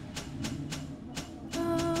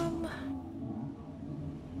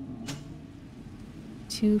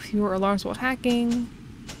 Two fewer alarms while hacking.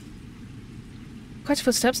 Quite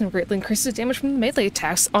footsteps and greatly increases damage from the melee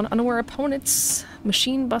attacks on unaware opponents.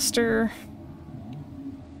 Machine Buster.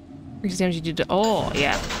 Increases damage you do to. Oh,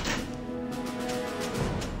 yeah.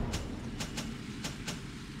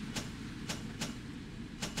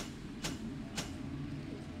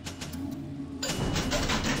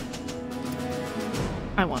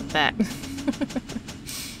 I want that.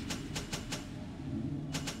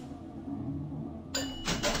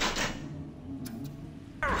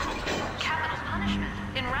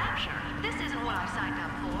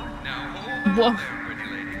 Whoa. Pretty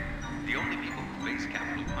lady. The only people who face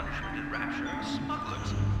capital punishment in Rapture are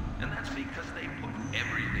smugglers. And that's because they put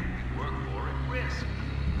everything we work for at risk.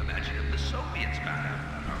 Imagine if the Soviets found out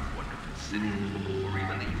about our wonderful city, or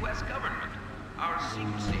even the US government. Our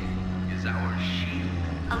secrecy is our shield.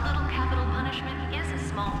 A little capital punishment is a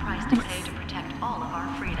small price to pay to protect all of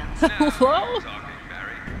our freedoms. Hello?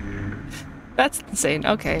 That's insane.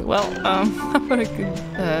 Okay, well, I'm gonna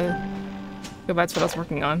go back to what I was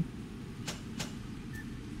working on.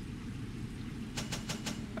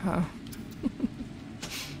 Oh.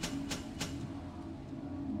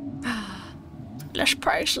 Less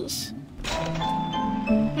prices.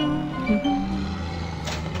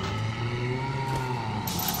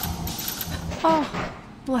 Oh,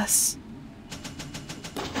 bless.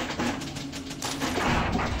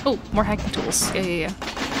 Oh, more hacking tools. Yeah.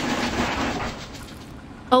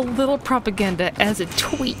 A little propaganda as a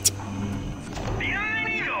tweet.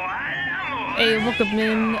 Hey, welcome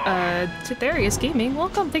in to Darius Gaming.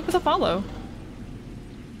 Welcome, thank you for the follow.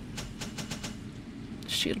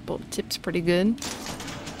 Shield bolt tip's pretty good.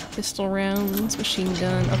 Pistol rounds, machine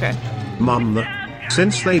gun, okay. Mum,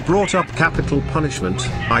 since they brought up capital punishment,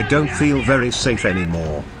 I don't feel very safe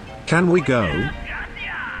anymore. Can we go?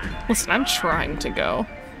 Listen, I'm trying to go.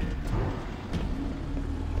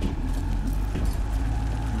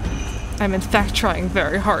 I'm in fact trying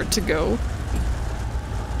very hard to go.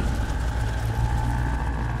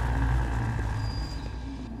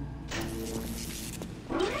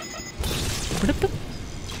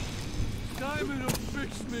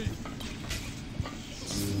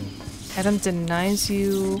 Adam denies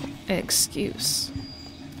you an excuse.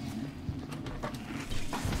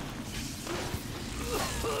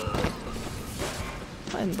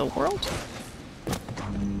 What in the world?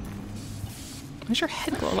 Why's your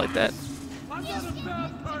head glow like that? I'm not a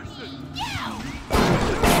bad person.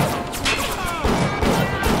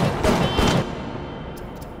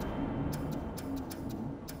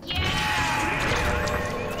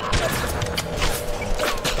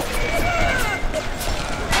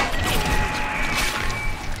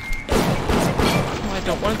 I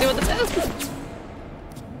don't want to deal with this.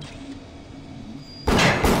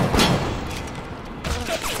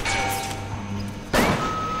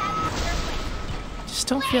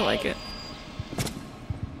 don't feel like it.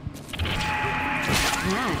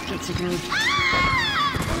 That gets a good.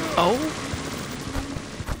 Oh?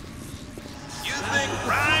 You think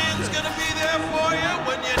Ryan's gonna be there for you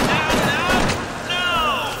when you're down and out? No!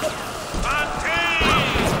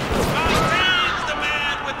 Fontaine! Fontaine's the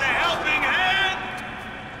man with the helping hand!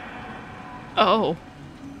 Oh.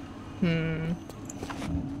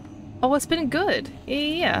 Oh, it's been good.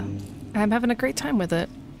 Yeah. I'm having a great time with it.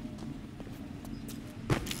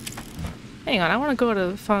 Hang on, I want to go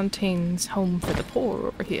to Fontaine's home for the poor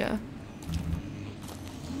over here.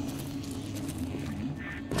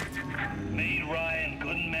 Made Ryan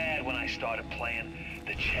good and mad when I started playing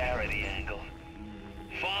the charity angle.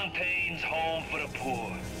 Fontaine's home for the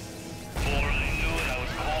poor. Before I knew it, I was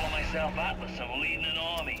calling myself Atlas and leading an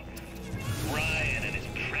army. Ryan and his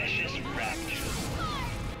precious rapture.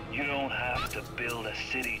 You don't have to build a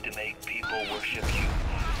city to make people worship you.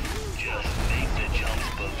 Just make the chumps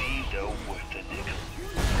believe they're worth a nickel.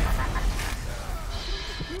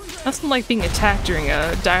 Nothing like being attacked during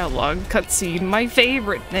a dialogue cutscene. My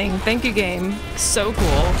favorite thing. Thank you, game. So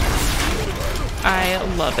cool. I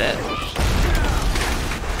love it.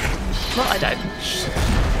 Well, I died.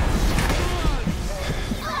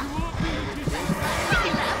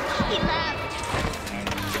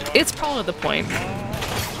 It's probably the point.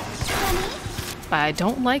 But I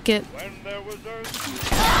don't like it.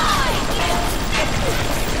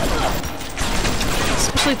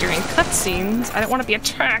 Especially during cutscenes. I don't want to be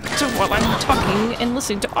attacked while I'm talking and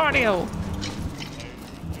listening to audio.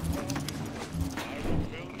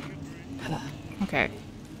 Okay.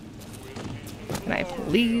 Can I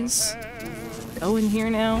please go in here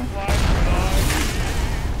now?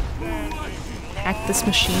 Hack this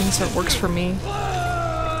machine so it works for me.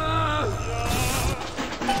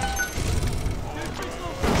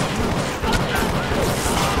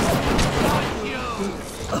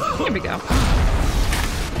 Here we go.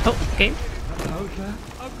 Oh, game.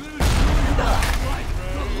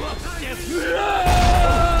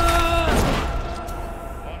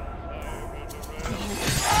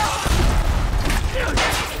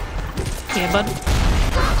 Yeah, bud.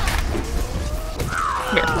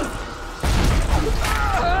 Here.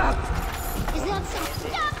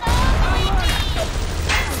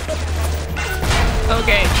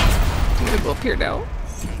 Okay. I'm gonna go up here now.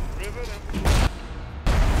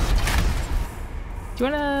 Do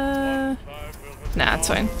you wanna... Nah, it's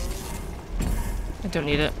fine. I don't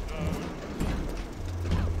need it.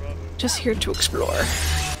 Just here to explore.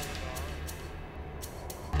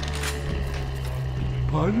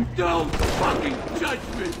 Don't fucking judge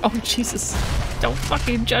me! Oh, Jesus. Don't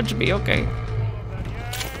fucking judge me, okay.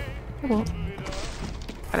 I won't.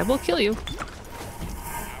 But I will kill you.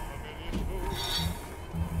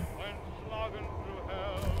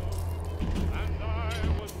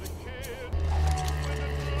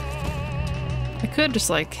 I could just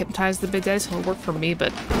like hypnotize the big guys so it'll work for me,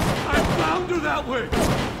 but I found her that way.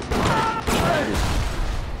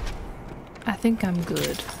 I think I'm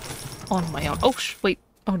good on my own. Oh, wait.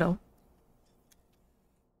 Oh no.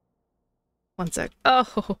 One sec.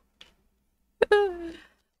 Oh.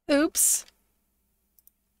 Oops.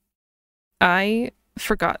 I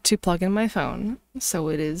forgot to plug in my phone, so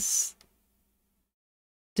it is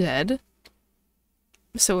dead.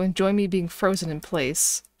 So enjoy me being frozen in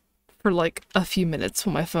place for like a few minutes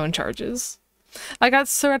when my phone charges. I got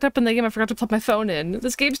so wrapped up in the game I forgot to plug my phone in.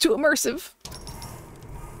 This game's too immersive.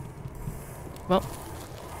 Well.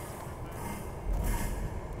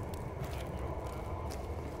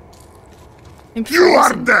 You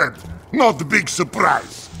are dead! Not a big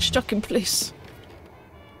surprise! Stuck in place.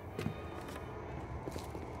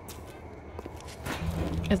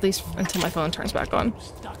 At least until my phone turns back on.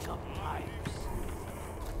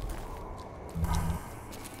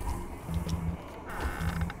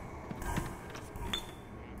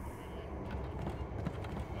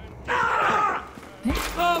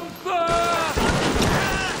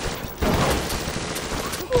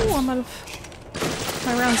 Oh, I'm out of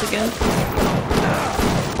my rounds again.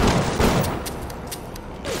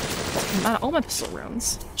 I'm out of all my pistol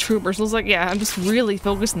rounds. Troopers was like, yeah, I'm just really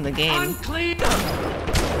focused in the game. Unclean.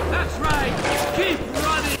 That's right. Keep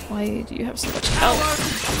running. Why do you have so much health?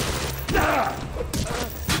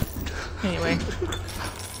 Anyway.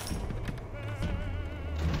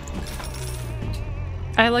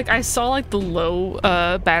 I saw like the low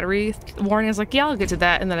battery warning. I was like, yeah, I'll get to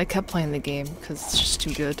that, and then I kept playing the game because it's just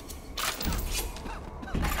too good.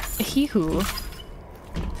 Hee-hoo.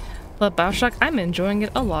 Love Bioshock. I'm enjoying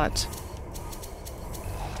it a lot.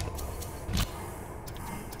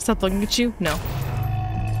 Stop looking at you? No.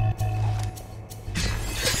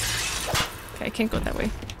 Okay, I can't go that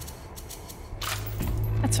way.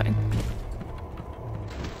 That's fine.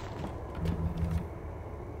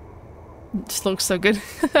 Just looks so good.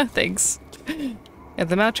 Thanks. Yeah,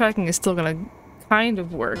 the map tracking is still gonna kind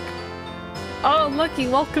of work. Oh, Lucky,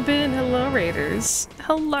 welcome in. Hello, Raiders.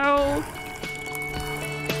 Hello.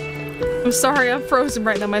 I'm sorry, I'm frozen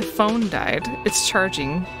right now. My phone died. It's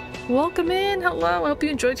charging. Welcome in. Hello. I hope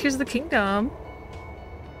you enjoyed Tears of the Kingdom.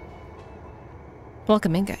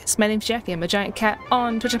 Welcome in, guys. My name's Jackie. I'm a giant cat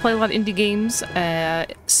on Twitch. I play a lot of indie games,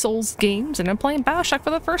 Souls games, and I'm playing Bioshock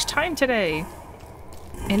for the first time today.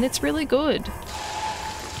 And it's really good.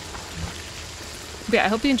 But yeah, I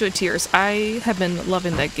hope you enjoyed Tears. I have been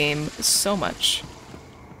loving that game so much.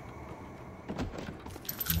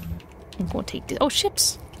 I'm going to take this. Oh,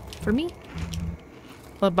 ships! For me.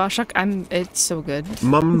 Well, Bioshock, it's so good.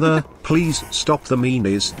 Mum, please stop the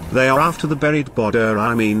meanies. They are after the buried border.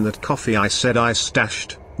 I mean that coffee I said I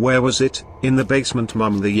stashed. Where was it? In the basement,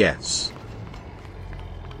 Mum, yes.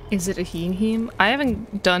 Is it a him? I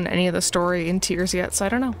haven't done any of the story in Tears yet, so I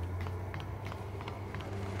don't know.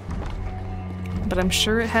 But I'm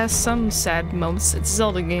sure it has some sad moments. It's a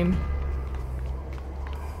Zelda game.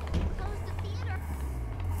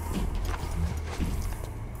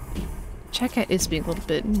 Cat is being a little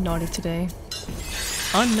bit naughty today.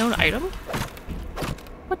 Unknown item?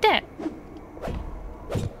 What that?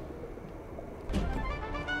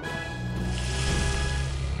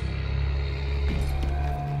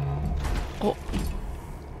 Oh.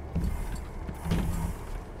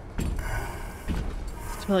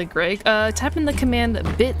 Smell like Greg. Type in the command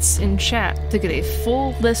bits in chat to get a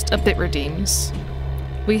full list of bit redeems.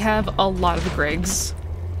 We have a lot of Gregs.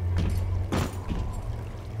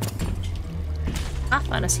 I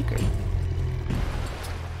found a secret.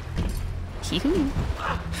 Hee-hoo.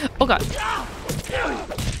 Oh god.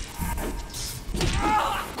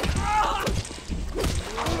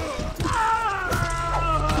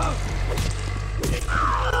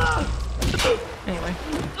 Anyway.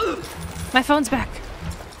 My phone's back.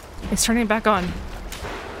 It's turning back on.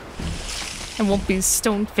 I won't be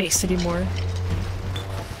stone-faced anymore.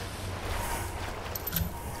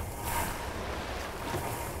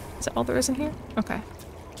 Is that all there is in here? Okay.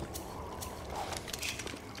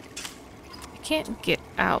 I can't get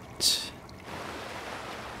out.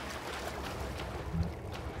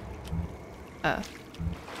 How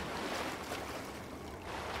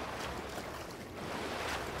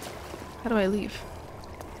do I leave?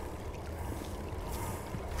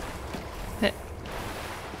 Heh.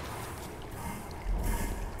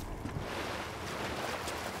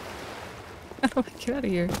 How do I get out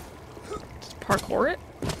of here? Just parkour it?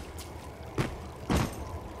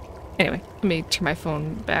 Anyway, let me turn my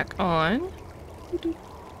phone back on.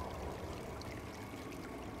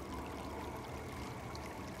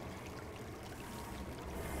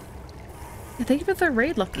 Thank you for the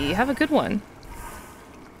raid, Lucky. Have a good one.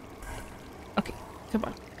 Okay, come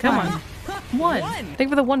on. Come on. One. Thank you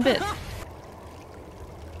for the 1 bit.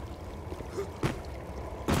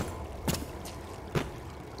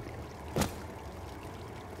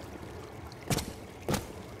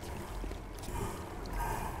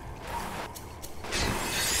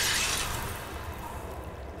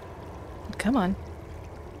 Come on.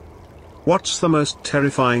 What's the most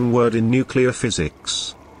terrifying word in nuclear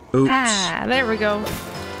physics? Oops. Ah, there we go.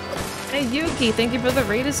 Hey Yuki, thank you for the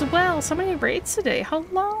raid as well. So many raids today.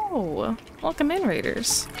 Hello. Welcome in,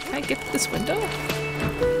 raiders. Can I get to this window?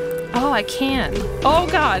 Oh, I can. Oh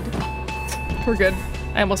god. We're good.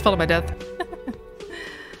 I almost fell to my death.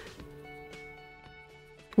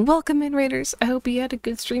 Welcome in, raiders. I hope you had a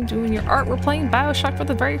good stream doing your art. We're playing Bioshock for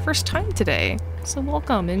the very first time today. So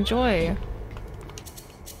welcome, enjoy.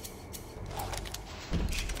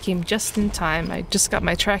 Came just in time. I just got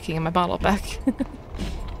my tracking and my bottle back.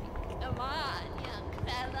 Come on, young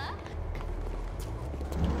fella.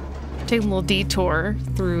 Taking a little detour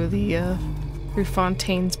through the through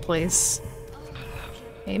Fontaine's place.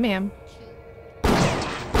 Hey, ma'am.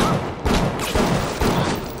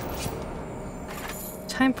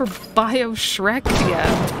 Time for Bioshock,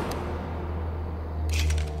 yeah.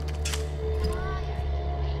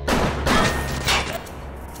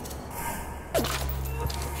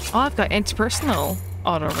 Oh, I've got anti-personal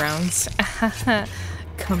auto rounds.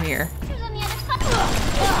 Come here.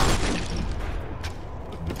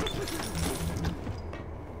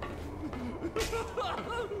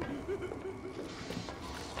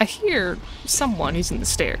 I hear someone using the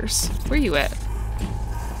stairs. Where you at?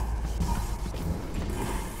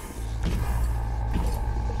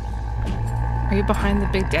 Are you behind the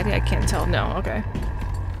Big Daddy? I can't tell. No, okay.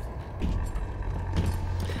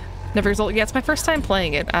 Never result. Yeah, it's my first time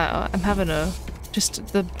playing it. I'm having just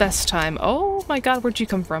the best time. Oh my god, where'd you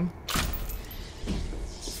come from?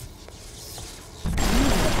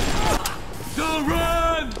 Don't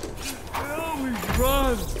run! I always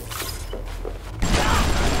run!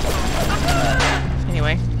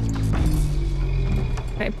 Anyway.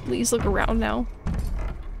 Can I please look around now?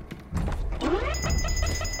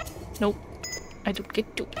 Nope. I don't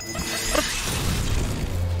get to.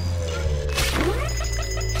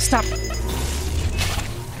 Stop.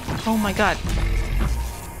 Oh my god.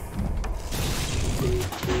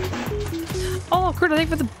 Oh, Kurt, thank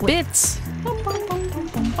you for the bits.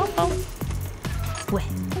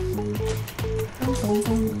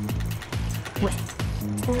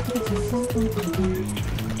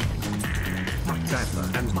 My dapper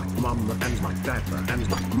and my mum and my dapper and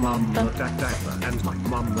my mum dapper and my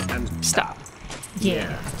mum and... Stop.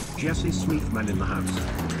 Yeah. Jesse Sweetman in the house.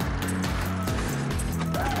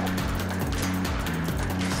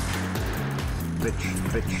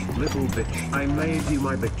 Bitch, little bitch, I made you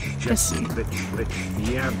my bitch, Jesse,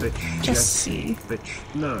 bitch, yeah, bitch, Jesse, bitch,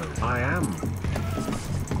 no, I am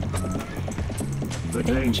the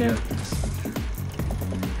danger.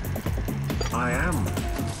 I am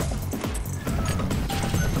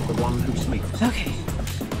the one who sleeps. Okay.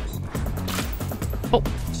 Oh.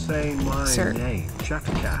 Say my name, Chat.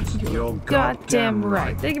 You're goddamn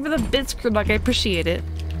right. Thank you for the bits, Krumak, I appreciate it.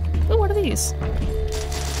 Oh, what are these?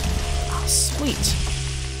 Sweet.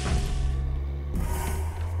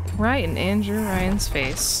 Right in Andrew Ryan's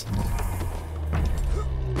face.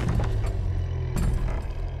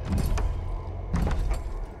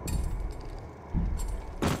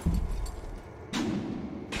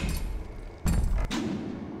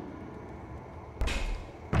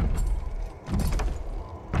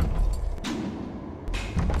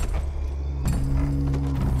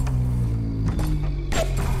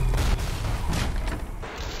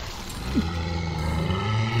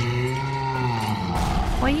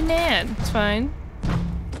 Why are you mad? It's fine.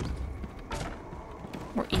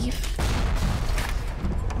 Or Eve.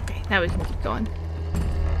 Okay, now we can keep going.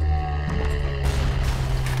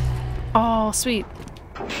 Oh, sweet.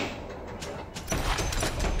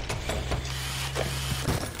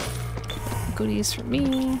 Goodies for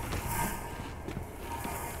me.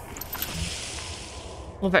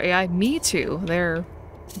 Well, yeah, me too. They're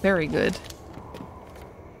very good.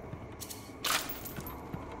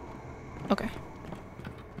 Okay.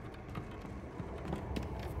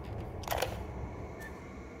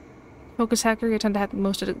 Focus Hacker, you tend to hack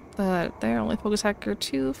most of it there. Only Focus Hacker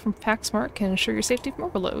 2 from PackSmart can ensure your safety from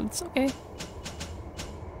overloads. Okay.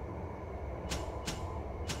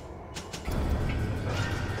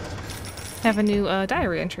 Have a new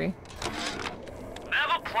diary entry.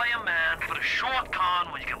 Never play a man for the short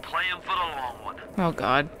con when you can play him for the long one. Oh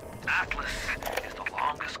god. Atlas is the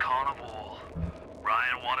longest con of all.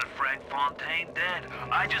 Ryan wanted Frank Fontaine dead.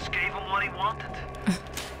 I just gave him what he wanted.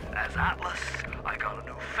 As Atlas, I got a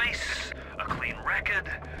new face, a clean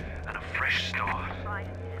record, and a fresh start.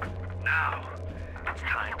 Now, it's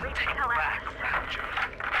time to take back Rapture.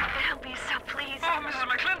 Help me so, please. Oh, Mrs.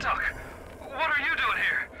 McClintock! What are you doing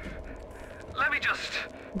here? Let me just...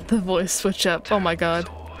 The voice switch up. Oh my god.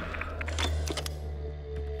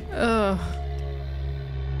 Ugh.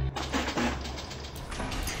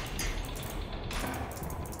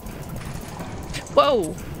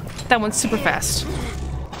 Whoa! That one's super fast.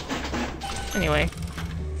 Anyway.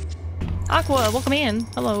 Aqua, welcome in.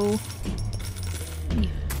 Hello.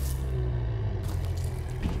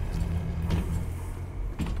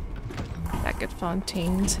 Back at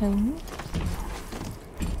Fontaine's home.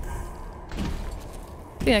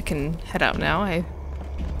 I think I can head out now. I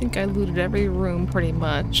think I looted every room pretty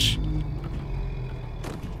much.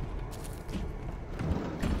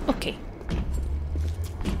 Okay.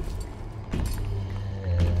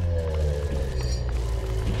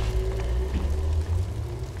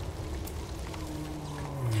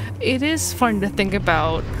 It is fun to think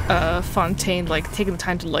about Fontaine like taking the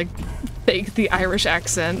time to like fake the Irish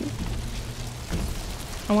accent.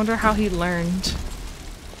 I wonder how he learned.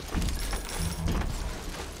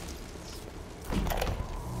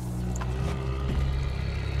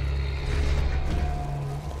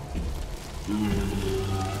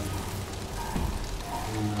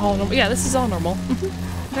 All normal. Yeah, this is all normal.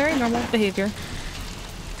 Very normal behavior.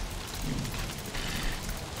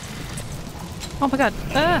 Oh my god.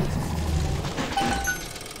 Ah!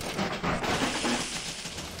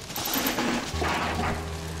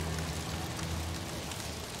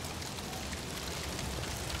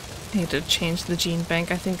 I need to change the gene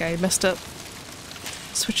bank. I think I messed up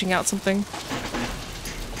switching out something.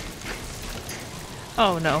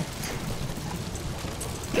 Oh no.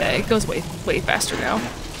 Yeah, it goes way faster now.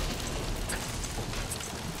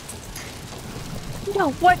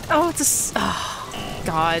 No, what? Oh, it's a... Oh,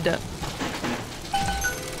 God.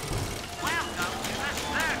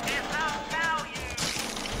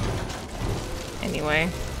 Anyway,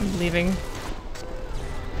 I'm leaving.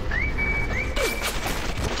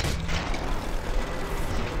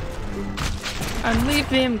 I'm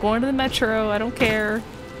leaving. I'm going to the metro. I don't care.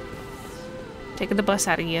 Taking the bus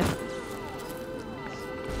out of you.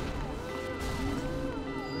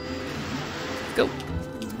 Go.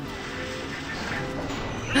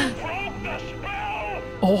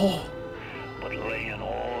 Oh. But laying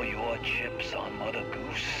all your chips on Mother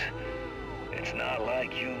Goose, it's not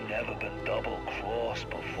like you never been double-crossed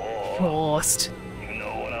before. Crossed. You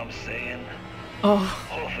know what I'm saying? Oh.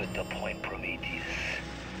 Hoof it to Point Prometheus.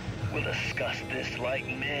 We'll discuss this like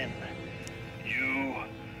men. You,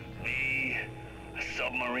 me, a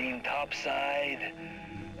submarine topside,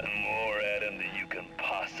 and more at him than you can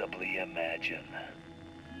possibly imagine.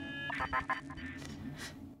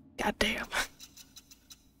 God damn.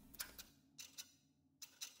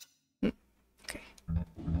 Okay.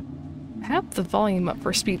 I have the volume up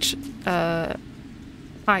for speech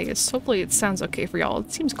highest. Hopefully it sounds okay for y'all.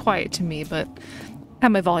 It seems quiet to me, but I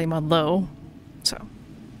have my volume on low, so.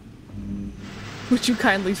 Would you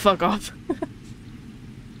kindly fuck off?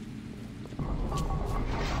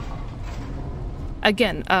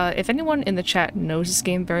 Again, if anyone in the chat knows this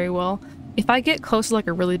game very well, if I get close to like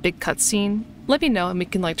a really big cutscene, let me know and we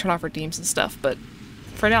can like turn off redeems and stuff, but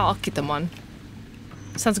for now I'll keep them on.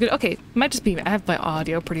 Sounds good. Okay, might just be I have my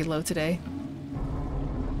audio pretty low today.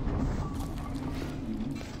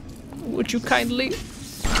 Would you kindly?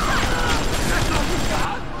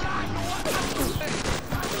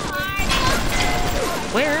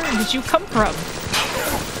 Where did you come from?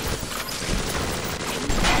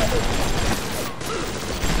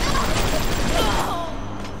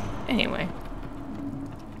 Anyway.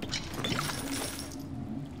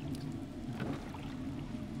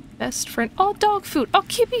 Best friend. Oh, dog food. Oh,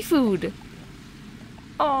 kitty food.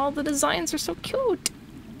 Oh, the designs are so cute.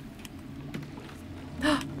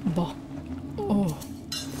 Ball. Oh.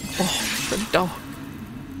 Oh, the dog.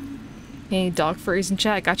 Hey, dog furries in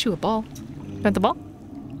chat. I got you a ball. Want the ball?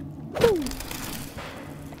 Ooh.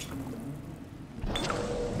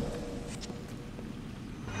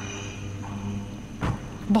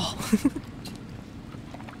 Ball.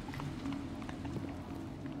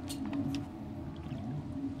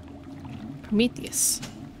 Prometheus.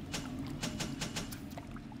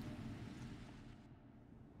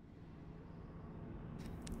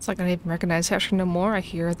 It's like I don't even recognize Hesher no more. I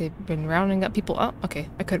hear they've been rounding up people. Oh, okay.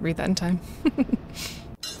 I couldn't read that in time.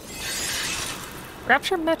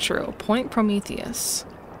 Rapture Metro, Point Prometheus.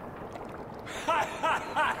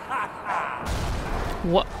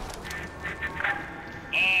 What?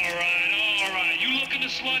 Alright. You looking to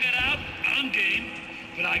slug it out? I'm game.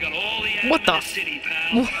 But I got all the ammo What the in the city,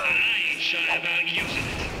 pal. And I ain't shy about using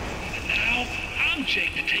it. And now, I'm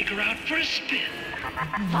Jake to take her out for a spin.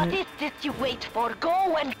 What is this you wait for?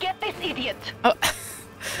 Go and get this idiot! Oh,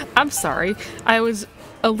 I'm sorry. I was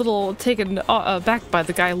a little taken aback by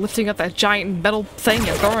the guy lifting up that giant metal thing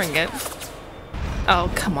and throwing it.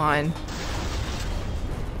 Oh, come on.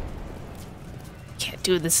 Can't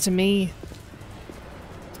do this to me.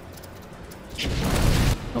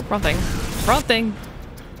 Oh, wrong thing. Wrong thing.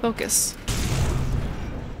 Focus.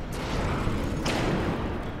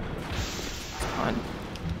 Come on.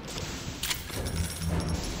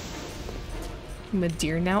 I'm a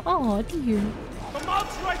deer now. Oh, dear. The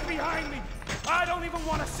mob's right behind me. I don't even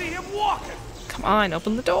want to see him walking. Come on,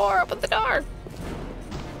 open the door. Open the door.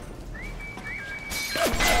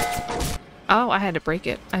 Oh, I had to break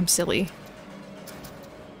it. I'm silly.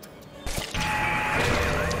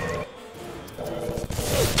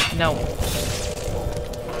 No.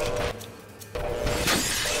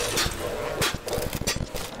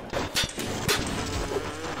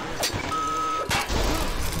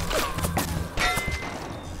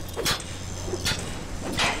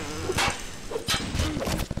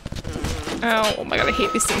 Oh my god, I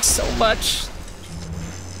hate these things so much.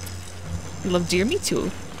 I love deer, me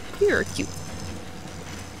too. You're cute.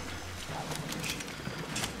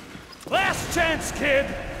 Last chance, kid.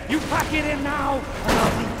 You pack it in now, and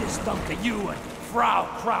I'll leave this dump to you and Frau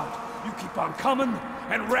Kraut. You keep on coming,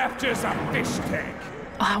 and Rapture's a fish tank.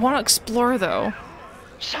 Oh, I want to explore though.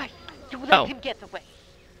 Shy, you let him get away.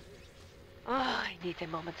 Oh, I need a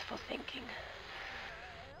moment for thinking.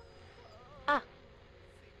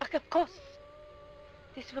 Of course.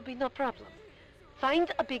 This will be no problem.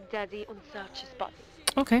 Find a Big Daddy and search his body.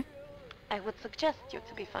 Okay. I would suggest you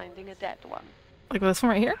to be finding a dead one. Like this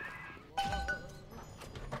one right here?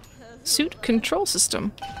 Suit control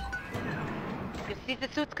system. You see the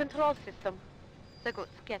suit's control system? So good,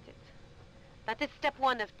 get it. That is step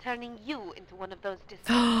 1 of turning you into one of those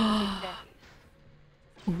disgusting big daddies.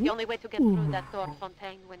 The only way to get through that door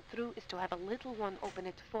Fontaine went through is to have a little one open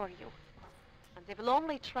it for you. And they will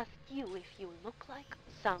only trust you if you look like,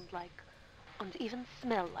 sound like, and even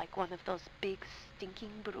smell like one of those big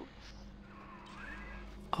stinking brutes.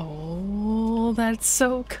 Oh, that's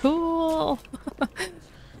so cool.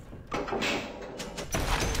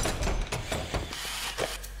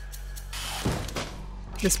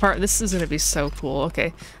 This is gonna be so cool.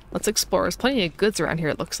 Okay, let's explore. There's plenty of goods around here,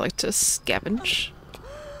 it looks like, to scavenge.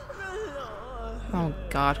 Oh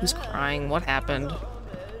god, who's crying? What happened?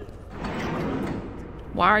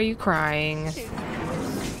 Why are you crying?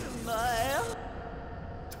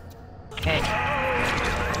 Okay.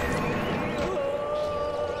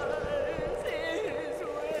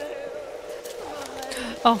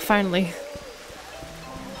 Oh, finally.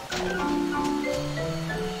 There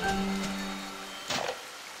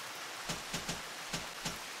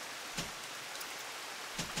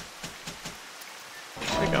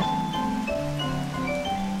we go.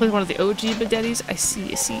 Like one of the OG Big Daddies. I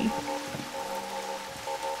see, I see.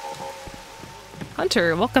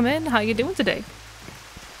 Hunter, welcome in. How you doing today?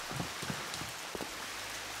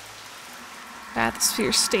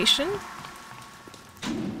 Bathysphere Station.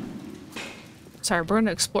 Sorry, we're gonna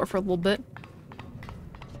explore for a little bit.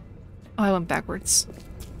 Oh, I went backwards.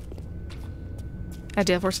 How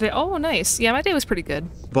day for today? Oh, nice. Yeah, my day was pretty good.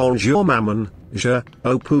 Bonjour maman, je,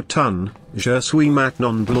 au putain, je suis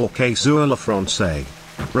maintenant bloqué sur le français.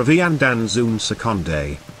 Reviens dans une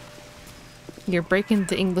seconde. You're breaking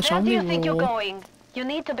the English only rule. Where do you think you're going? You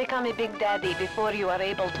need to become a big daddy before you are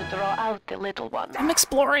able to draw out the little one. I'm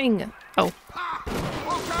exploring! Oh.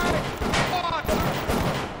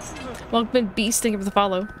 Welcome Beast, thank you for the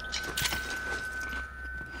follow.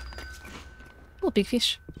 Little big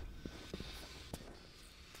fish.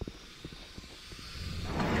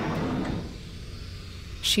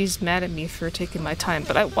 She's mad at me for taking my time,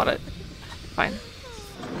 but I want it. Fine.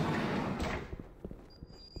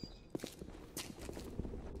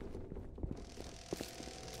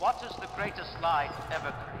 What is the greatest lie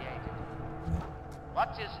ever created?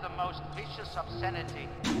 What is the most vicious obscenity?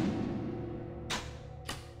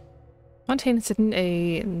 Fontaine is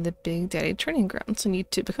in the Big Daddy training grounds. You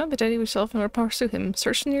need to become a daddy yourself in order to pursue him.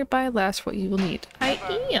 Search nearby, last what you will need. I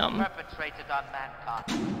am. Perpetrated on mankind.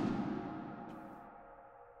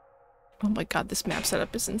 Oh my god, this map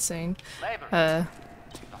setup is insane. The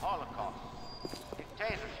Holocaust.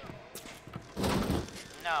 Dictatorship.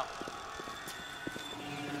 No. The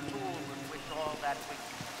tool with which all that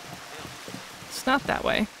wickedness is built. It's not that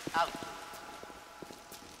way. Out.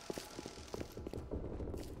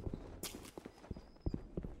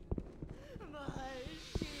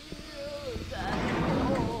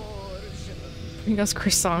 Here goes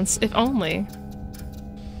croissants, if only.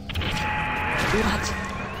 What?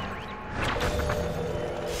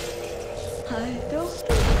 I don't.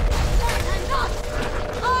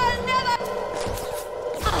 I'll never.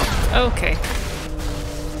 Okay.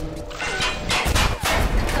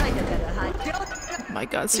 Oh my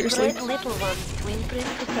god, seriously. These little ones to imprint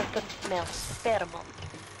a certain smell, pheromone.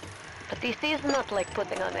 But this is not like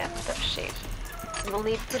putting on aftershave. You will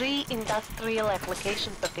need 3 industrial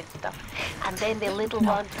applications of this stuff, and then the little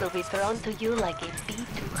ones will be thrown to you like a bee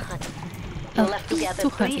to honey. You'll have to gather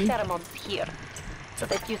 3 pheromones here, so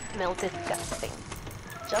that you smell disgusting.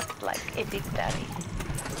 Just like a big daddy.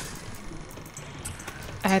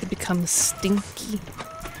 I had to become stinky.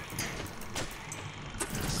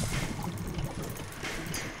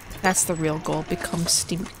 That's the real goal, become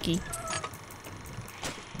stinky.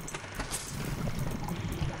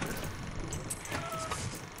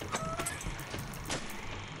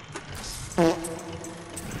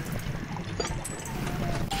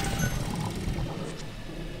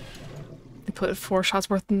 They put 4 shots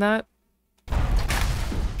worth in that.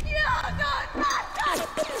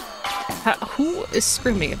 Who is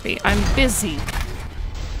screaming at me? I'm busy.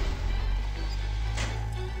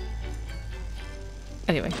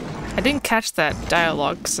 Anyway, I didn't catch that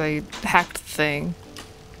dialogue because I hacked the thing.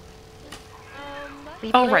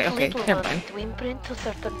 Oh right, okay, never mind.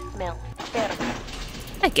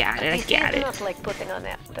 I got it, I got it. Not like putting on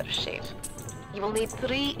aftershave. You will need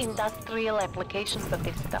 3 industrial applications of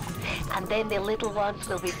this stuff, and then the little ones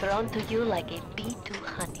will be thrown to you like a bee to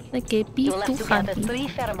honey. Like a bee you will have to to gather honey. 3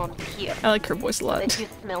 pheromones here. I like her voice a lot. So that you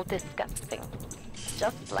smell disgusting,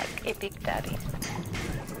 just like a big daddy.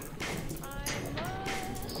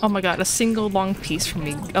 Oh my god, a single long piece for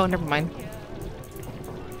me. Oh, never mind.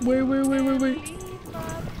 Wait.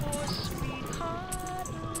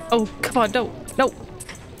 Oh, come on, no.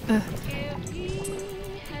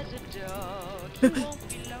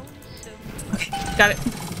 Okay, got it.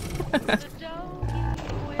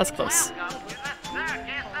 That's close.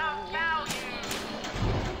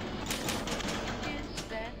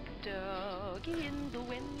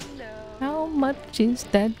 How much is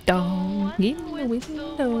that dog in the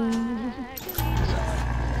window?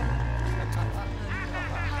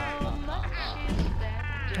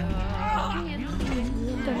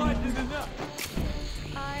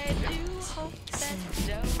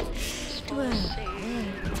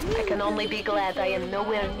 I can only be glad I am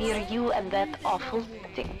nowhere near you and that awful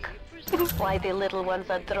stink. Why the little ones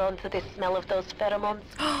are drawn to the smell of those pheromones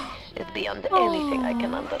is beyond anything I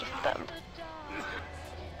can understand.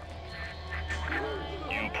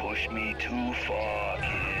 You push me too far,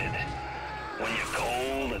 kid. When you're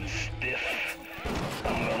cold and stiff,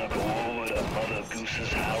 I'm gonna go over to Mother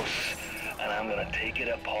Goose's house and I'm gonna take it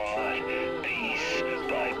apart, piece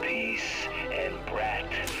by piece and brat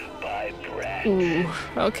by brat. Ooh,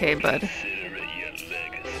 okay, bud. Consider it your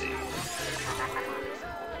legacy.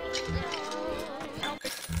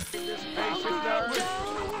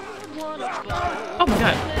 Oh my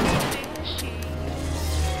god.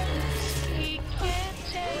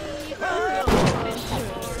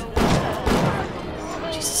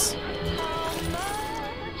 Jesus.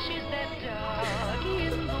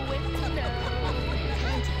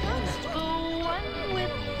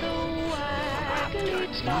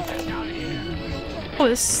 Oh,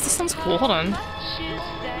 this sounds cool. Hold on.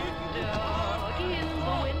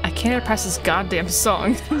 I can't get past this goddamn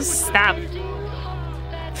song. Stop.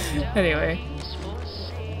 Anyway.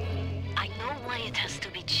 I know why it has to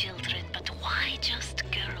be children, but why just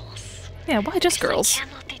girls? Yeah, why just girls? I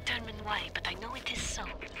cannot determine why, but I know it is so.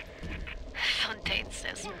 Fontaine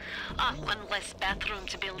says, one less bathroom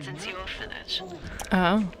to build in the orphanage.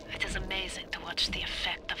 Oh. It is amazing to watch the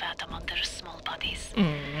effect of Adam on their small bodies.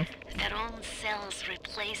 Mm. Their own cells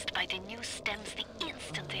replaced by the new stems the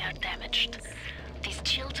instant they are damaged. These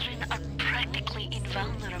children are practically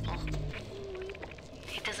invulnerable.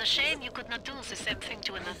 It is a shame you could not do the same thing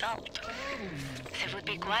to an adult. There would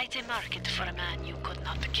be quite a market for a man you could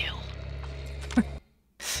not kill.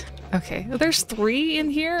 Okay, well, there's 3 in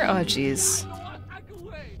here? Oh, jeez.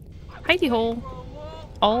 Hidey hole.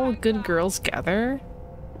 All good girls gather.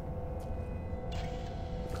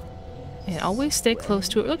 And always stay close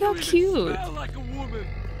to it. Look how cute!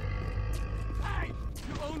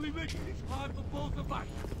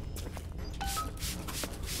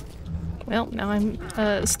 Well, now I'm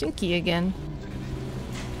stinky again.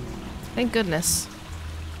 Thank goodness.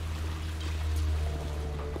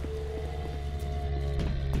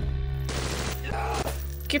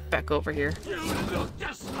 Get back over here. You look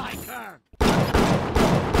just like her.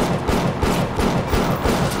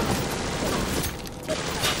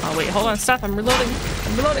 Oh wait, hold on, stop, I'm reloading.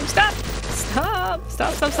 I'm reloading, stop! Stop!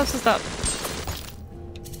 Stop, stop, stop, stop, stop.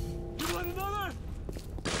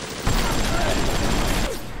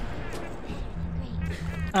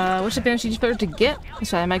 Which advantage did you better to get?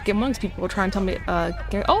 So I might get amongst people trying to tell me,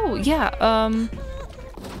 oh, yeah,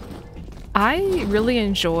 I really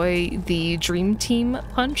enjoy the Dream Team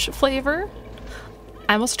Punch flavor.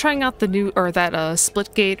 I'm also trying out the new, or that,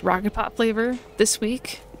 Splitgate Rocket Pop flavor this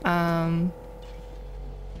week.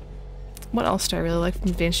 What else do I really like from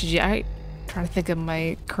Advanced GG? I'm trying to think of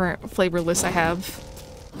my current flavor list I have.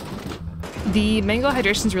 The Mango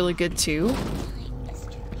Hydration's really good, too.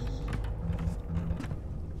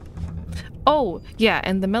 Oh, yeah,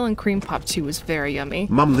 and the melon cream pop too was very yummy.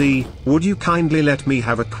 Mum, would you kindly let me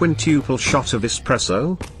have a quintuple shot of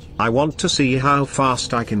espresso? I want to see how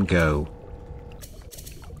fast I can go.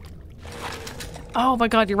 Oh my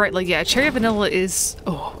god, you're right. Like, yeah, cherry vanilla is...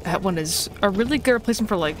 Oh, that one is a really good replacement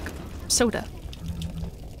for, like, soda.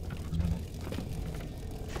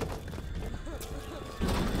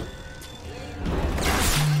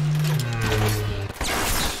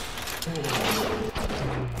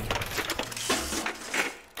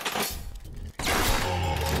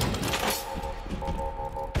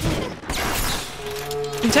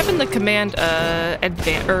 Type in the command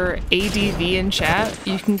ADV in chat,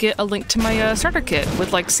 you can get a link to my starter kit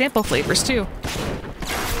with like sample flavors too.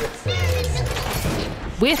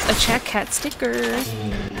 With a Chat Cat sticker.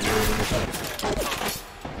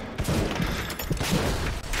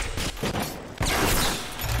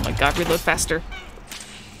 Oh my god, reload faster.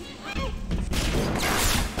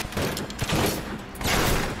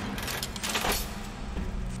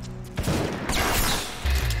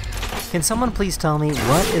 Can someone please tell me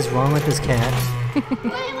what is wrong with this cat?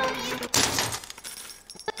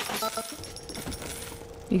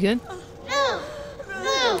 You good? No!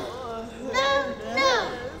 No!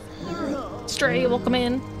 No! No! Stray, welcome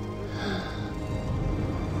in.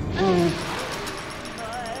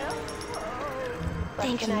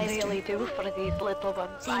 What can I really do for these little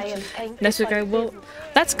ones? I am thankful. Next week I will.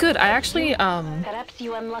 That's good. I actually Perhaps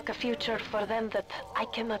you unlock a future for them that I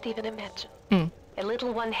cannot even imagine. A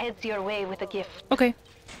little one heads your way with a gift. Okay.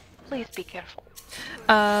 Please be careful.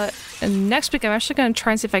 And next week I'm actually gonna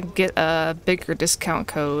try and see if I can get a bigger discount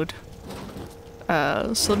code.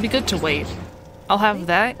 So it'll be good to wait. I'll have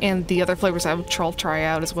that and the other flavors I'll try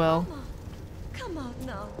out as well. Come on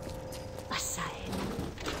now. Aside.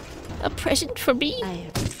 A present for me?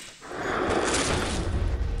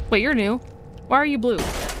 Wait, you're new. Why are you blue?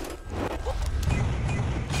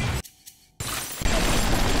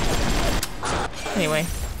 Anyway.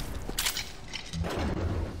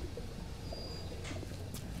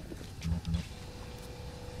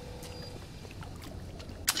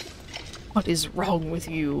 What is wrong with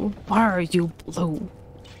you? Why are you blue?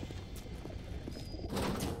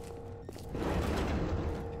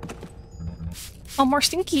 Oh, more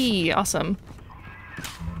stinky! Awesome.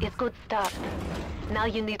 It's good stuff. Now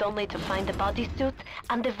you need only to find the bodysuit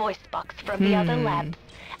and the voice box from the other labs,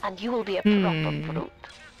 and you will be a proper fruit.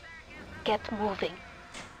 Get moving.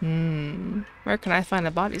 Where can I find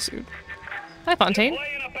a bodysuit? Hi, Fontaine. You're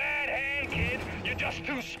playing a bad hand, kid. You're just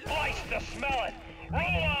too spliced to smell it. Roll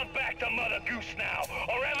on back to Mother Goose now,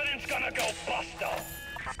 or everything's gonna go busto.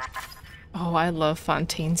 Oh, I love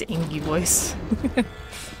Fontaine's angry voice.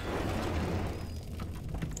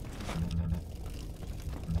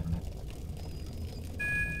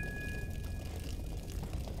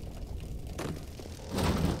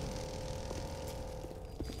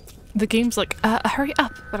 The game's like, hurry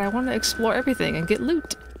up, but I want to explore everything and get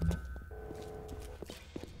loot.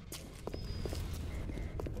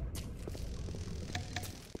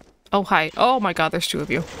 Oh, hi. Oh my god, there's two of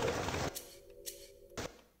you.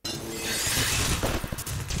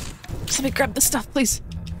 Somebody grab this stuff, please.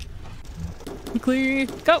 Quickly,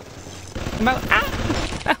 go. I'm out.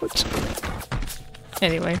 Ah! Ouch.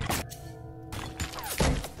 Anyway.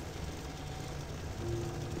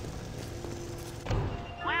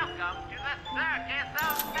 Welcome to the Circus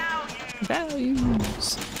of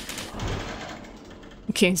Values.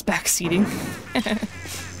 Kane's backseating.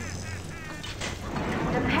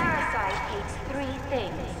 The parasite eats three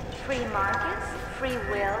things: free markets, free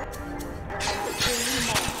will, and free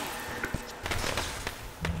men.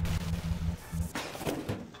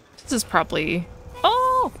 This is probably...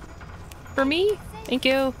 Oh! For me? Thank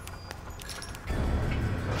you.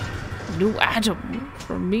 New item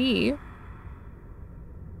for me.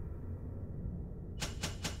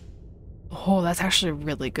 Oh, that's actually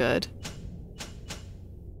really good.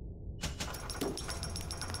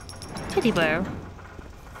 Teddy bear.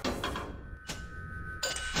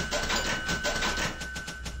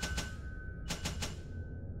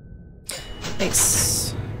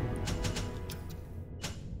 Nice.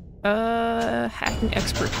 Hacking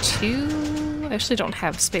expert 2? I actually don't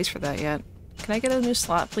have space for that yet. Can I get a new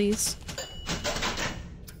slot, please?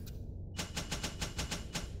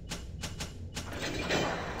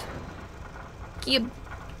 Yep.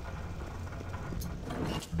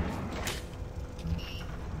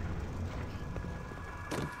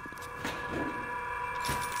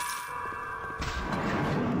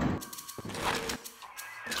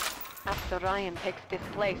 After Ryan takes this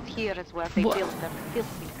place, here is where they build their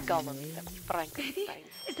filthy golems and Frankenstein.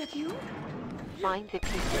 Is that you? Find the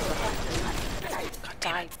pieces of us and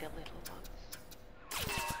guide the little ones.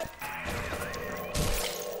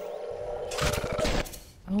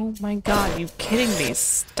 Oh my god, you kidding me?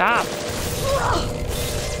 Stop!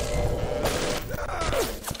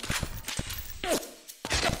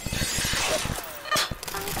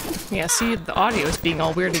 Yeah, see, the audio is being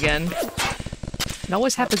all weird again. It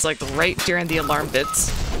always happens like right during the alarm bits.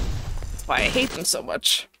 That's why I hate them so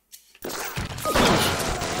much.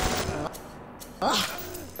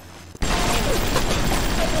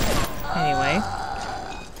 Anyway.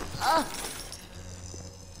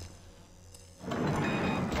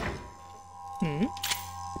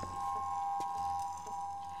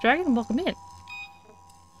 Dragon, welcome in.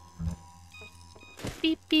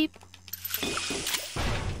 Beep beep.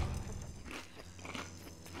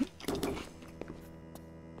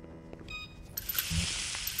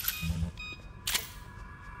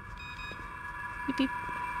 Beep beep.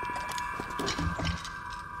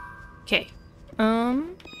 Okay.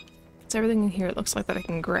 It's everything in here it looks like that I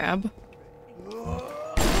can grab.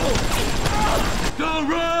 Don't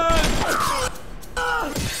run!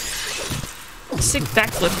 Sick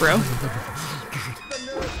backflip, bro.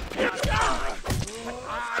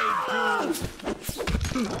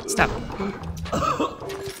 Stop.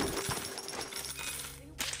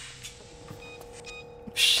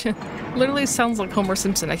 Shit. Literally sounds like Homer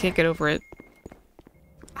Simpson. I can't get over it.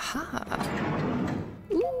 Aha.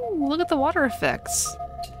 Ooh, look at the water effects.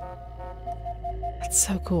 That's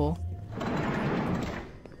so cool.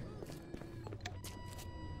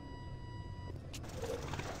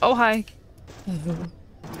 Oh, hi.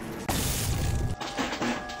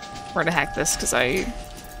 We're gonna hack this because I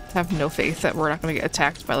have no faith that we're not gonna get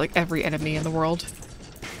attacked by like every enemy in the world.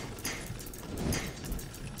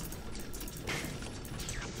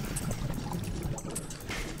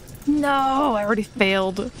 No, I already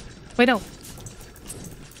failed. Wait, no.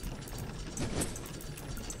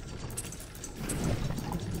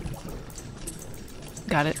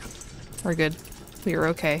 Got it. We're good. We are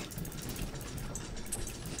okay.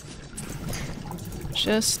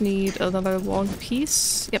 Just need another long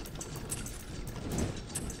piece. Yep.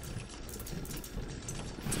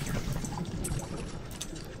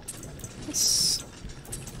 Yes.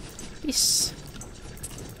 Yes.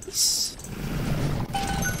 Yes.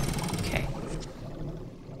 Okay.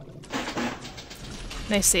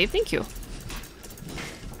 Nice save, thank you.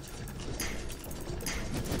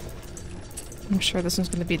 I'm sure this one's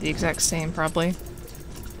gonna be the exact same, probably.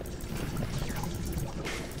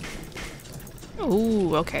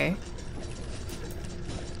 Ooh, okay.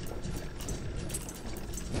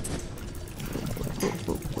 Boop,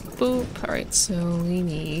 boop, boop, boop. Alright, so we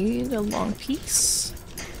need a long piece.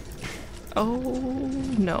 Oh,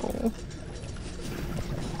 no.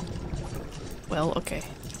 Well, okay.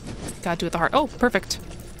 Gotta do it the hard— oh, perfect!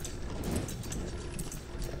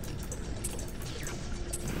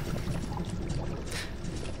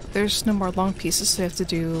 There's no more long pieces, so we have to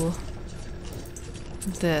do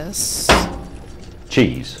this.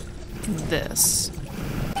 Cheese. This.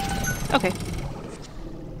 Okay.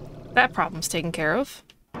 That problem's taken care of.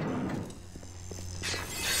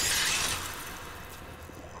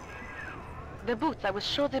 The boots. I was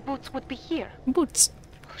sure the boots would be here. Boots.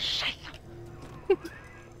 Oh, shit.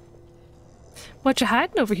 What you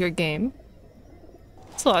hiding over here, game?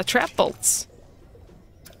 It's a lot of trap bolts.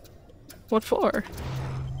 What for?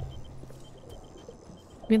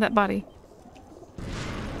 Give me that body.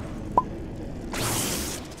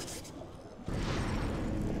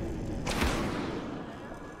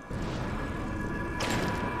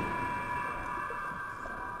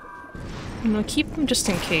 I'm gonna keep them just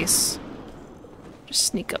in case. Just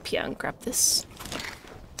sneak up here and grab this.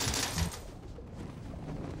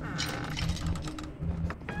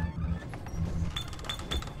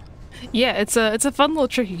 Yeah, it's a fun little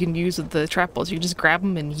trick you can use with the trap balls. You can just grab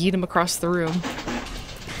them and yeet them across the room.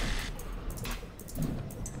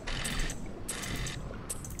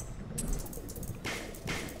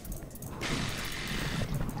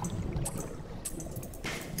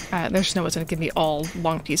 There's no way it's gonna give me all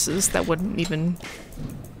long pieces. That wouldn't even...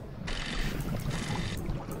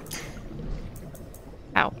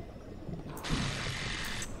 Ow.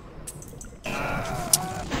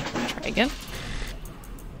 Try again.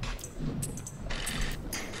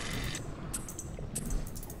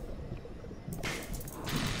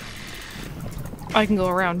 I can go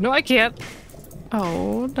around. No, I can't.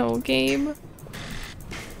 Oh, no, game.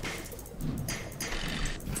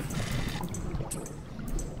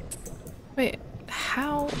 Wait,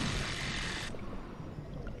 how?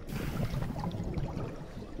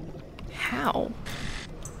 How?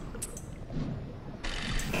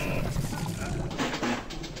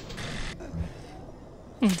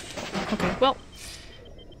 Okay, well.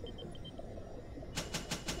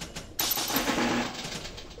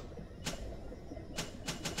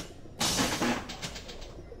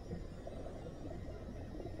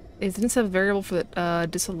 It didn't have a variable for that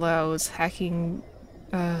disallows hacking.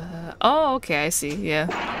 Oh, okay, I see. Yeah,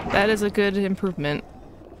 that is a good improvement.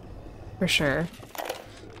 For sure.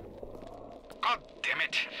 God damn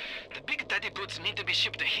it. The big daddy boots need to be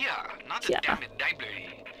shipped here, not the damn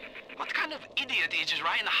library. What kind of idiot is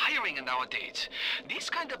Ryan hiring nowadays? This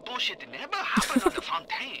kind of bullshit never happened on the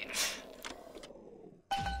Fontaine.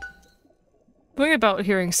 The thing about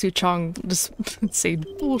hearing Su Chong just say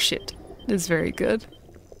bullshit is very good.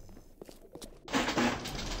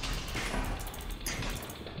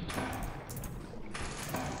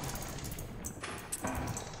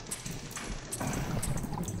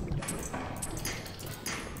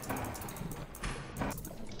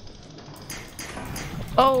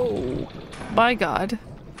 Oh, my god.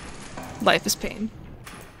 Life is pain.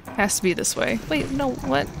 Has to be this way. Wait, no,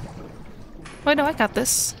 what? Wait, no, I got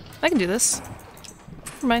this. I can do this.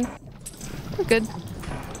 Never mind. We're good.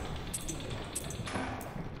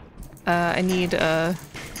 I need,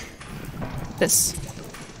 this.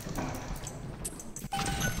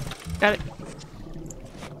 Got it.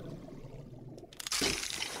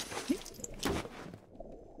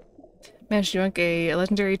 Managed to dunk a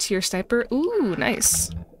legendary tier sniper. Ooh,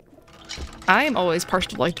 nice. I am always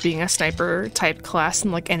partial to like being a sniper type class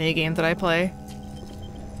in like any game that I play.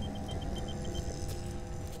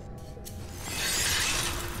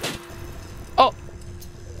 Oh!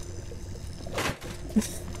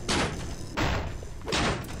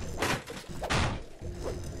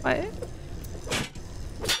 What?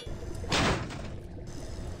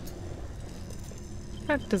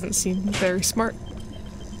 That doesn't seem very smart.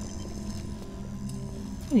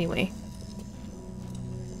 Anyway.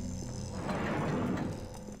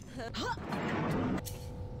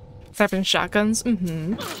 Seven shotguns?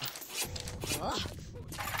 Mm-hmm.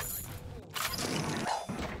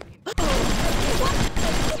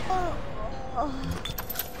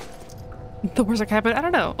 The worst that could happen? I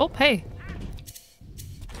don't know. Oh, hey.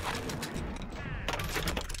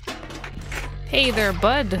 Hey there,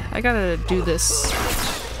 bud. I gotta do this.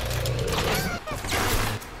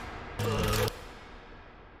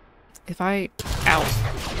 If I... Ow.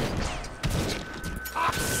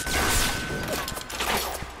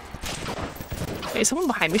 Wait, is someone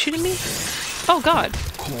behind me shooting me? Oh god.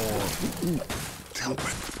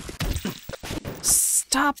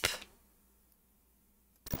 Stop.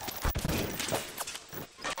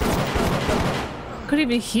 Couldn't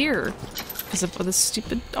even hear because of this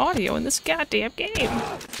stupid audio in this goddamn game.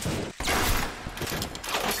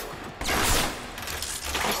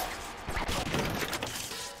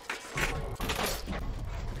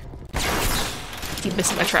 Keep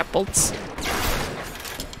missing my trap bolts.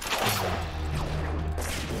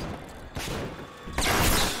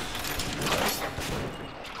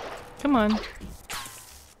 Come on.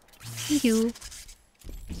 You.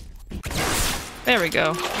 There we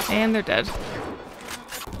go. And they're dead.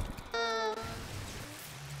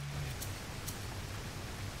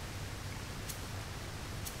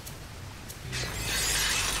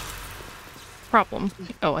 Problem.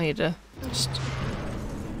 Oh, I need to just...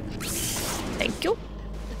 Thank you.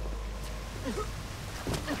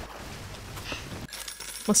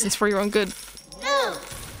 Listens for your own good.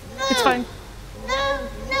 It's fine.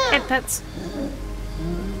 Head pets.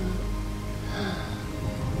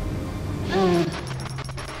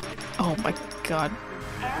 Oh my god.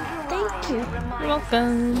 Thank you. You're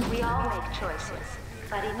welcome. We all make choices,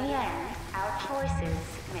 but in the end, our choices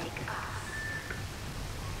make us.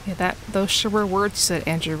 Yeah, those sure were words you said,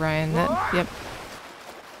 Andrew Ryan. That, yep.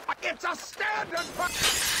 It's a standard.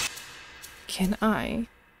 Can I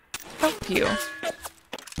help you?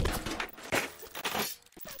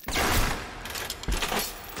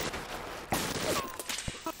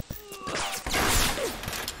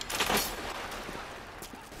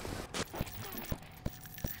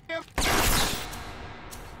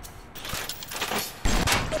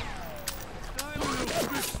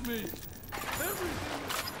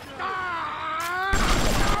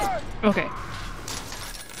 Okay.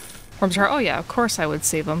 I'm sorry. Oh yeah, of course I would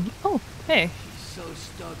save him. Oh, hey. So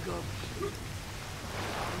stuck up. I'm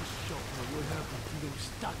sure what happened to those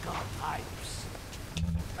stuck up pipes.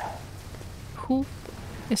 Who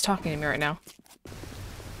is talking to me right now?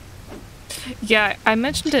 Yeah, I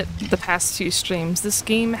mentioned it the past few streams. This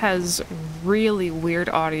game has really weird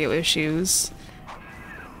audio issues.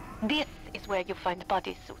 This is where you find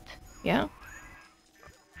bodysuit. Yeah?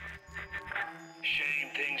 Shame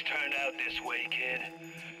things turned out this way, kid.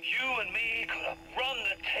 You and me could have run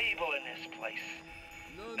the table in this place.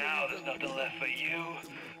 Now there's nothing left for you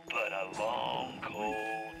but a long, cold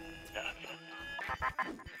nothing.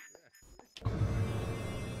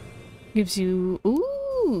 Gives you...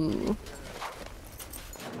 Ooh!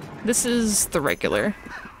 This is the regular.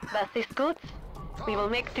 That is good. We will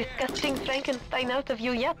make disgusting Frankenstein out of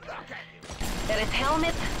you yet. There is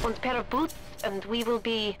helmet and pair of boots, and we will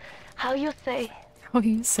be... How you say? How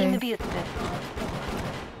you say? In the business.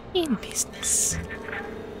 In business.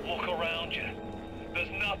 Look around you.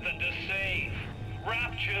 There's nothing to save.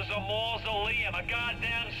 Rapture's a mausoleum, a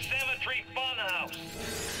goddamn cemetery funhouse.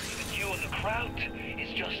 And you and the crowd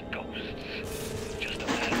is just ghosts. Just a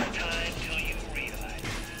matter of time till you realize.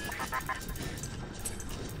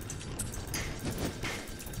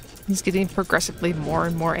 He's getting progressively more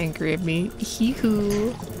and more angry at me.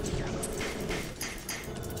 Hee-hoo.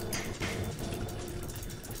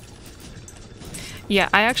 Yeah,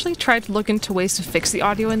 I actually tried to look into ways to fix the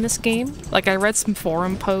audio in this game. Like, I read some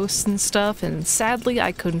forum posts and stuff, and sadly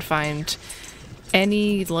I couldn't find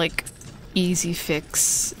any, like, easy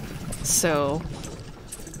fix So,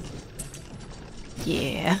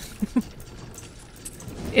 yeah.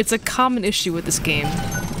 It's a common issue with this game.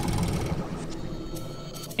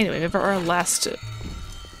 Anyway, remember our last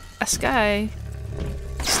guy.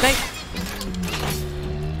 Snipe!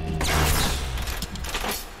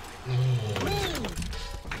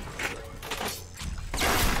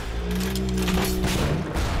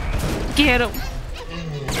 Get him!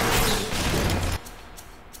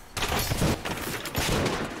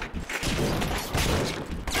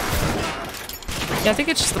 Yeah, I think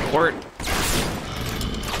it's just the port.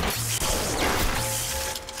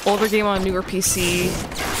 Older game on newer PC.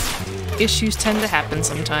 Issues tend to happen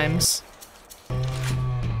sometimes.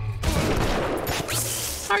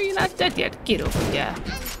 Are you not dead yet? Get over here.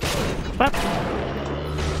 What?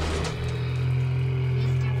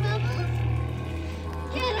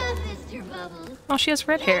 Get up, Mr. Bubbles. Oh, she has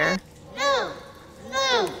red hair. No!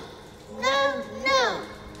 No! No! No!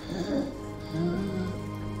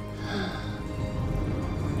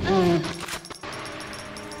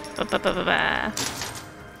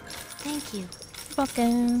 Thank you.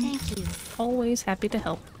 Welcome. Thank you. Always happy to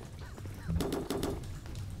help.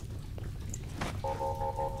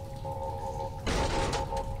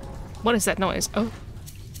 What is that noise? Oh.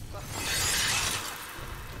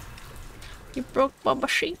 You broke my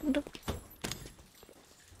machine.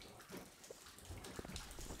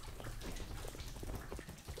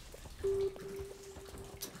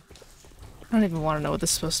 I don't even want to know what this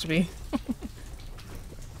is supposed to be.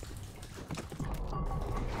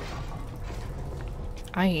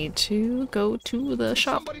 I need to go to the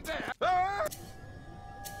shop. Quick,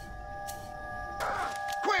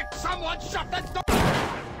 someone shut the door!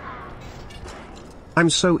 I'm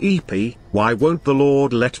so eepy, why won't the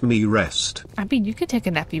Lord let me rest? I mean, you can take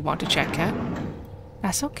a nap if you want to, Chat Cat.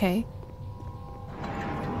 That's okay.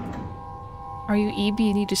 Are you EB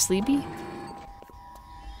and need to sleepy?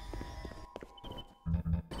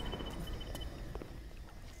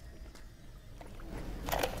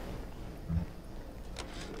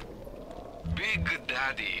 Big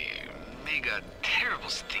Daddy make a terrible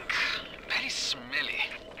stink. Very smelly.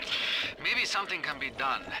 Maybe something can be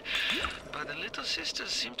done. But the little sisters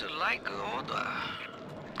seem to like the odor.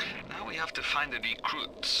 Now we have to find the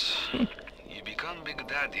recruits. You become Big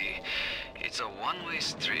Daddy, it's a one-way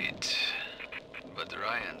street. But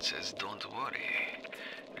Ryan says don't worry.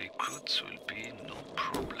 Recruits will be no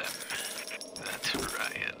problem. That's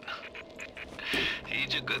Ryan.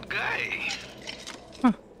 He's a good guy.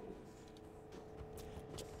 Huh.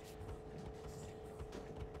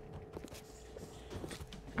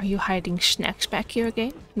 Are you hiding snacks back here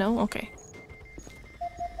again? No? Okay.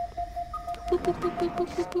 Boop, boop, boop, boop, boop,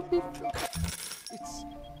 boop, boop, boop. It's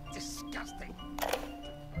disgusting.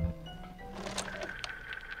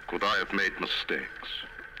 Could I have made mistakes?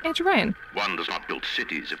 Andrew Ryan. One does not build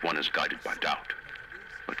cities if one is guided by doubt.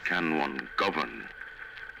 But can one govern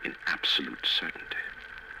in absolute certainty?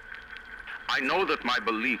 I know that my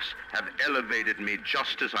beliefs have elevated me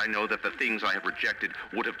just as I know that the things I have rejected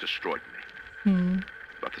would have destroyed me.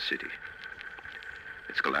 But the city,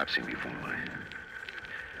 it's collapsing before my...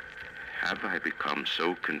 Have I become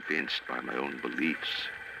so convinced by my own beliefs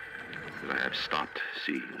that I have stopped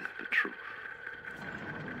seeing the truth?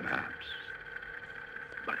 Perhaps.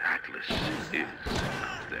 But Atlas is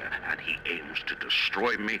out there, and he aims to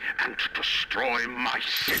destroy me and to destroy my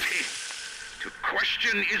city. To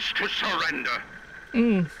question is to surrender.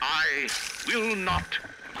 I will not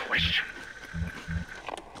question.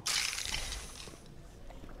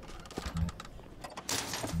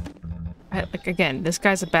 Like, again, this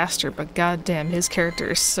guy's a bastard, but goddamn, his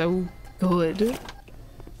character is so good.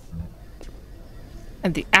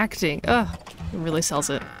 And the acting, it really sells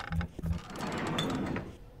it.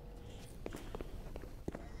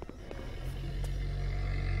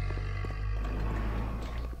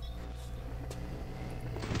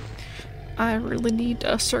 I really need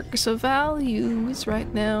a circus of values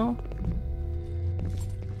right now.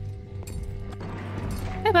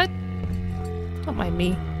 Hey, bud. Don't mind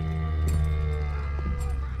me.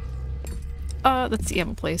 That's the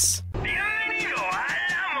ammo place.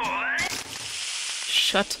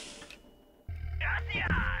 Shut.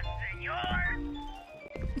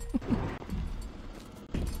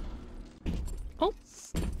 Oh.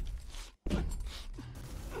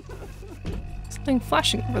 Something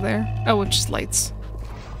flashing over there. Oh, it's just lights.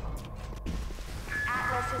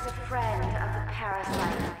 Atlas is a friend of the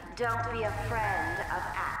parasite. Don't be a friend of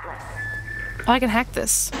Atlas. Oh, I can hack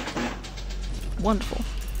this. Wonderful.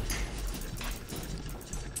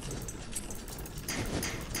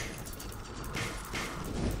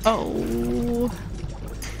 Oh.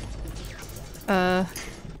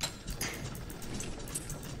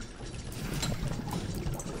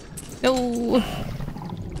 No.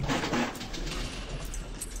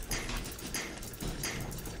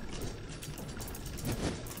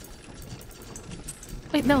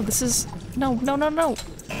 Wait, no, this is... No, no, no, no.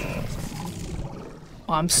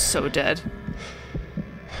 Oh, I'm so dead.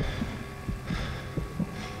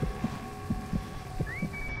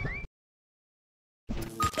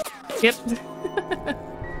 Yep.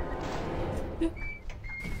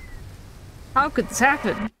 How could this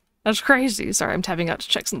happen? That's crazy. Sorry, I'm tapping out to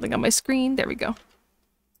check something on my screen. There we go.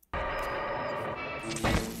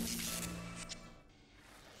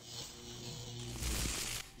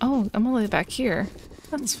 Oh, I'm all the way back here.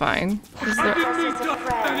 That's fine. Is there... Don't be a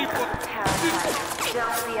friend of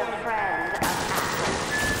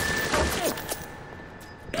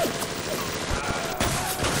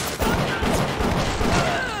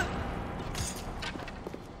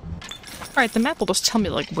Alright, the map will just tell me,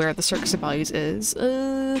 like, where the Circus of Values is.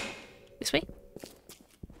 This way?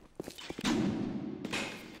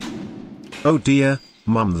 Oh dear,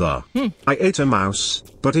 Mum I ate a mouse,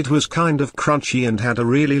 but it was kind of crunchy and had a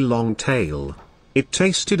really long tail. It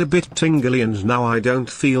tasted a bit tingly and now I don't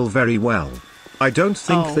feel very well. I don't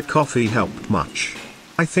think the coffee helped much.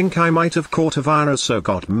 I think I might have caught a virus or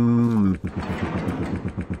got You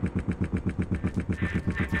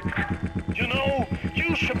know,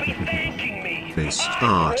 you should be thanking me.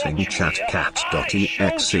 Starting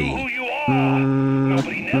chatcat.exe.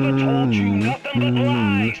 Nobody never told you nothing but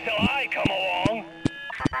lies till I come along.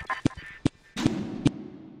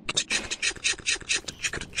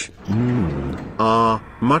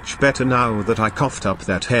 Much better now that I coughed up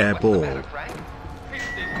that hairball.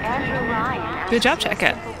 Good job,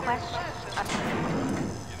 Chatcat.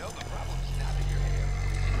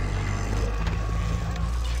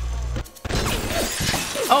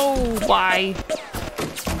 Oh, why?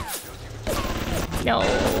 No.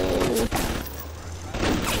 Oh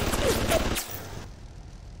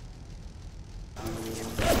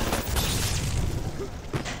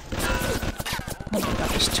my god,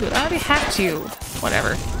 there's two. I already hacked you.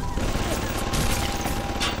 Whatever.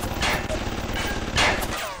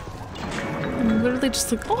 I'm literally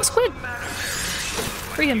just like, oh, squid!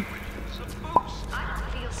 Free him.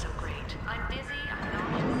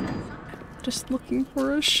 Just looking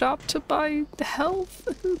for a shop to buy health.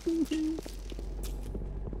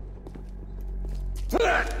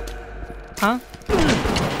 Huh?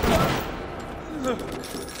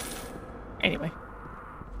 Anyway.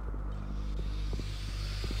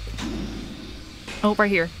 Oh,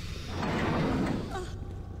 right here.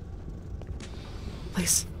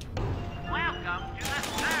 Please.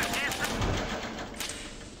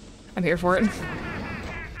 I'm here for it.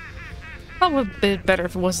 Probably a bit better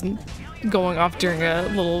if it wasn't going off during a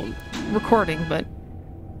little recording, but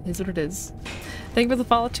it is what it is. Thank you for the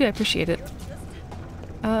follow too, I appreciate it.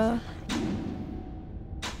 Okay.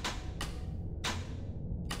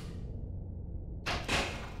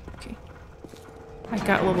 I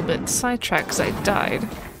got a little bit sidetracked because I died.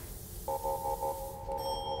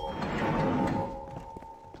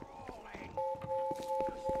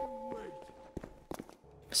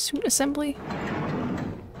 Suit assembly?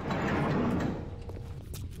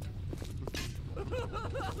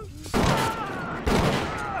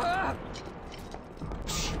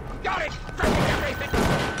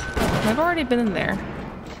 I've already been in there.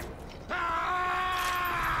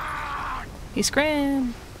 He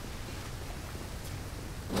scram.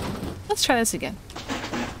 Let's try this again.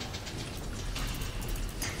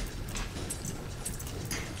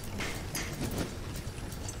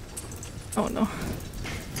 Oh no.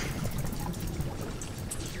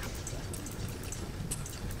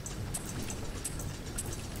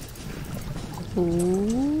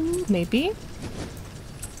 Ooh, maybe?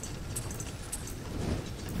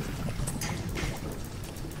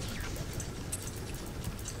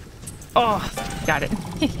 Oh, got it.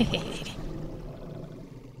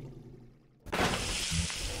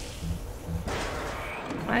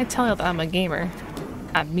 When I tell you that I'm a gamer,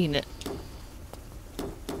 I mean it.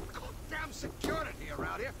 Damn security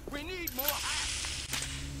around here. We need more.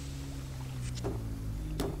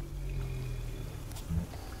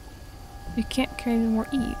 You can't carry any more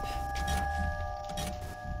Eve.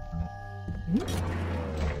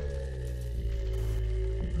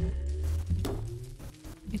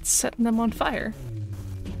 It's setting them on fire.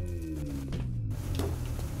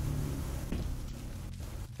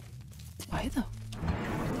 Why though?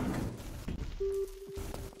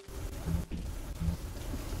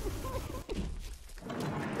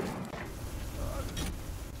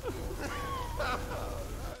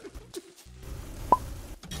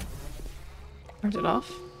 Turned it off.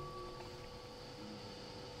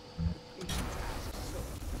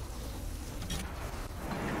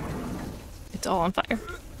 It's all on fire.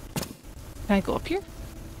 Can I go up here?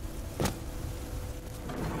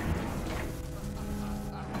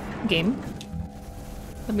 Game.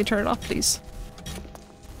 Let me turn it off, please.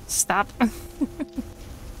 Stop.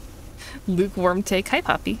 Lukewarm take. Hi,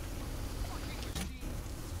 Poppy.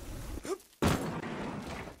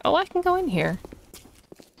 Oh, I can go in here.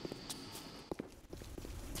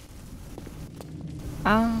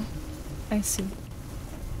 Ah, I see.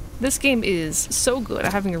 This game is so good.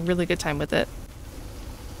 I'm having a really good time with it.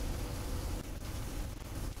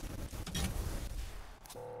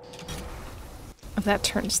 That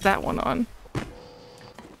turns that one on.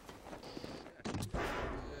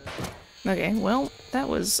 Okay, well, that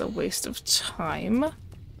was a waste of time.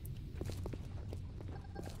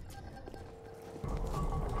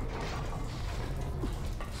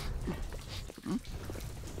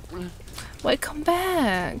 Wait, come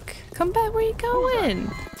back! Come back, where you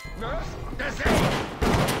going?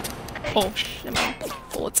 Oh, shit, man.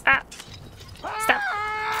 Bullets. Ah! Stop!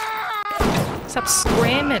 Stop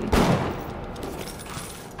screaming!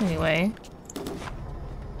 Anyway.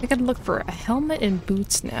 I gotta look for a helmet and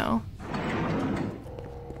boots now.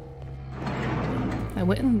 I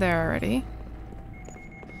went in there already.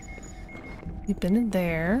 We've been in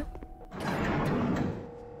there.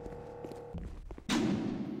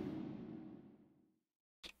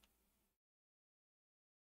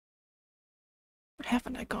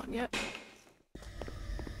 Haven't I gone yet?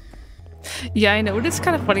 Yeah, I know. It is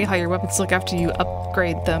kind of funny how your weapons look after you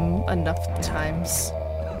upgrade them enough times.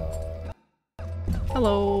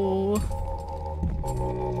 Hello.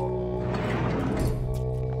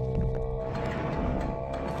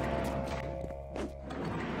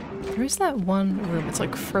 There's that one room. It's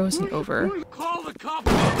like frozen over. Call the cop.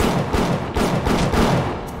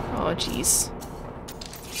 Oh, jeez.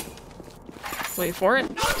 Wait for it.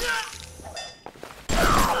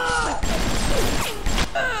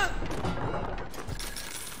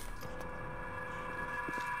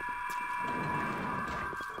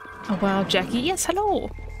 Oh wow, Jackie. Yes, hello.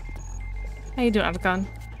 How you doing, Avcon?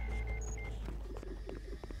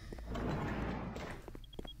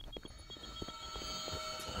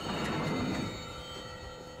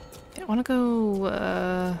 I wanna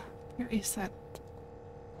go, where is that?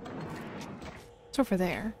 It's over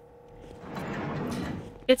there.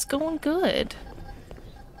 It's going good.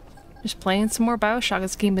 Just playing some more Bioshock.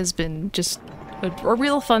 This game has been just a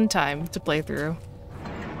real fun time to play through.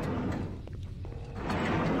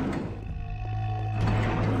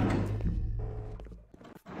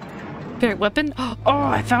 Favorite weapon? Oh,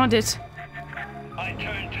 I found it! I'd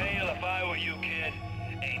turn tail if I were you, kid.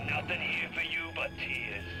 Ain't nothing here for you but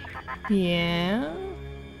tears. Yeah?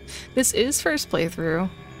 This is first playthrough.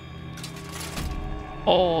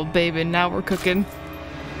 Oh, baby, now we're cooking.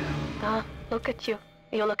 Ah, look at you.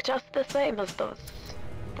 You look just the same as those.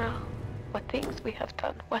 Oh, what things we have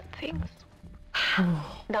done. What things.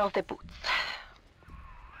 Now the boots.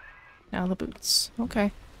 Now the boots.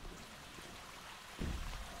 Okay.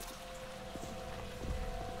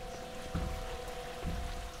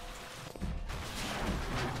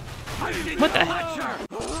 What the heck?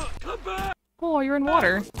 Oh, you're in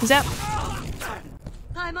water. Is that...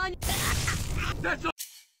 I'm on.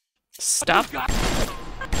 Stop.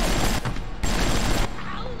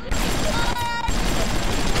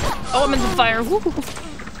 Oh, I'm in the fire. Woo.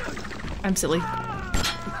 I'm silly.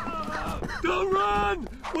 Don't run!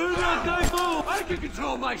 Where did that guy go? I can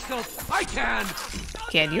control myself. I can.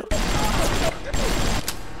 Can you?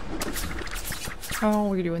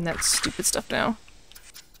 Oh, you're doing that stupid stuff now.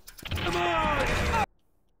 Come on!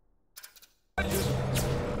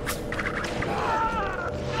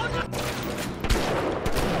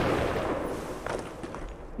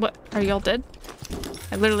 What? Are y'all dead?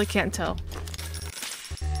 I literally can't tell.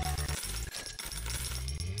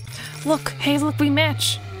 Look! Hey, look, we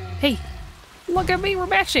match! Hey! Look at me, we're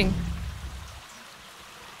matching!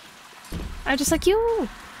 I'm just like you!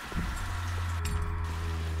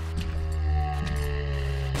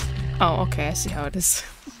 Oh, okay, I see how it is.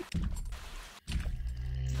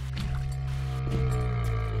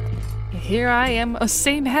 Here I am, a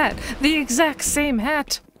same hat! The exact same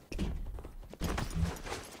hat!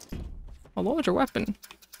 Oh, what was your weapon?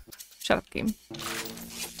 Shut up, game.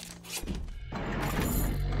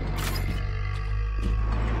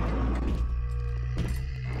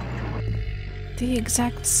 The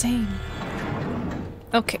exact same.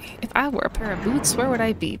 Okay, if I were a pair of boots, where would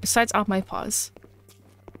I be, besides on my paws?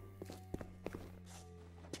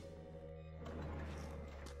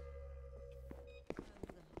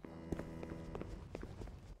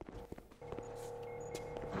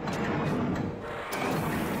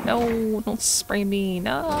 No, don't spray me,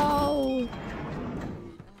 no!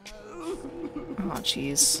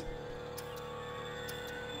 jeez.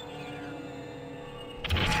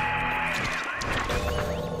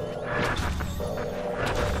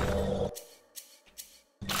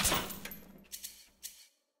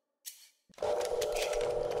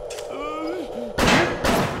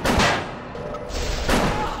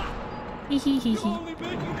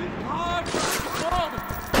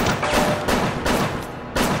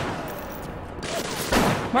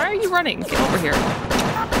 Why are you running? Get over here.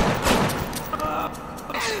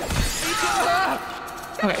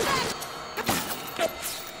 Okay.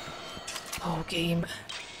 Oh, game.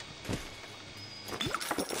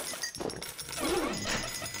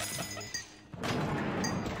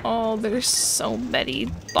 Oh, there's so many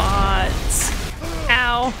bots.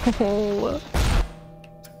 Ow.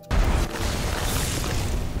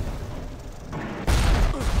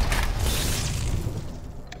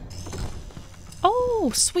 Oh,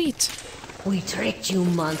 sweet. We tricked you,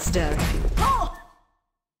 monster.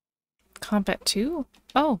 Combat 2?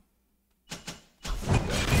 Oh.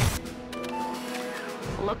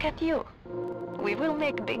 Look at you. We will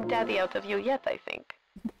make Big Daddy out of you yet, I think.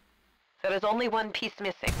 There is only one piece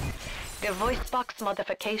missing. The voice box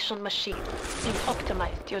modification machine in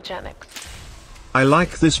optimized eugenics. I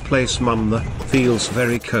like this place, Mum. That feels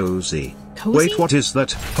very cozy. Cozy? Wait, what is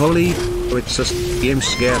that? Holy, it's a game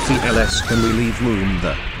scare TLS. Can we leave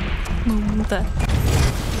Moonda? Moonda.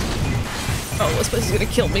 Oh, this place is gonna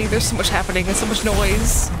kill me. There's so much happening and so much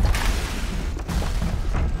noise.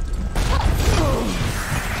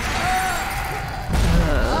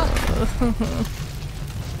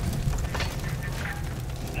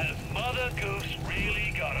 Has Mother Goose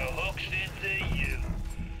really got her hooks into you?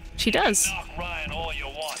 She does. Knock Ryan all you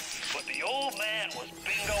want, but the old man was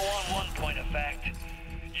bingo on one point of fact.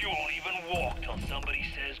 You won't even walk till somebody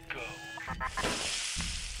says go.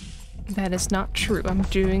 That is not true. I'm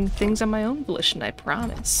doing things on my own volition, I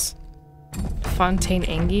promise. Fontaine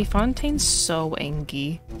Angie? Fontaine's so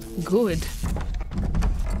Angie. Good.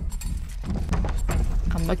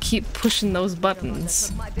 I'm gonna keep pushing those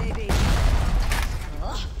buttons.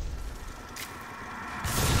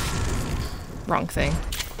 Wrong thing.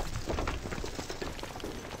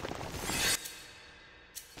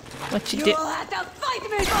 What you did? You'll have to fight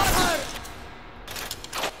me for her!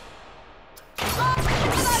 I'm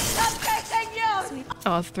chasing you!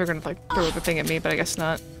 Oh, they're gonna like throw the thing at me, but I guess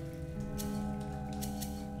not.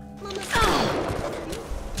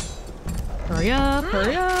 Hurry up,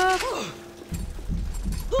 hurry up!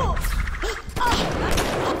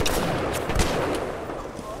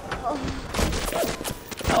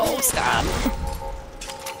 Oh, stop.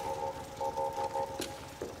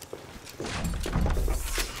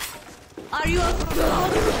 Are you a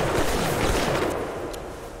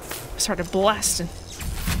Started blasting.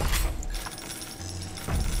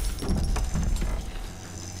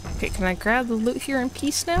 Okay, can I grab the loot here in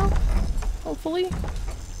peace now? Hopefully.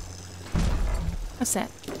 What's that?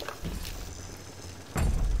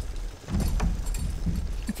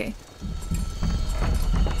 Okay.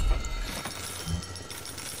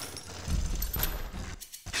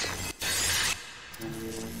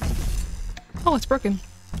 Oh, it's broken.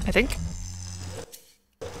 I think.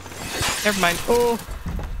 Never mind. Oh,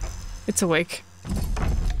 it's awake.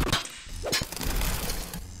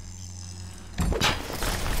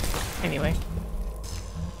 Anyway.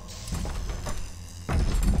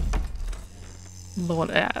 Lord,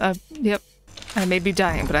 yep. I may be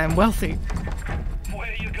dying, but I'm wealthy.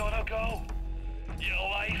 Where you gonna go? Your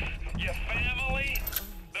life? Your family?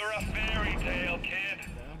 They're a fairy tale, kid.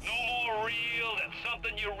 No more real than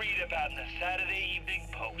something you read about in the Saturday Evening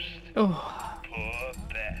Post. Oh. Poor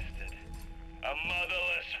bastard. A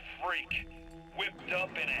motherless freak, whipped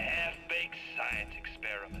up in a half-baked science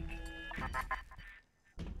experiment.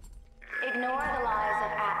 Ignore the lies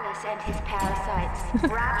of Atlas and his parasites.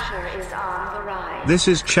 Rapture is on the rise. This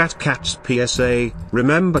is Chat Cat's PSA.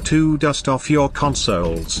 Remember to dust off your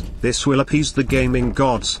consoles. This will appease the gaming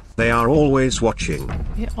gods. They are always watching.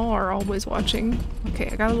 They are always watching. Okay,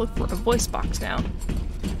 I gotta look for a voice box now.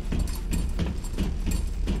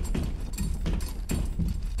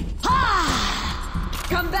 Ha!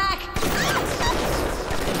 Come back!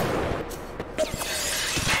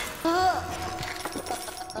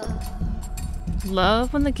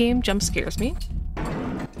 Love when the game jump scares me.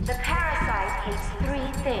 The parasite hates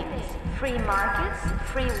three things: free markets,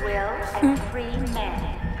 free will, and free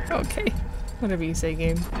men. Okay. Whatever you say,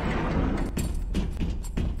 game.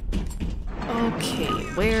 Okay,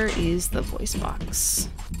 where is the voice box?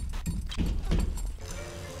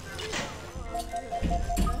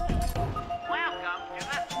 Welcome to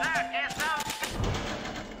the circus of...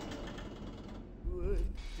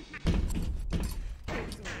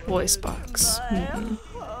 Voice box. Mm-hmm.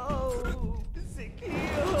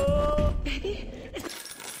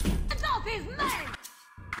 It's off his name!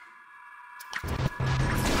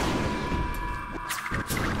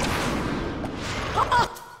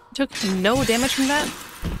 Took no damage from that?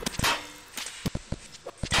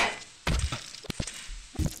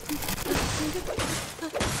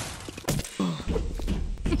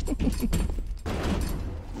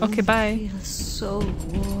 Okay, bye. Feels so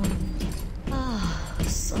warm. Ah,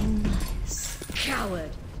 so nice. Coward.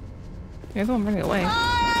 You're the one running away.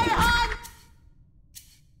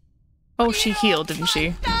 Oh, she healed, didn't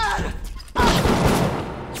she?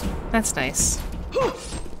 That's nice.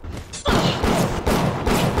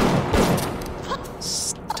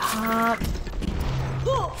 Stop.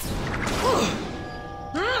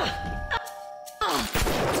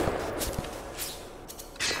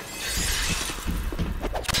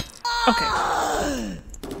 Okay.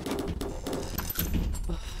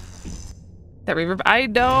 That reverb. I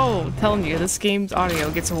know! I'm telling you, this game's audio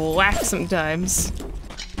gets whacked sometimes.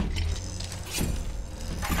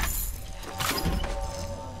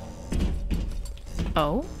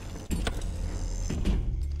 Oh?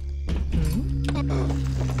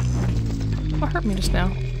 What hurt me just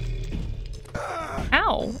now?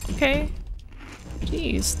 Ow! Okay.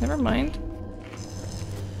 Jeez, never mind.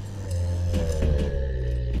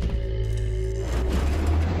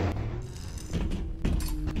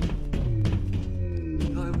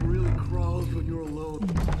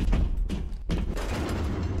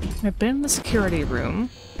 I've been in the security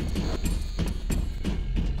room.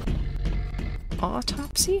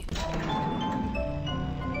 Autopsy?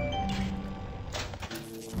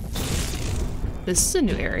 This is a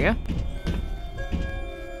new area.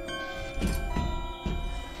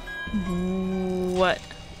 What?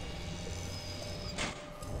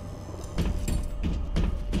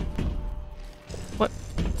 What?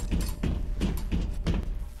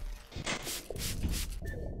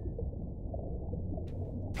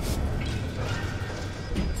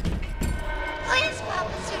 Please,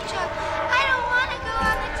 Papa Sucho, I don't want to go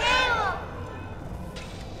on the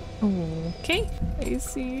table. Okay, I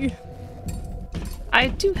see. I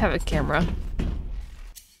do have a camera.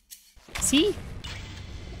 See?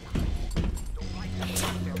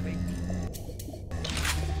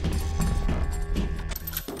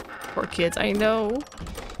 Poor kids, I know.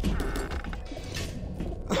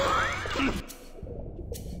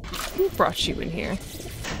 Who brought you in here?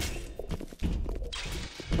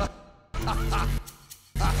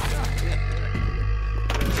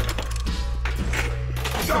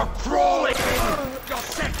 You're crawling! You're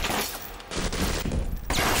sick!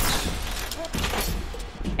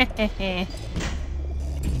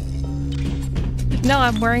 No,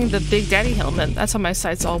 I'm wearing the Big Daddy helmet. That's why my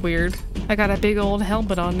sight's all weird. I got a big old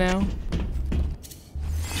helmet on now.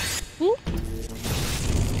 Ooh.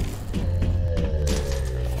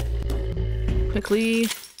 Quickly.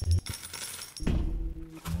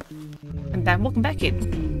 And then welcome back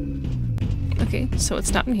in. Okay, so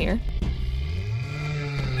it's not in here.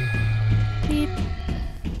 Beep.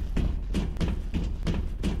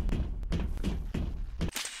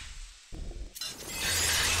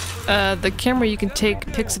 The camera you can take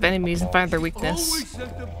pics of enemies and find their weakness.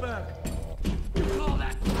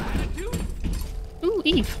 Ooh,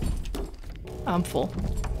 Eve. I'm full.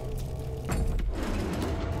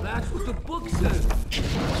 That's what the book says.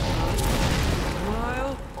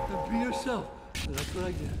 Smile and be yourself. That's what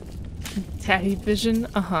I get. Daddy vision?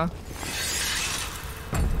 Uh-huh.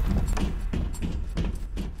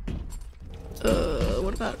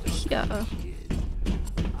 What about here?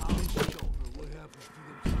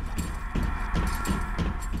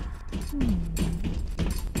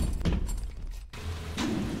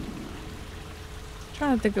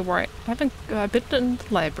 Trying to think of where I haven't been in the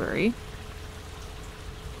library.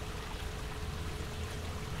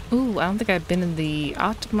 Ooh, I don't think I've been in the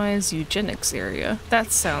optimized eugenics area.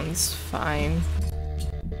 That sounds fine.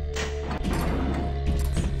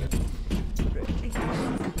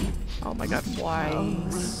 Oh my god, why?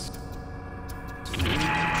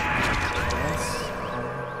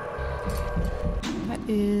 That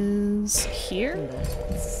is here?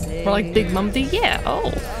 More like Big Mummy? Yeah,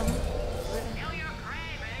 oh.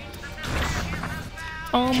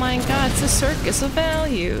 Oh my god, it's a circus of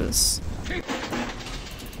values.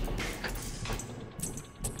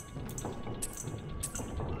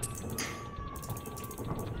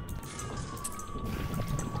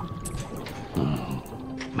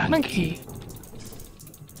 Monkey.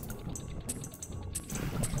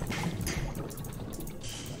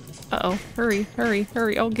 Uh-oh. Hurry, hurry,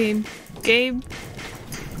 hurry. Oh, game. Game.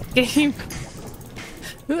 Game.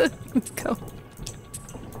 Go.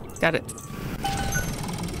 Got it.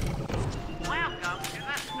 Welcome to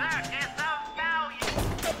the circus of value.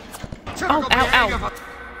 Oh, ow, ow.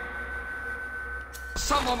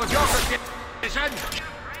 Someone with your condition.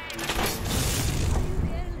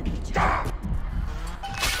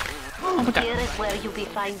 Oh my god. Here is where you'll be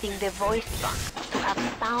finding the voice box to have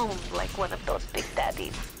sound like one of those big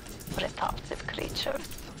daddies. Repulsive creatures.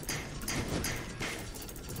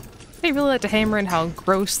 They really like to hammer in how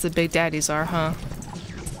gross the big daddies are, huh?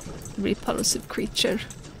 Repulsive creature.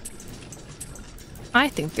 I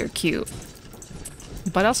think they're cute.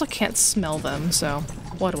 But I also can't smell them, so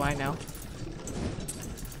what do I know?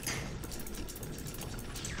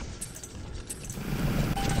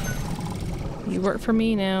 You work for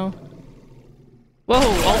me now. Whoa,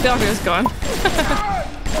 all the audio is gone.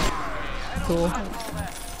 Cool.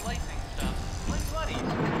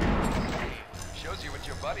 Shows you what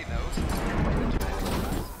your buddy knows.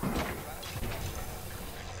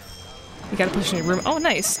 You gotta push in your room. Oh,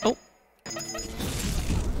 nice. Oh.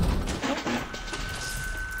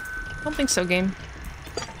 Don't think so, game.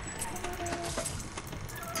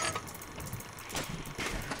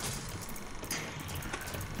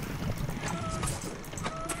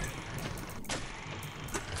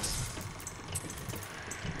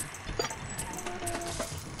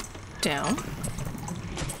 Down.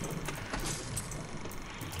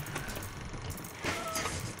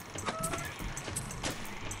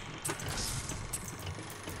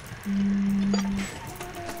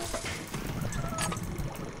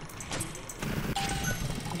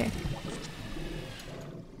 Okay.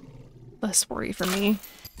 Less worry for me.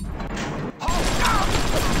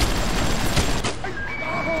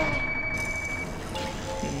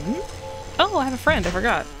 Oh, I have a friend. I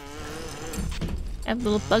forgot. I have a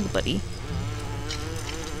little bug buddy.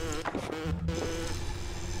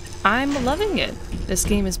 I'm loving it. This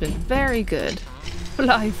game has been very good.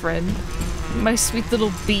 Fly friend. My sweet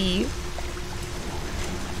little bee.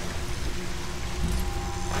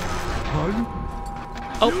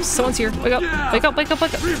 Oh, someone's here. Wake up. Wake up, wake up,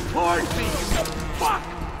 wake up.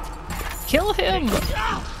 Kill him.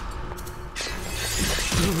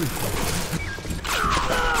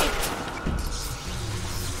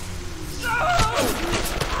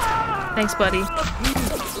 Thanks, buddy.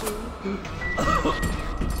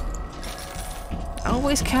 I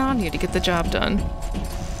always count on you to get the job done.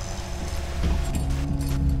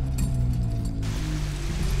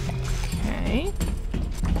 Okay.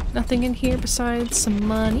 Nothing in here besides some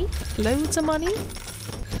money. Loads of money.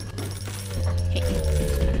 Hey.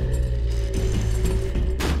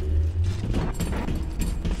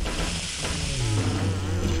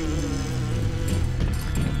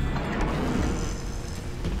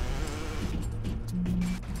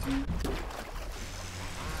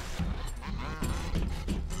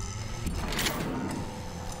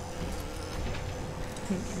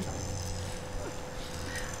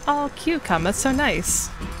 Oh, cute, that's so nice.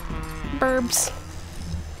 Burbs.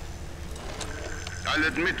 I'll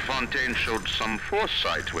admit Fontaine showed some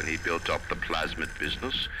foresight when he built up the plasmid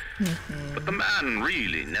business. But the man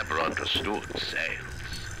really never understood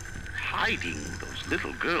sales. Hiding those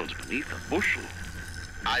little girls beneath a bushel.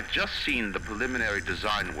 I've just seen the preliminary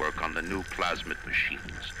design work on the new plasmid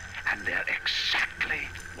machines, and they're exactly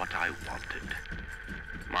what I wanted.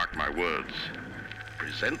 Mark my words.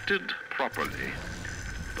 Presented properly,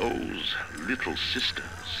 those little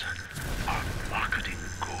sisters are marketing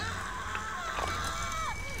gold.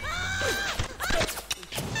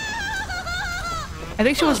 I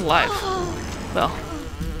think she was alive. Well,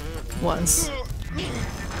 was.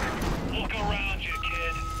 Look around you,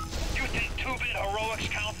 kid. You think 2-bit heroics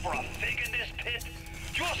count for a fig in this pit?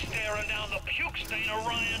 You're staring down the puke stain of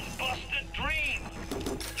Ryan's busted dream.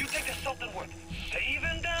 You think there's something worth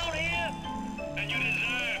saving down here? And you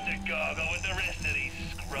deserve to gargle with the rest of these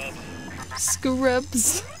scrubs.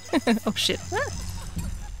 Scrubs. Oh shit.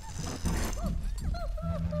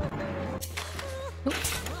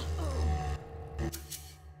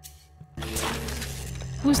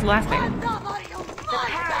 Who's laughing? The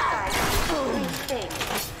parasite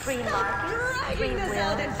free market, free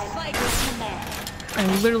will, and free man.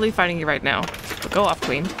 I'm literally fighting you right now. Go off,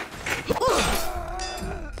 queen.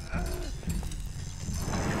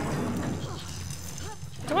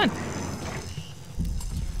 Come on.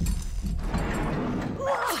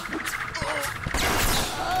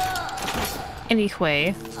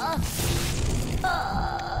 Anyway.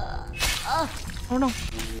 Oh no.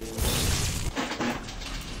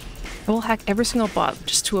 I will hack every single bot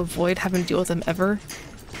just to avoid having to deal with them ever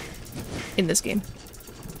in this game.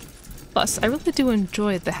 Plus, I really do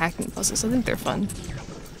enjoy the hacking puzzles. I think they're fun.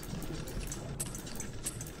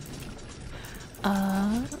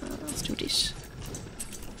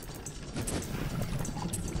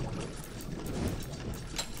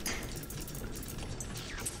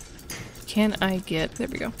 can I get... There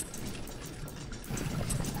we go.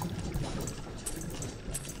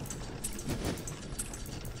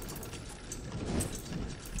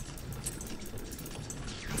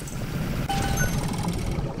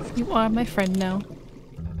 You are my friend now.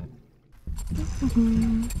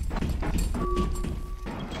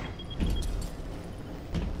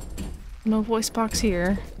 No voice box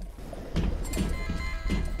here.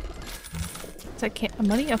 Is that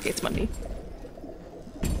money? Okay, it's money.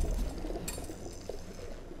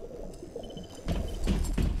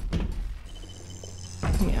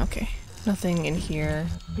 Yeah, okay. Nothing in here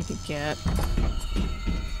we could get.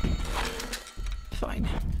 Fine.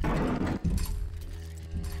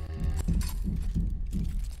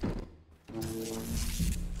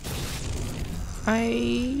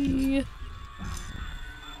 I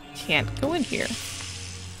can't go in here.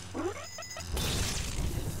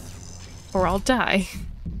 Or I'll die.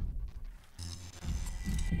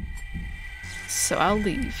 So I'll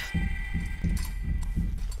leave.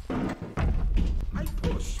 I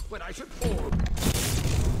push when I should pull.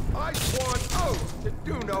 I sworn oath to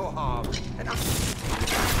do no harm, and I...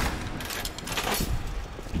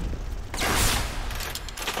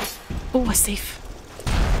 Oh, a safe.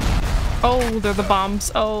 Oh, they're the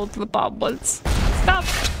bombs. Oh, the bomb ones. Stop!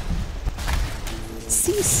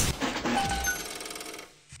 Cease!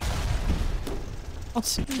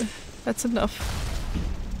 That's enough.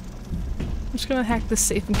 I'm just gonna hack this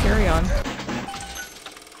safe and carry on.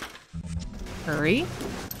 Hurry.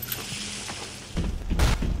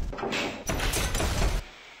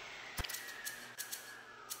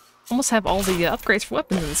 Almost have all the upgrades for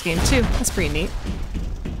weapons in this game too. That's pretty neat.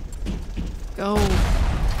 Go.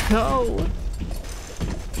 Go!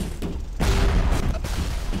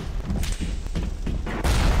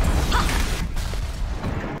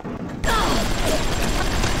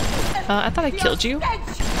 I thought I killed you.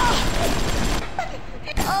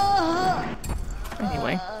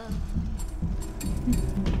 Anyway.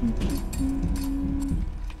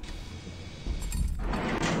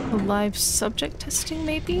 Live subject testing,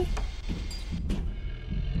 maybe?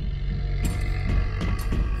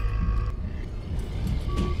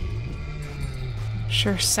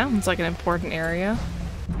 Sure sounds like an important area.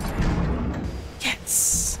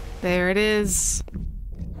 Yes! There it is.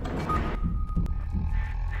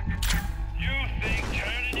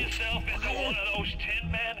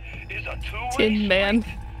 Tin Man.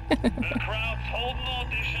 The crowd's holding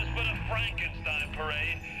auditions for the Frankenstein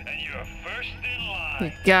parade, and you're first in line.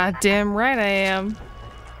 You're goddamn right I am.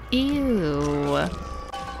 Ew.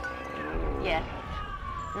 Yes.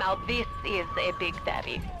 Now this is a big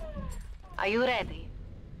daddy. Are you ready?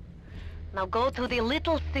 Now go to the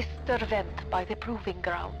Little Sister vent by the proving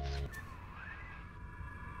grounds.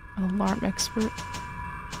 Alarm expert.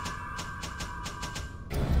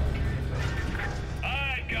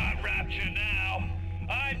 I've got Rapture now.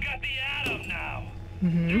 I've got the Atom now.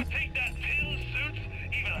 Mm-hmm. You think that tin suit's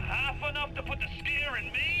even half enough to put the scare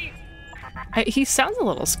in me? He sounds a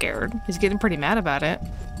little scared. He's getting pretty mad about it.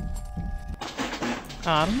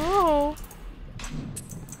 I don't know.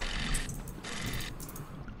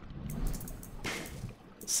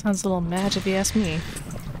 Sounds a little mad if you ask me.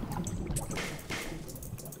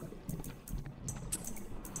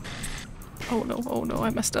 Oh no, I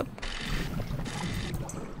messed up.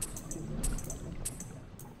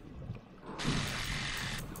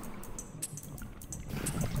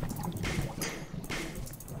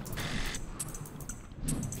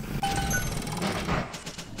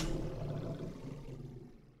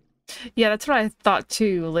 Yeah, that's what I thought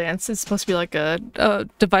too, Lance. It's supposed to be like a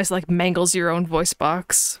device that, like, mangles your own voice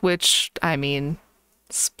box, which, I mean,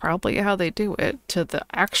 it's probably how they do it to the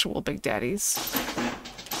actual Big Daddies.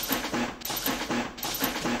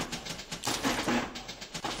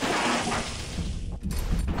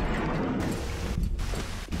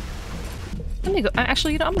 Let me go.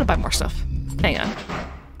 Actually, you know, I'm gonna buy more stuff. Hang on.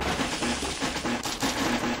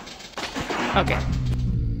 Okay.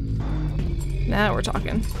 Now we're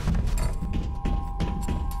talking.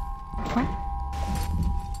 Huh?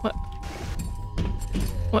 What?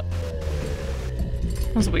 What?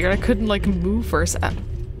 That was weird. I couldn't, like, move for a sec.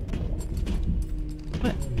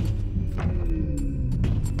 What?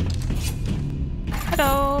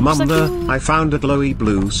 Hello, Mumna, I found a glowy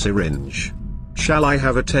blue syringe. Shall I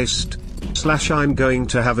have a taste? / I'm going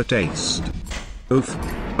to have a taste. Oof.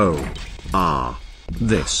 Oh. Ah.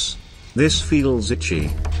 This feels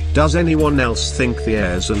itchy. Does anyone else think the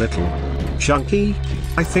air's a little chunky?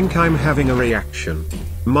 I think I'm having a reaction.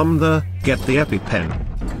 Mumna, get the EpiPen.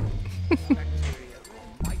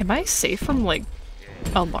 Am I safe from, like,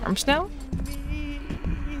 alarms now?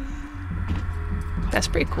 That's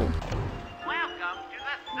pretty cool.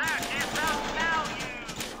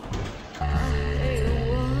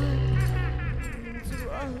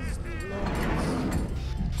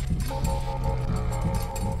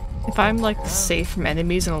 If I'm like safe from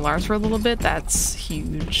enemies and alarms for a little bit, that's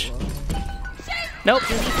huge. Nope.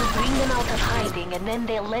 You need to bring them out of hiding and then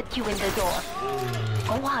they'll let you in the door.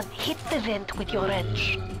 Go on, hit the vent with your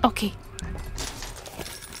wrench. Okay.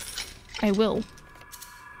 I will.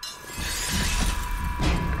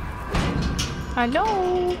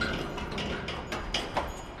 Hello?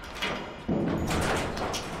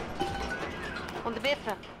 On the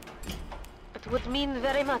better. It would mean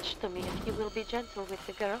very much to me if you will be gentle with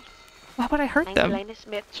the girl. Why would I hurt Ein them? kleines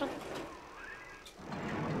Mädchen.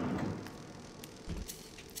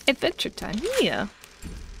 Adventure time, yeah.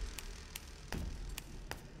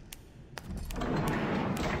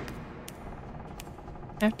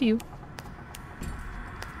 After you.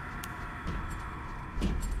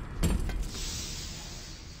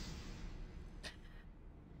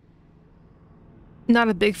 Not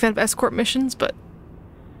a big fan of escort missions, but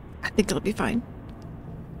I think it'll be fine.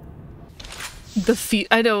 The feet,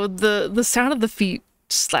 I know, the sound of the feet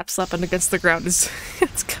slapping against the ground is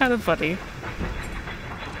it's kind of funny.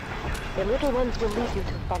 The little ones will lead you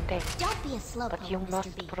to Fontaine. Don't be a slowpoke, but you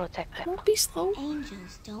must protect them. Don't be slow.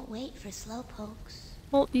 Angels don't wait for slowpokes.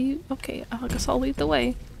 Well, you okay? I guess I'll lead the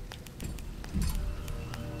way.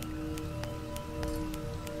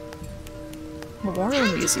 Memorial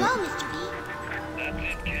Museum. That's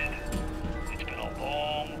it, kid. It's been a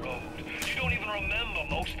long road. You don't even remember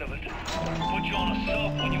most of it. Put you on a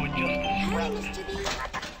sub when you were just a Hurry, scrap. Mr. B.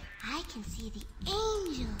 I can see the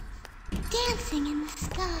angels dancing in the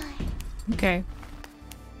sky. Okay.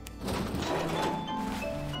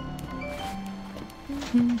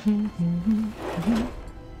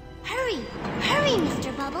 Hurry! Hurry,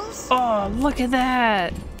 Mr. Bubbles! Oh, look at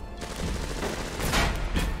that!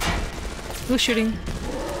 Who's shooting?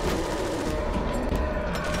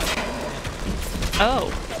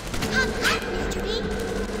 Oh. Mr. B.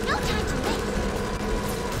 No time to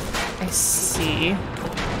waste. I see.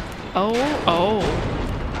 Oh.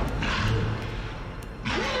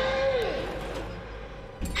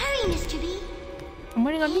 Hurry, Mr. B. I'm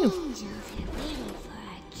waiting on you. Angels are waiting for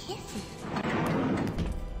our kisses.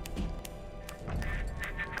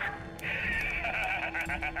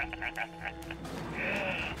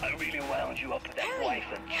 I really wound you up with that wife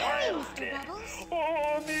and child bit.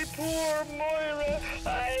 Oh, me poor Moira. I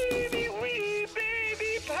me wee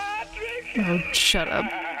baby Patrick. Oh, shut up.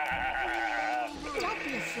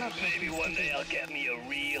 Maybe one day I'll get me a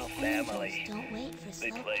real family.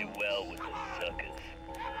 They play well with the suckers.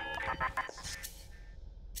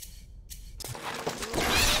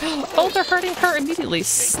 Oh, they're hurting her immediately.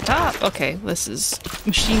 Stop. Okay, this is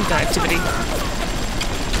machine gun activity.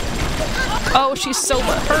 Oh, she's so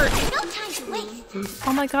hurt.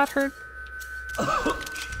 Oh my god, her.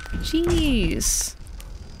 Jeez.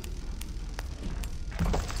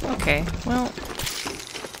 Okay, well.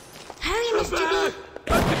 Hurry, Mr. B.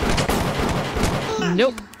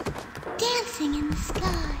 Nope. Dancing in the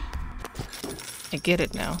sky. I get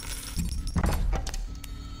it now.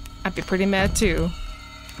 I'd be pretty mad too.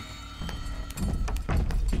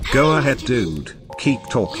 Go ahead, dude. Keep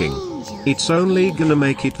talking. It's only gonna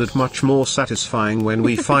make it that much more satisfying when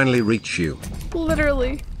we finally reach you.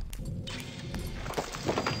 Literally.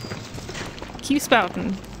 Keep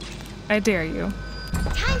spouting. I dare you.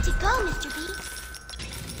 Time to go, Mr. B.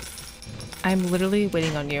 I'm literally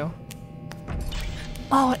waiting on you.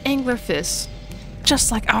 Oh, an anglerfish.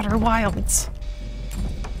 Just like Outer Wilds.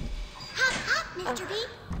 Hop, Mr. B.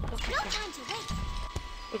 No time to wait.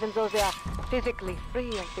 Even though they are physically free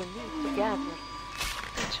as they need to gather,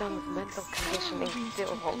 Chung's mental conditioning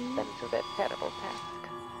still holds them to their terrible task.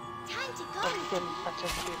 Time to go, A sin such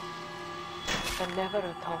as this can never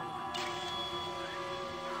atone.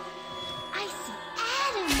 I see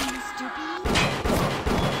Adam, Mr. B.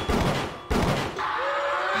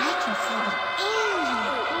 I can see the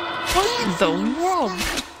angel. What the world?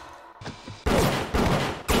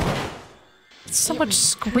 So much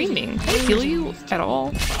screaming. Can I heal you at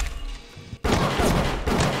all?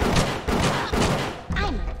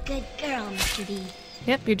 I'm a good girl, Mr. B.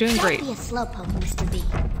 Yep, you're doing great. Don't be a slowpoke, Mr. B.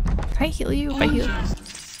 Can I heal you? I heal.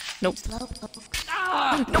 Nope.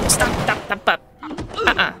 No, stop.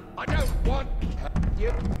 I don't want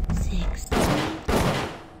you. 16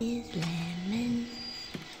 is lemon.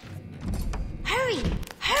 Hurry!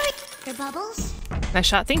 Your bubbles. Nice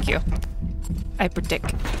shot, thank you. I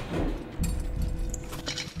predict.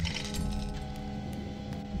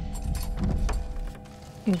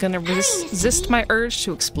 I'm gonna resist my urge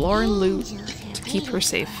to explore and loot to keep her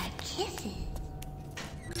safe.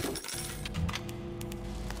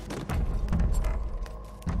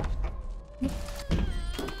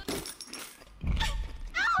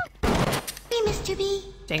 Hey, Mr.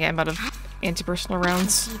 B. Dang it, I I'm out of anti-personal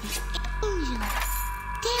rounds.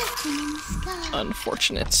 Dancing in the sky.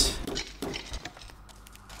 Unfortunate.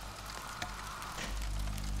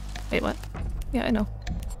 Wait, what? Yeah, I know.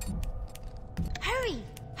 Hurry!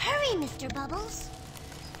 Hurry, Mr. Bubbles!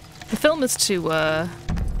 The film is to,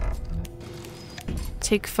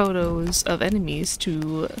 take photos of enemies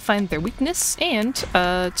to find their weakness and,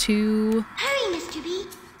 to... Hurry, Mr. B!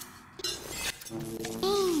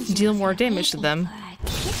 deal more damage to them.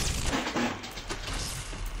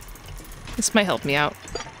 This might help me out.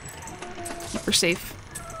 Keep her safe.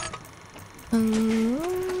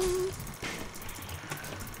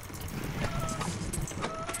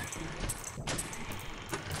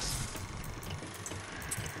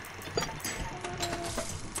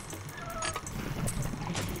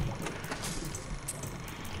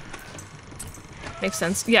 Makes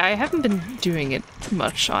sense. Yeah, I haven't been doing it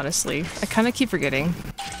much, honestly. I kind of keep forgetting.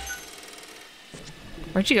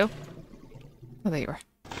 Where'd you go? Oh, there you are.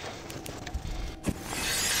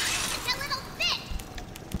 That little fit!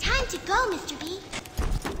 Time to go, Mr. B.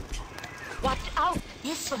 Watch out!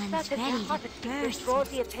 This The one's fact that ready you to have it burst. draw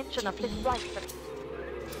the attention of this rifle.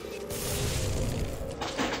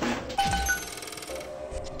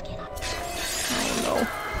 Oh no.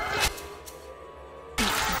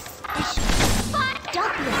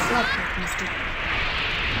 Don't be a slugford, Mr.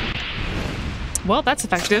 Well, that's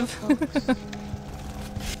effective.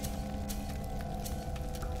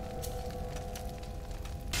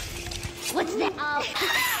 What's that?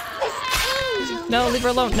 Angel. No, leave her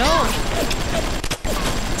alone. No!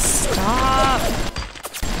 Stop!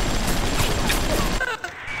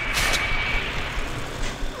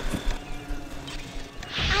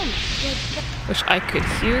 Wish I could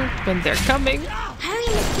hear when they're coming. Hurry,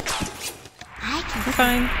 Mr. I can. You're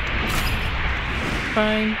fine.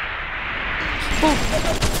 Fine.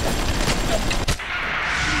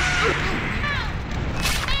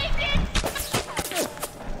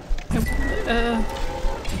 Oh.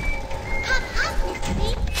 Hop up, Mr. B.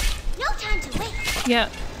 No time to wait. Yeah.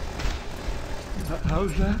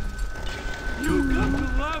 How's that? You got to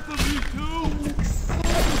laugh at me too!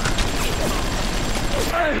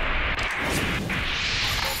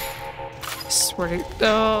 Swear to...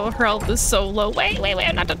 Oh, her health is so low. Wait,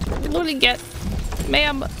 I'm not reloading yet.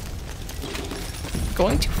 Ma'am.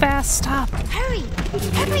 Going too fast. Stop. Hurry!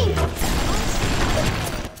 Hurry!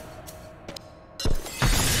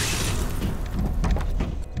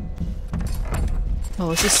 Oh,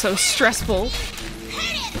 this is so stressful.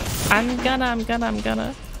 I'm gonna.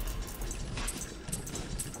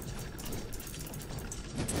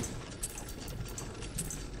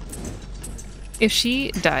 If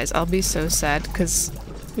she dies, I'll be so sad because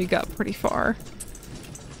we got pretty far.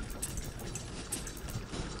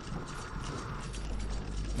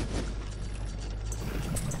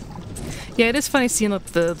 Yeah, it is funny seeing like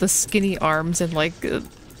the skinny arms and like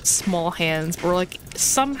small hands, but we're like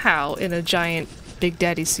somehow in a giant Big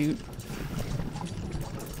Daddy suit.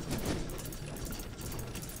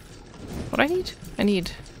 What do I need? I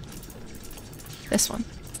need this one.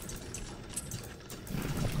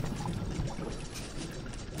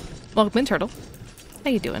 Welcome in, Turtle.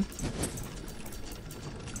 How you doing?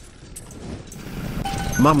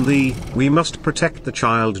 Mum, we must protect the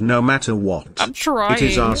child no matter what. I'm trying. It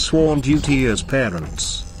is our sworn duty as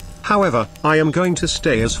parents. However, I am going to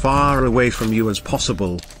stay as far away from you as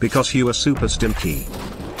possible, because you are super stinky.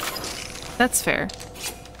 That's fair.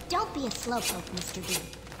 Don't be a slowpoke, Mr. B.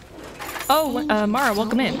 Oh, Mara,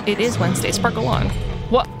 welcome in. It is Wednesday. Sparkle on.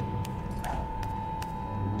 What?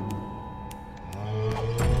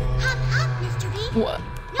 Hop up, Mr. B. What?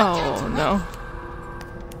 Oh, no.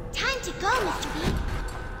 Time to go, Mr. B.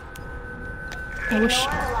 I wish...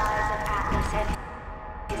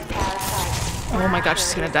 Oh my gosh,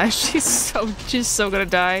 she's gonna die. She's so gonna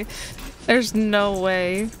die. There's no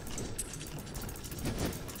way.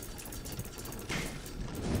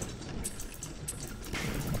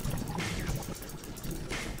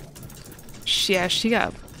 Yeah, she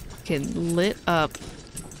got fucking lit up.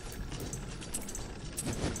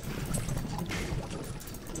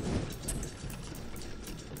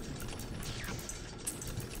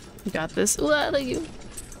 You got this. Ooh, I like you.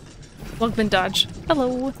 Welcome in, Dodge.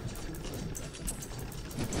 Hello.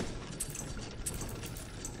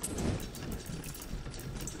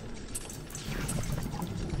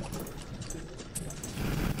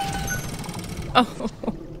 Oh.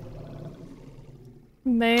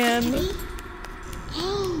 Man.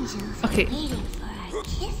 Okay.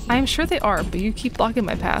 I'm sure they are, but you keep blocking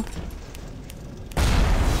my path.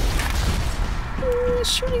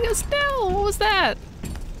 Shooting us now! What was that?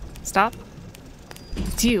 Stop.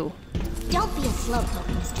 It's you. Don't be a slowpoke,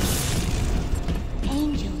 Mr.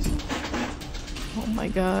 Angels. Oh my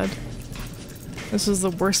god. This is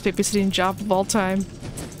the worst babysitting job of all time.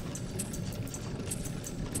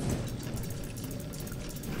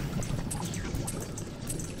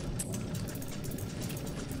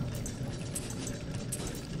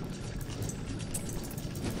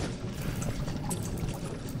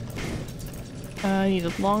 I need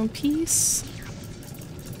a long piece.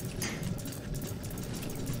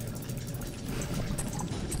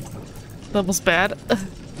 Level's bad.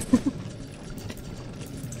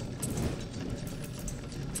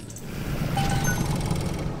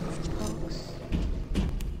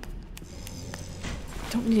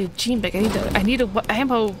 Don't need a gene bag. I need a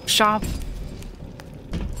ammo shop.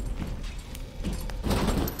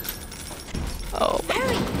 Oh.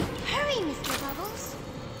 Hurry! Hurry, Mr. Bubbles!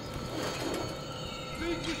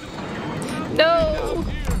 No!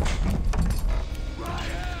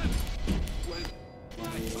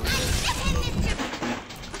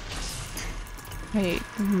 I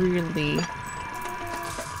really...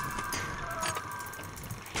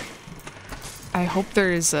 I hope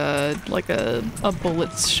there's a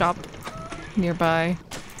bullets shop nearby.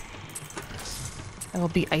 That will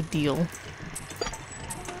be ideal.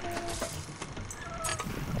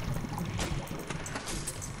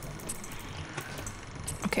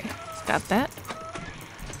 Okay, got that.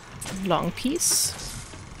 Long piece.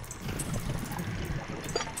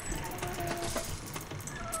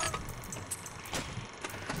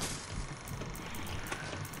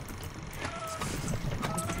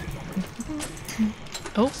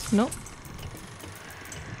 Oh, no.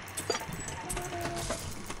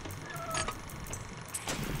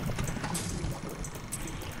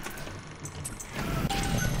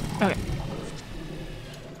 Okay.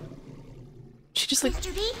 She just like...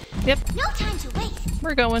 Mr. B? Yep. No time to waste.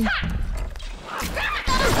 We're going.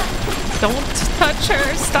 Don't touch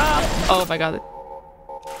her! Stop! Oh my god.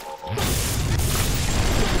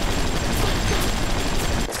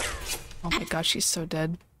 Oh my god, she's so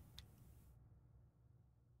dead.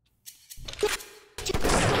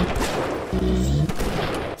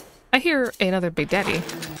 I hear another Big Daddy.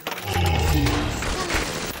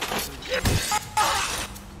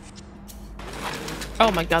 Oh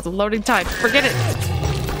my god, the loading time. Forget it.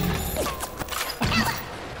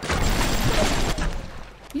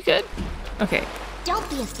 You good? Okay. Don't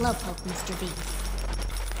be a slowpoke, Mr. B.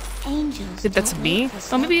 Angels. That's me?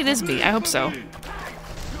 Oh, maybe it is me. I hope so.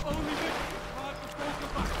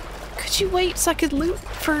 Could you wait so I could loot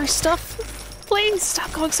for stuff? Please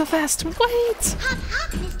stop going so fast. Wait. Hop,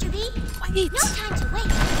 hop, Mr. B. Wait. No time to wait.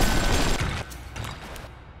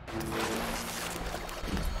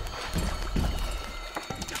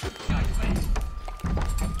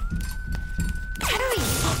 Hurry,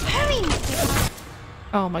 hurry, Mr. B.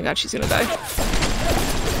 Oh my god, she's gonna die.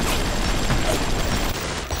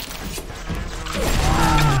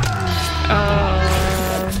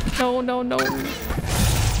 No, no, no.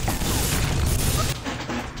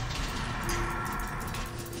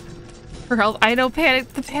 Her health. I know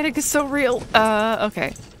panic. The panic is so real.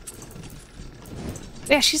 Okay.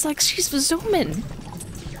 Yeah, she's zooming.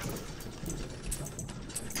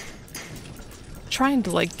 Trying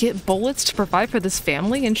to like get bullets to provide for this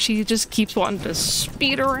family, and she just keeps wanting to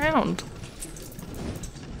speed around.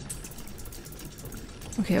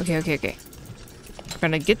 Okay, okay, okay, okay. We're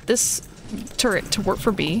gonna get this turret to work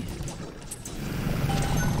for B.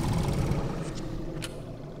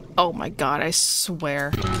 Oh my god, I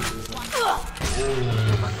swear.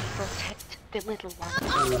 Protect the little one.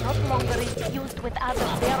 Not longer infused with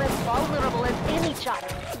others. They are as vulnerable as any child.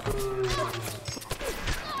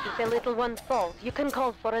 If a little one falls, you can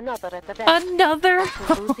call for another at the best. Another?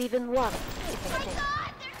 To lose even one.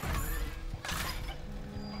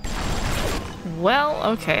 Well,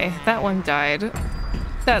 okay. That one died.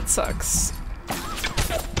 That sucks.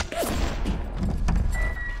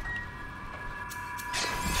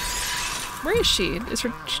 Where is she? Is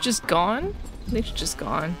she just gone? I think she's just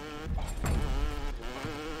gone.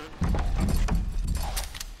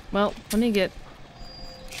 Well, let me get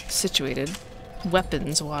situated,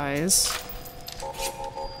 weapons-wise.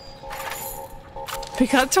 We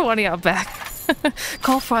got 20 out back.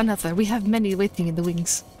 Call for another. We have many waiting in the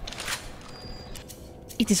wings.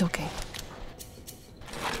 It is okay.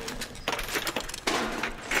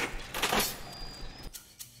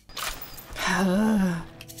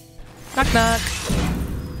 Knock knock.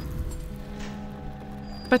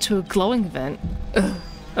 But to a glowing vent. Ugh.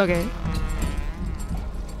 Okay.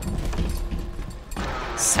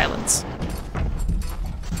 Silence.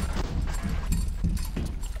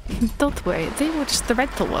 Don't worry, they were just the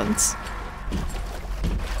rental ones.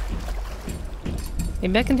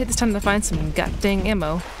 Maybe I can take this time to find some goddamn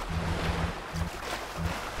ammo.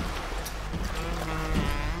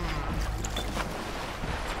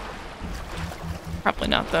 Probably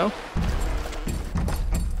not, though.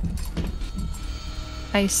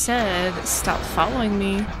 I said, stop following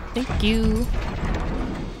me. Thank you.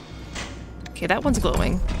 Okay, that one's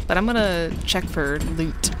glowing, but I'm gonna check for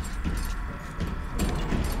loot.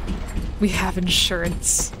 We have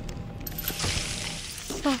insurance.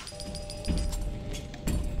 Oh.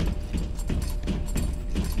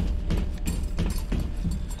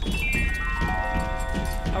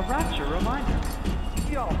 A rapture reminder.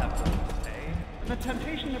 We all have bills to pay, and the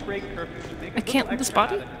temptation to break curfew to make I can't leave this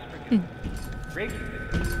body? Breaking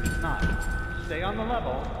it is not. Stay on the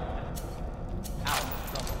level. Out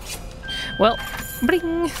of trouble. Well,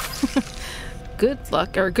 bling! Good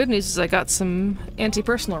luck, or good news is I got some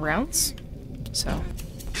anti-personal rounds. So,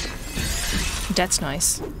 that's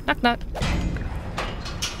nice. Knock knock.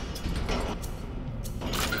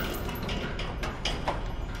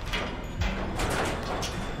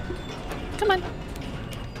 Come on.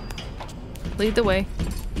 Lead the way.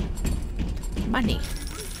 Money.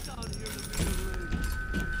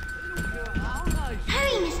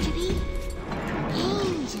 Hurry, Mr. B.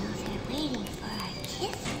 Angels are waiting for our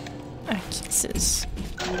kiss. Our kisses.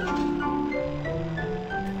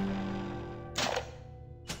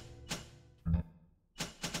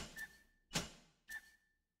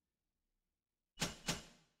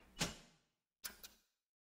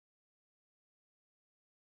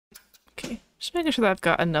 Okay, just making sure that I've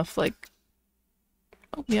got enough, like...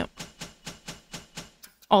 Oh, yep.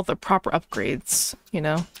 All the proper upgrades, you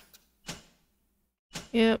know?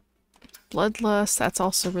 Yep. Bloodlust, that's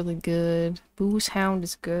also really good. Booze Hound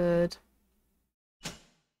is good.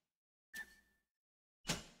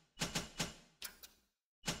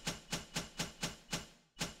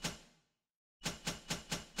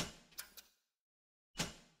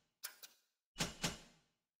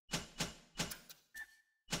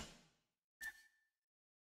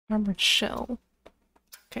 Armored shell.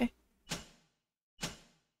 Okay.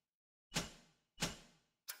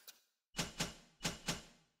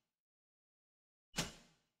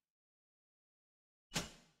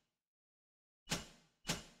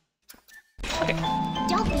 Okay.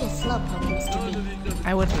 Don't be a slowpoke, Mr. B.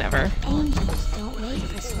 I would never. Angels don't wait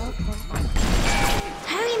for slowpoke.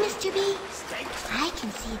 Hurry, Mr. B. I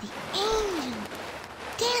can see the angel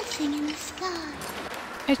dancing in the sky.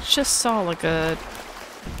 I just saw like a...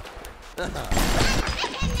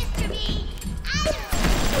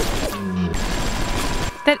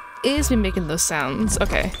 That is me making those sounds.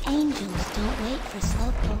 Okay. Angels don't wait for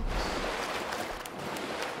slowpoke.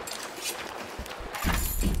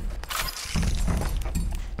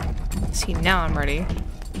 See, now I'm ready.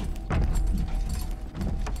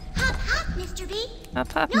 Hop, hop, Mr. B.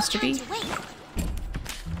 Hop, hop, Mr. B.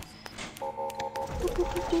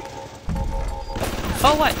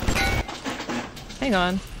 Oh, what? Hang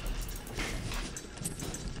on.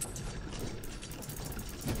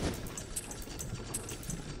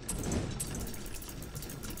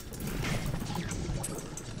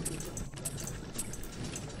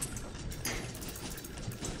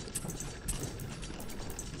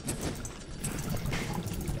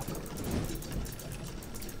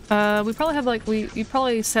 We probably have like, you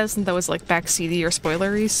probably said something that was like backseaty or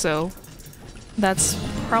spoilery, so that's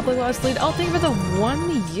probably what I was leading. Oh, thank you for the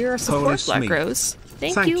 1 year of support, Police Black me. Rose.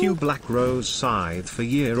 Thank you, Black Rose Scythe, for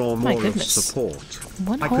year or My more of goodness. support.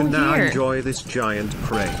 One I whole can now year. enjoy this giant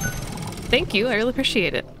crane. Thank you, I really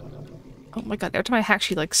appreciate it. Oh my god, every time I hack,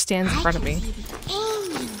 she like stands in front of me.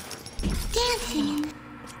 Dancing.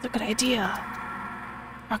 What a good idea.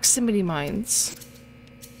 Proximity mines.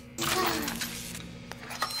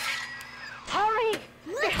 Hurry!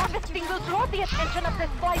 They have a single draw the attention of the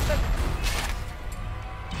slicer.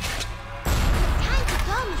 Time to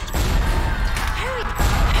go, Mr. B. Hurry,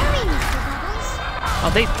 hurry, Mr. Bubbles.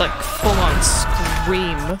 Oh, they like full on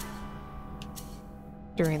scream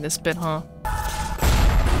during this bit, huh?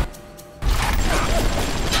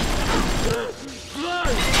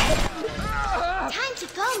 Time to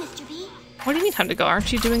go, Mr. B. What do you mean time to go?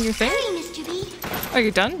 Aren't you doing your thing? Hurry, Mr. B. Oh,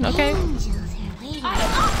 you're done? Okay. Angels are waiting.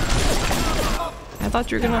 I thought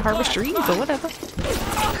you were gonna harvest your Eve, but whatever.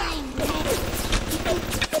 I'm ready.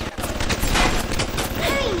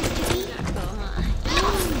 Hurry, Mr.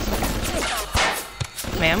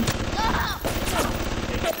 B. Ma'am?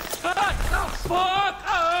 Fuck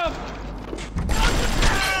up!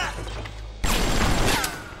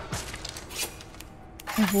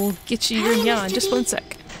 I will get you your yawn in just 1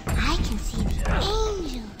 sec. I can see the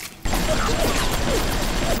angel.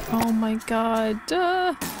 Oh my god.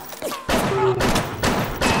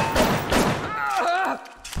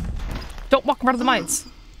 Don't walk in front of the mines.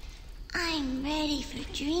 I'm ready for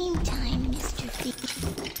dream time, Mr. B.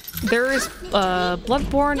 There is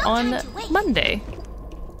Bloodborne on Monday.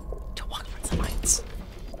 Don't walk in front of the mines.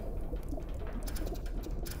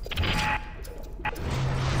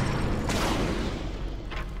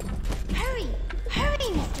 Hurry! Hurry,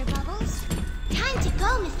 Mr. Bubbles! Time to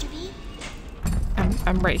go, Mr. B.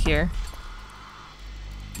 I'm right here.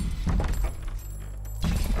 I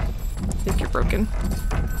think you're broken.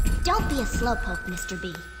 Don't be a slowpoke, Mr.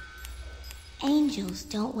 B. Angels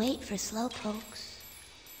don't wait for slowpokes.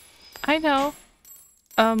 I know.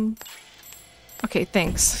 Okay,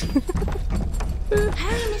 thanks. Hurry,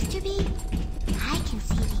 Mr. B. I can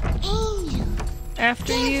see the angels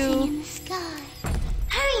After dancing you. in the sky.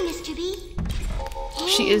 Hurry, Mr. B.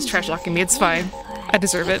 She is trash talking me, it's fine. I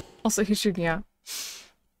deserve it. Also, he's shooting out.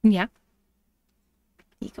 Yeah.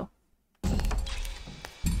 Here you go.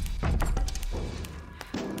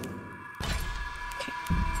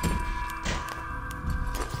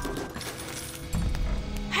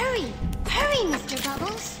 Hurry! Hurry, Mr.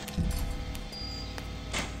 Bubbles!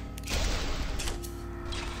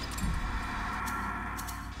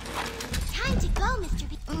 Time to go, Mr.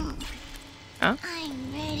 B. Huh?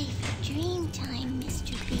 I'm ready for dream time,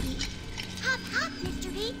 Mr. B. Hop, hop, Mr.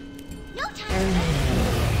 B. No time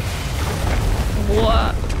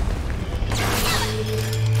What?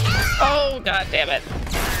 Oh, god damn it.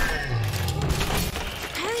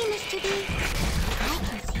 Hurry, Mr. B.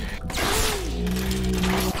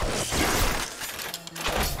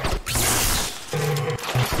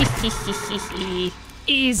 I can see the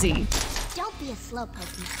Easy. Don't be a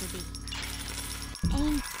slowpoke, Mr. B.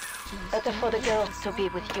 Better for the girls to be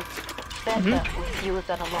with you. Better with you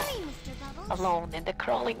than alone. Alone in the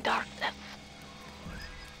crawling darkness.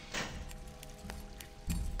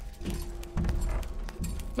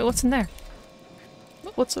 Wait, what's in there?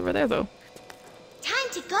 What's over there, though? Time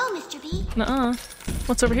to go, Mr. B. Nuh-uh.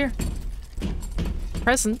 What's over here?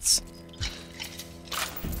 Presents.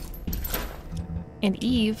 And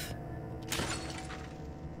Eve.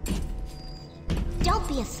 Don't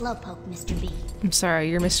be a slowpoke, Mr. B. I'm sorry,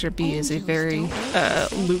 your Mr. B is a very,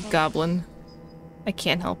 loot goblin. I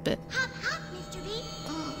can't help it. Hop, hop, Mr. B.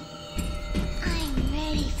 I'm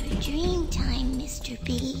ready for dream time, Mr.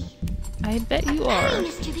 B. I bet you are. Hurry,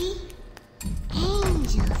 Mr. B.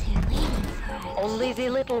 Angels are waiting for us. Only the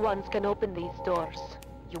little ones can open these doors.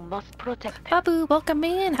 You must protect them. Babu, welcome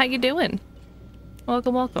in. How you doing?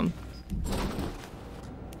 Welcome, welcome.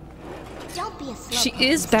 Don't be a slowpoke. She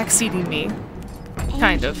is backseating me.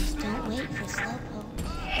 Kind of. Don't wait for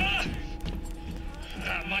slowpoke.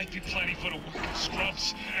 That might be plenty for the wicked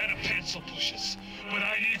scrubs and the pencil pushers, but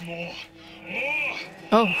I need more. More!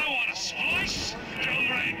 Oh. I want a splice! Come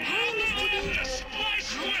right now! The splice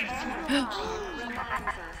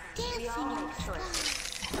Dancing in the sky.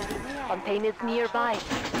 Fontaine is nearby.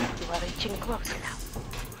 You are reaching closer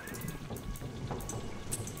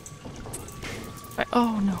now.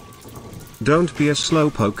 Oh no. Don't be a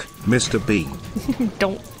slowpoke, Mr. B.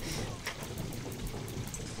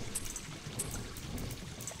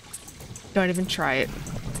 Don't even try it.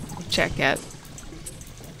 Check it.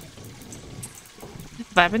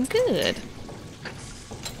 Vibing good.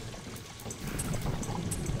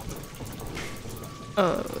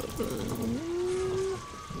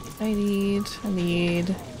 I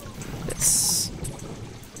need this.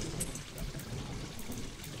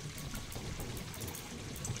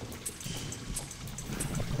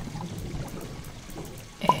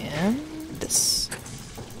 And this.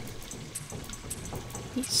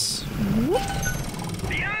 Peace. Whoop.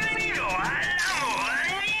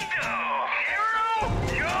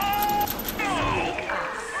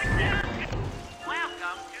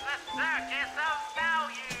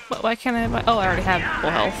 Why can't I have my— oh, I already have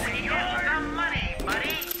full health.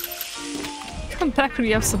 Come back when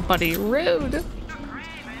you have some money. Rude.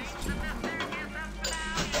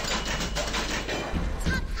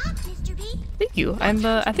 Thank you.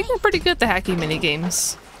 I think I'm pretty good at the hacky mini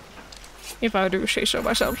games. If I do say so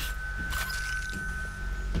myself.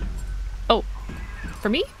 Oh, for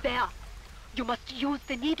me? There. You must use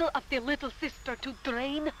the needle of the little sister to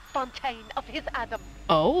drain Fontaine of his Adam.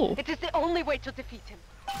 Oh. It is the only way to defeat him.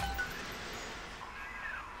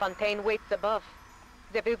 Fontaine waits above.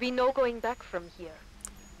 There will be no going back from here.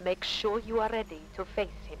 Make sure you are ready to face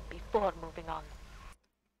him before moving on.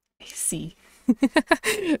 I see.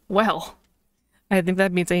 Well, I think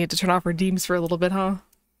that means I need to turn off redeems for a little bit, huh?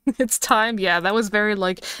 It's time. Yeah, that was very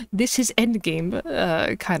like, this is endgame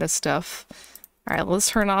kind of stuff. Alright, let's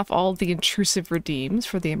turn off all the intrusive redeems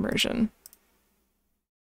for the immersion.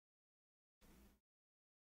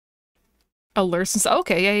 Alerts and stuff.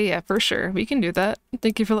 Okay, yeah, for sure. We can do that.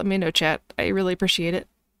 Thank you for letting me know, chat. I really appreciate it.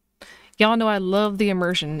 Y'all know I love the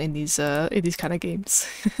immersion in these kind of games.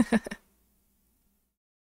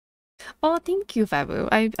 Oh, thank you, Fabu.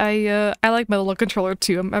 I like my little controller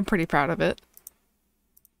too. I'm pretty proud of it.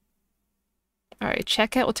 All right,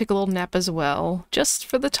 checkout will take a little nap as well, just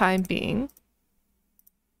for the time being.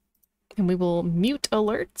 And we will mute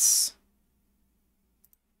alerts.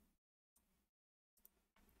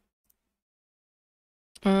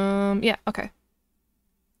 Yeah, okay.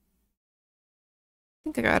 I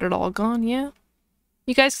think I got it all gone, yeah.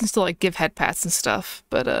 You guys can still, like, give head pats and stuff,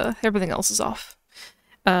 but, everything else is off.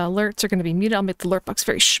 Alerts are going to be muted. I'll make the alert box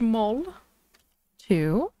very small,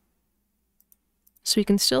 too. So you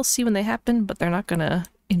can still see when they happen, but they're not going to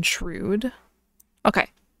intrude. Okay.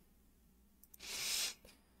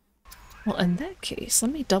 Well, in that case,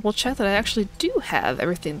 let me double check that I actually do have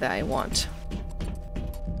everything that I want.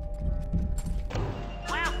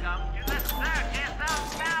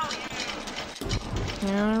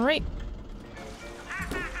 Alright.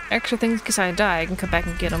 Extra things in case I die, I can come back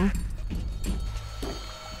and get them.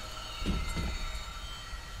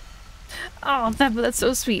 Oh, that's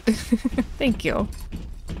so sweet. Thank you.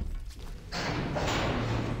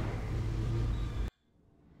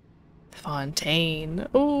 Fontaine.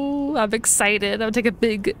 Oh, I'm excited. I'll take a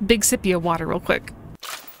big sippy of water real quick.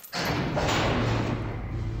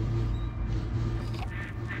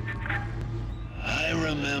 I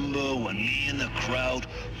remember when me and the crowd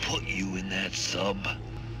put you in that sub.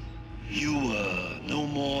 You were no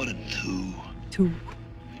more than two.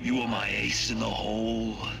 You were my ace in the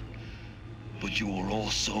hole. But you were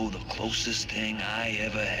also the closest thing I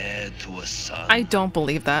ever had to a son. I don't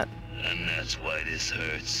believe that. And that's why this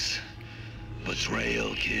hurts.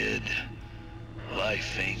 Betrayal, kid.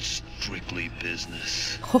 Life ain't strictly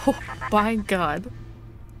business. Oh, my God.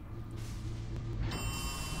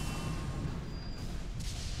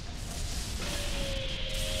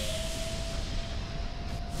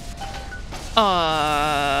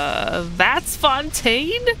 That's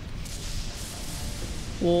Fontaine?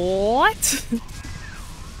 What?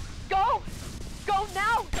 Go! Go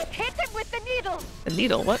now! Hit him with the needle! The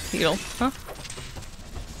needle? What needle? Huh?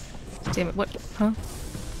 Damn it, what? Huh?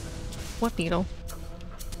 What needle?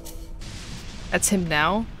 That's him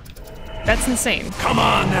now? That's insane. Come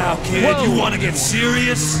on now, kid. Whoa. You want to get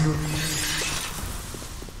serious?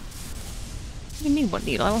 What do you mean, what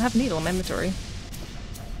needle? I don't have a needle in my inventory.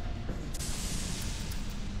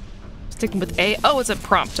 Sticking with A? Oh, it's a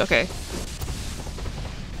prompt. Okay.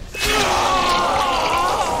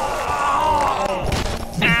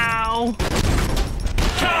 Ow!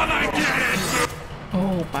 Come and get it!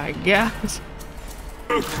 Oh my God.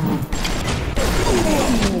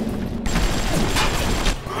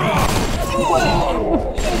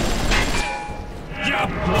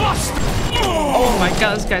 Oh my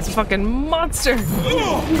God, this guy's a fucking monster!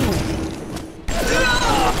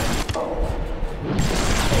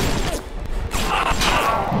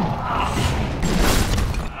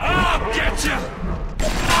 I'll get you!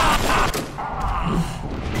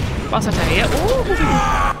 Boss attack, yeah.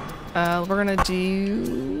 Ooh. We're gonna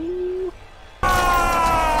do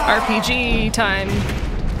RPG time.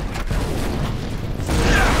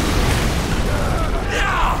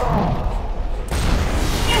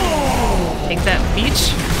 Take that,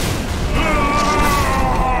 beach.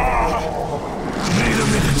 Wait a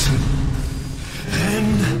minute.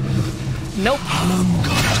 And nope. I'm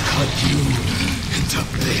gonna cut you into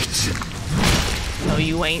bits. No,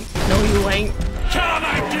 you ain't. No, you ain't. Come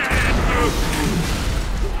again!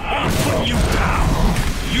 I'll put you down!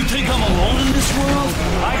 You think I'm alone in this world?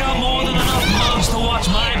 I got more than enough mugs to watch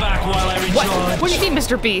my back while I recharge. What do you mean,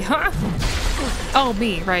 Mr. B, huh? Oh,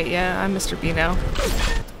 me, right, yeah, I'm Mr. B now.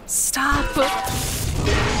 Stop!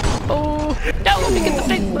 Oh, no, let me get the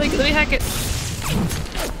thing, let me hack it.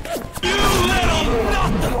 You little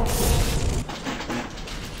nothing!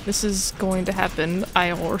 This is going to happen.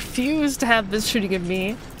 I will refuse to have this shooting at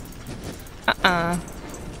me.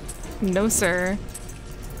 No, sir.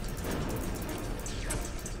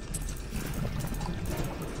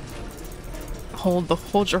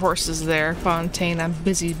 Hold your horses there, Fontaine. I'm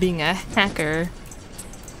busy being a hacker.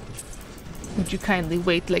 Would you kindly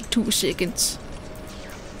wait like 2 seconds?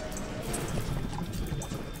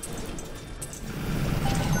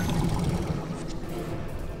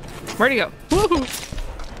 Where'd he go? Woohoo!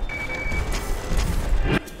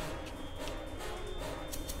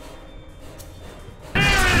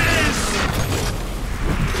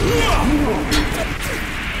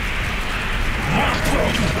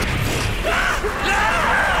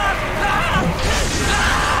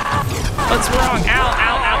 What's wrong? Ow,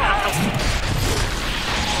 ow, ow, ow.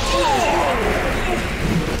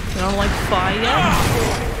 don't like fire?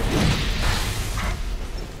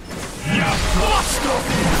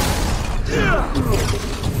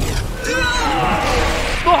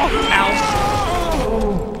 Oh, ow.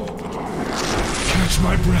 Catch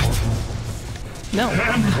my breath. No. And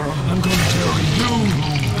I'm gonna tell you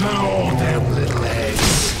and all them little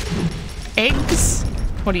eggs. Eggs?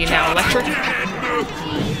 What are you now, electric?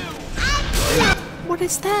 What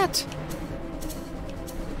is that?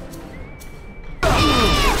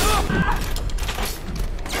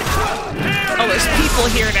 Oh, there's people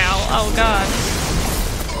here now. Oh, God.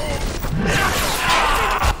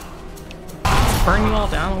 Burn you all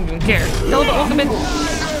down. I don't even care. No, but welcome in.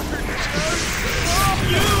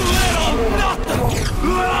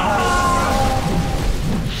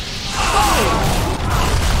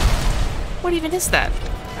 What even is that?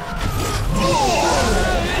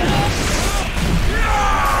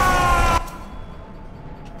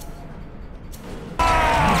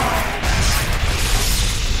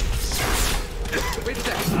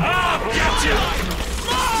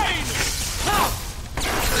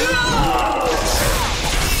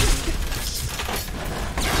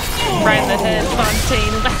 Right in the head,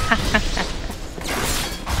 Fontaine.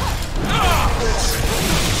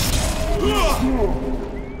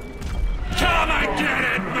 Come and get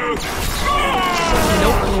it, Moose!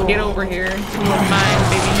 Nope, get over here. You are mine,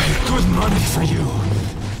 baby. Good money for you.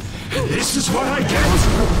 This is what I get.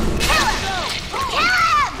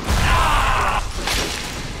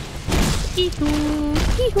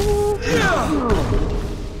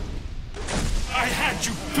 I had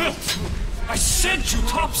you built. I sent you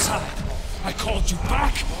topside. I called you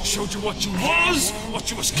back, showed you what you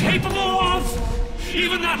was capable of.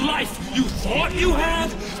 Even that life you thought you had,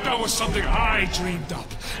 that was something I dreamed up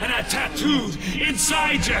and had tattooed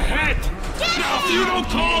inside your head. Now, if you don't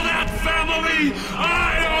call that family,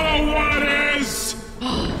 I don't know what is.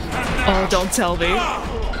 Oh, don't tell me.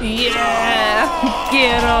 Yeah,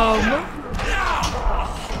 get him.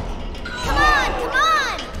 Come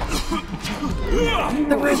on!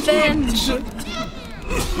 The revenge.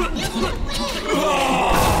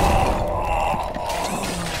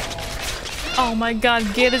 Oh my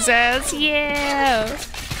God, get his ass, yeah!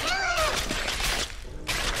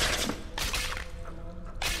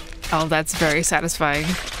 Oh, that's very satisfying.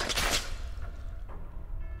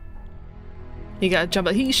 He got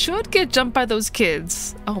jumped. He should get jumped by those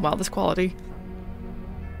kids. Oh wow, this quality.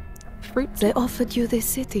 Fruit. They offered you this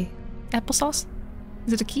city. Applesauce?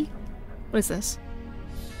 Is it a key? What is this?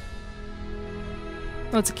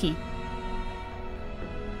 Oh, it's a key.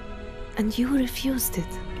 And you refused it.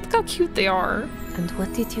 Look how cute they are. And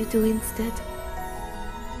what did you do instead?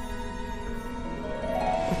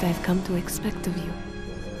 What I've come to expect of you.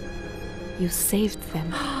 You saved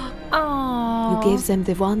them. Aww. You gave them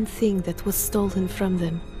the one thing that was stolen from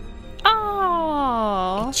them.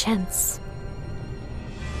 Aww. A chance.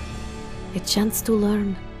 A chance to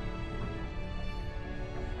learn.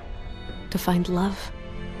 To find love.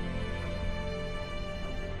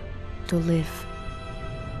 To live.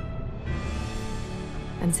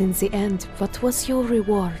 And in the end, what was your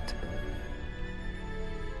reward?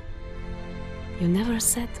 You never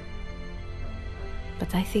said.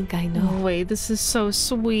 But I think I know. Oh, wait, this is so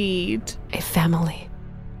sweet. A family.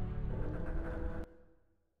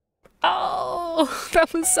 Oh,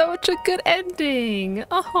 that was such a good ending.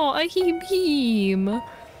 Oh, a heem.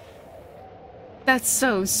 That's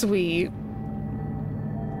so sweet.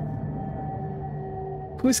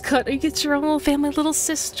 Who's cut? You get your own little family, little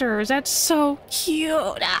sisters. That's so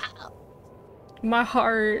cute. Ah. My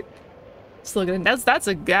heart. Still good.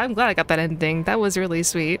 I'm glad I got that ending. That was really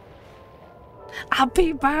sweet. I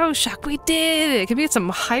beat Bioshock. We did it. Can we get some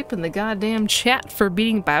hype in the goddamn chat for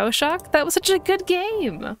beating Bioshock? That was such a good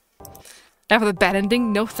game. After the bad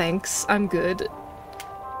ending, no thanks. I'm good. It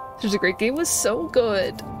was a great game. It was so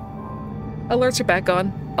good. Alerts are back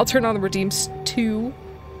on. I'll turn on the redeems too.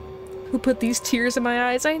 Who put these tears in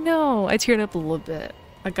my eyes? I know. I teared up a little bit.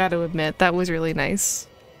 I gotta admit, that was really nice.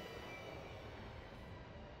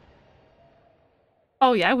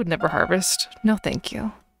 Oh yeah, I would never harvest. No thank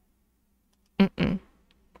you. Let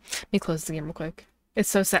me close the game real quick. It's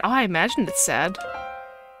so sad. Oh, I imagine it's sad.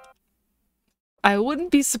 I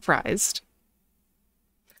wouldn't be surprised.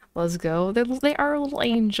 Let's go. They are little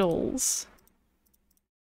angels.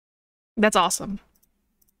 That's awesome.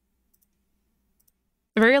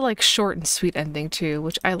 Very, like, short and sweet ending, too,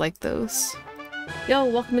 which I like those. Yo,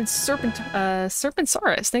 welcome in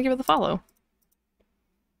Serpentsaurus. Thank you for the follow.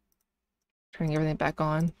 Turning everything back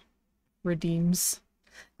on. Redeems.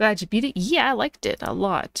 Glad you beat it? Yeah, I liked it a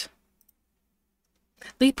lot.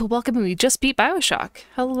 Leap, welcome, we just beat Bioshock.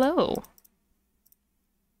 Hello.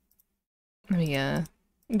 Let me, I'm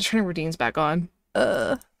just turning routines back on.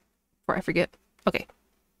 Before I forget. Okay.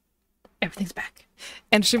 Everything's back.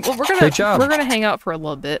 And well, we're gonna hang out for a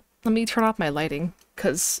little bit. Let me turn off my lighting,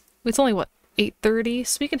 because it's only, what, 8:30?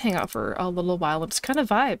 So we can hang out for a little while and just kind of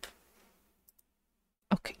vibe.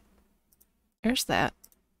 Okay. There's that.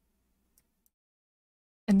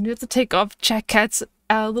 And you have to take off Jack Cat's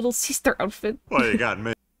little sister outfit. Well, you got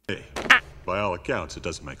me. By all accounts, it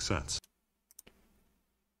doesn't make sense.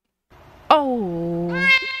 Oh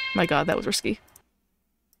my god, that was risky.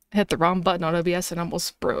 I hit the wrong button on OBS and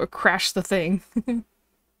almost crashed the thing.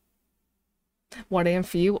 1 AM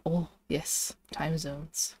for you? Oh, yes. Time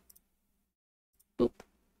zones. Boop.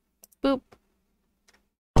 Boop.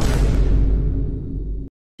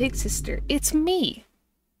 Big sister, it's me.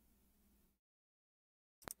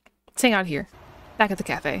 Let's hang out here. Back at the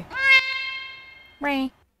cafe.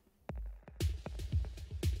 Ray.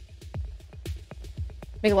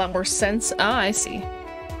 Make a lot more sense. Ah, I see.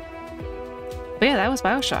 But yeah, that was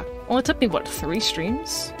Bioshock. Only took me, what, 3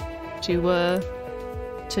 streams to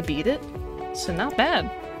beat it? So not bad.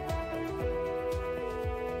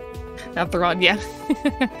 Now they're on, yeah.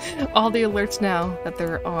 All the alerts now that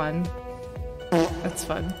they're on. That's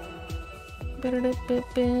fun.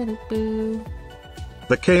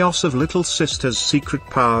 The chaos of Little Sister's secret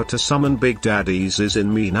power to summon Big Daddies is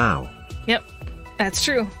in me now. Yep, that's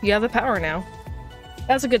true. You have the power now.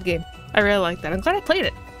 That was a good game. I really liked that. I'm glad I played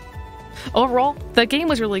it. Overall, the game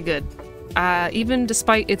was really good. Even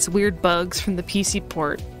despite its weird bugs from the PC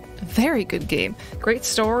port. Very good game. Great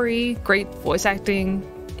story, great voice acting,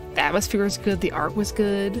 the atmosphere was good, the art was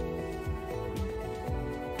good.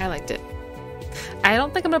 I liked it. I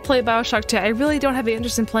don't think I'm gonna play Bioshock 2. I really don't have any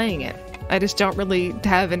interest in playing it. I just don't really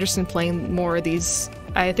have interest in playing more of these.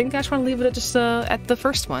 I think I just want to leave it at just at the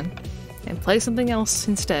first one and play something else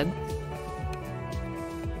instead.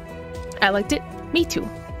 I liked it. Me too.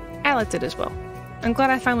 I liked it as well. I'm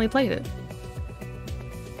glad I finally played it.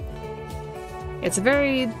 It's a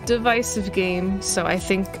very divisive game, so I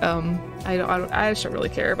think I just don't really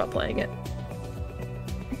care about playing it.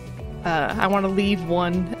 I want to leave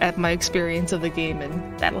one at my experience of the game,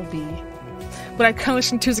 and that'll be. Would I come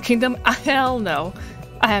listen to Tears of the Kingdom? Hell no.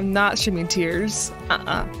 I am not streaming Tears.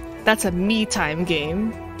 That's a me time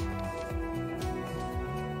game.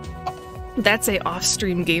 That's a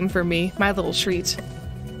off-stream game for me. My little treat.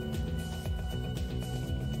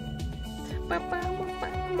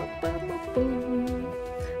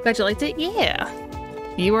 Glad you liked it? Yeah!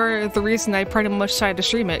 You were the reason I pretty much tried to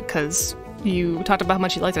stream it, because you talked about how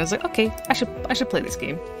much you liked it. I was like, okay, I should play this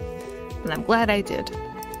game. And I'm glad I did.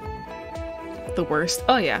 The worst.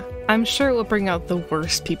 Oh yeah, I'm sure it will bring out the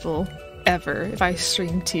worst people ever if I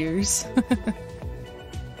stream Tears.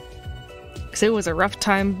 Because it was a rough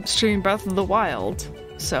time streaming Breath of the Wild.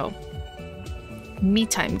 So, me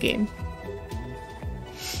time game.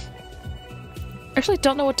 I actually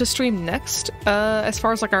don't know what to stream next, as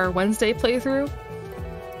far as like our Wednesday playthrough.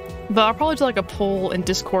 But I'll probably do like a poll in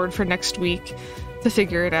Discord for next week to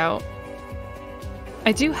figure it out.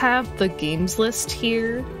 I do have the games list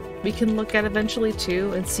here we can look at eventually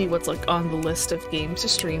too and see what's like on the list of games to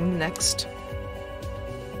stream next.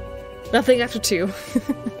 Nothing after 2.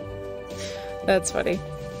 That's funny.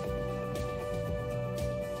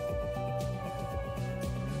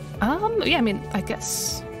 Yeah, I mean, I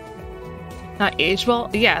guess not aged well.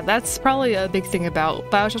 Yeah, that's probably a big thing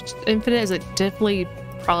about Bioshock Infinite, is it definitely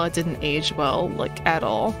probably didn't age well, like, at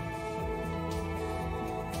all.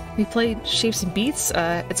 We played Shapes and Beats.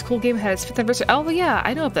 It's a cool game. It had its 5th anniversary. Oh yeah,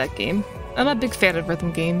 I know of that game. I'm a big fan of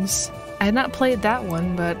rhythm games. I had not played that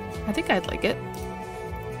one, but I think I'd like it.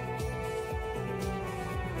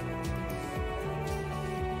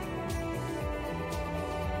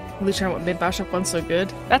 Really trying what made Bioshock 1 so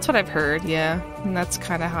good. That's what I've heard, yeah. And that's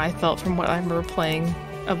kind of how I felt from what I remember playing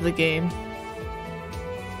of the game.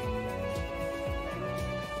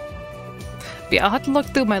 But yeah, I'll have to look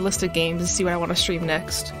through my list of games and see what I want to stream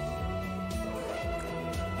next.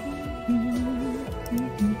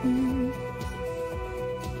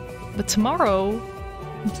 But tomorrow,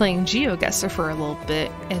 I'm playing GeoGuessr for a little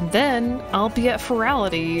bit, and then I'll be at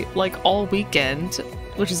Ferality like all weekend,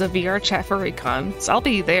 which is a VR chat for Raycon, so I'll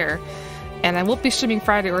be there. And I won't be streaming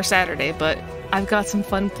Friday or Saturday, but I've got some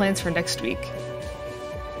fun plans for next week,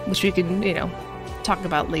 which we can, you know, talk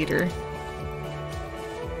about later.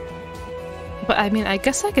 But I mean, I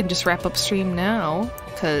guess I can just wrap up stream now,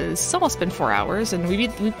 because it's almost been 4 hours, and we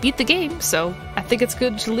beat the game, so I think it's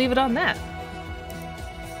good to leave it on that.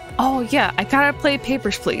 Oh yeah, I gotta play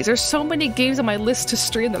Papers, Please. There's so many games on my list to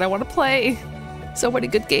stream that I want to play. So many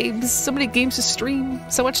good games, so many games to stream,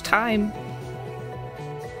 so much time.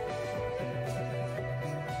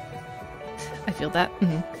 I feel that.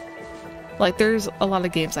 Like, there's a lot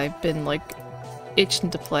of games I've been, like, itching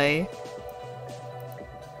to play.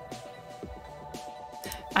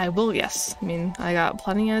 I will, yes. I mean, I got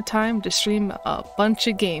plenty of time to stream a bunch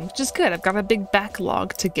of games, which is good. I've got a big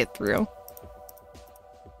backlog to get through.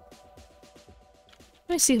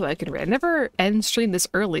 Let me see who I can raid. I never end stream this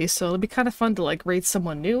early, so it'll be kind of fun to, like, raid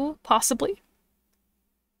someone new, possibly.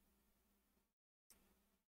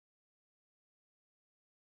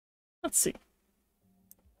 Let's see.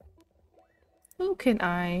 Who can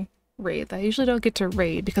I raid? I usually don't get to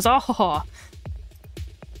raid because, oh,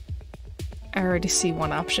 I already see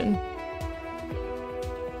one option.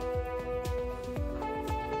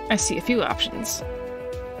 I see a few options.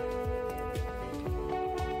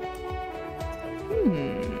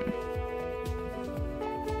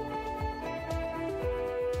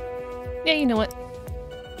 Yeah, you know what?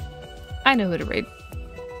 I know who to raid.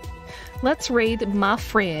 Let's raid my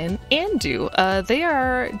friend Andu. They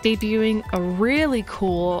are debuting a really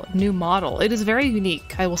cool new model. It is very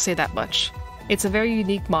unique, I will say that much. It's a very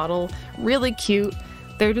unique model, really cute.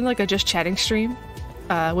 They're doing like a just chatting stream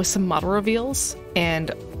with some model reveals,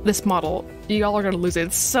 and this model, y'all are gonna lose it.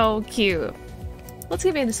 It's so cute. Let's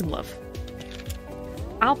give Andu some love.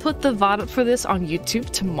 I'll put the VOD up for this on YouTube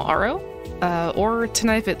tomorrow, or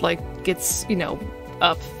tonight if it like gets, you know,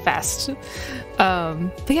 up fast.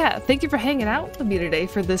 But yeah, thank you for hanging out with me today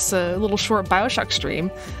for this little short Bioshock stream.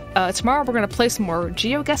 Tomorrow we're gonna play some more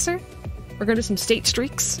GeoGuessr. We're gonna do some state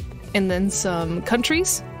streaks and then some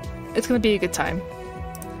countries. It's gonna be a good time.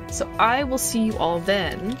 So I will see you all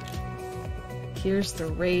then. Here's the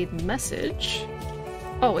raid message.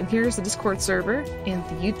 Oh, and here's the Discord server and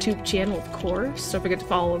the YouTube channel, of course. Don't forget to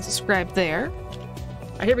follow and subscribe there.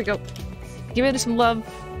 Alright, here we go. Give it some love.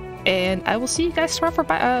 And I will see you guys tomorrow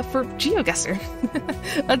for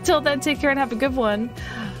GeoGuessr. Until then, take care and have a good one.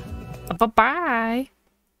 Bye-bye.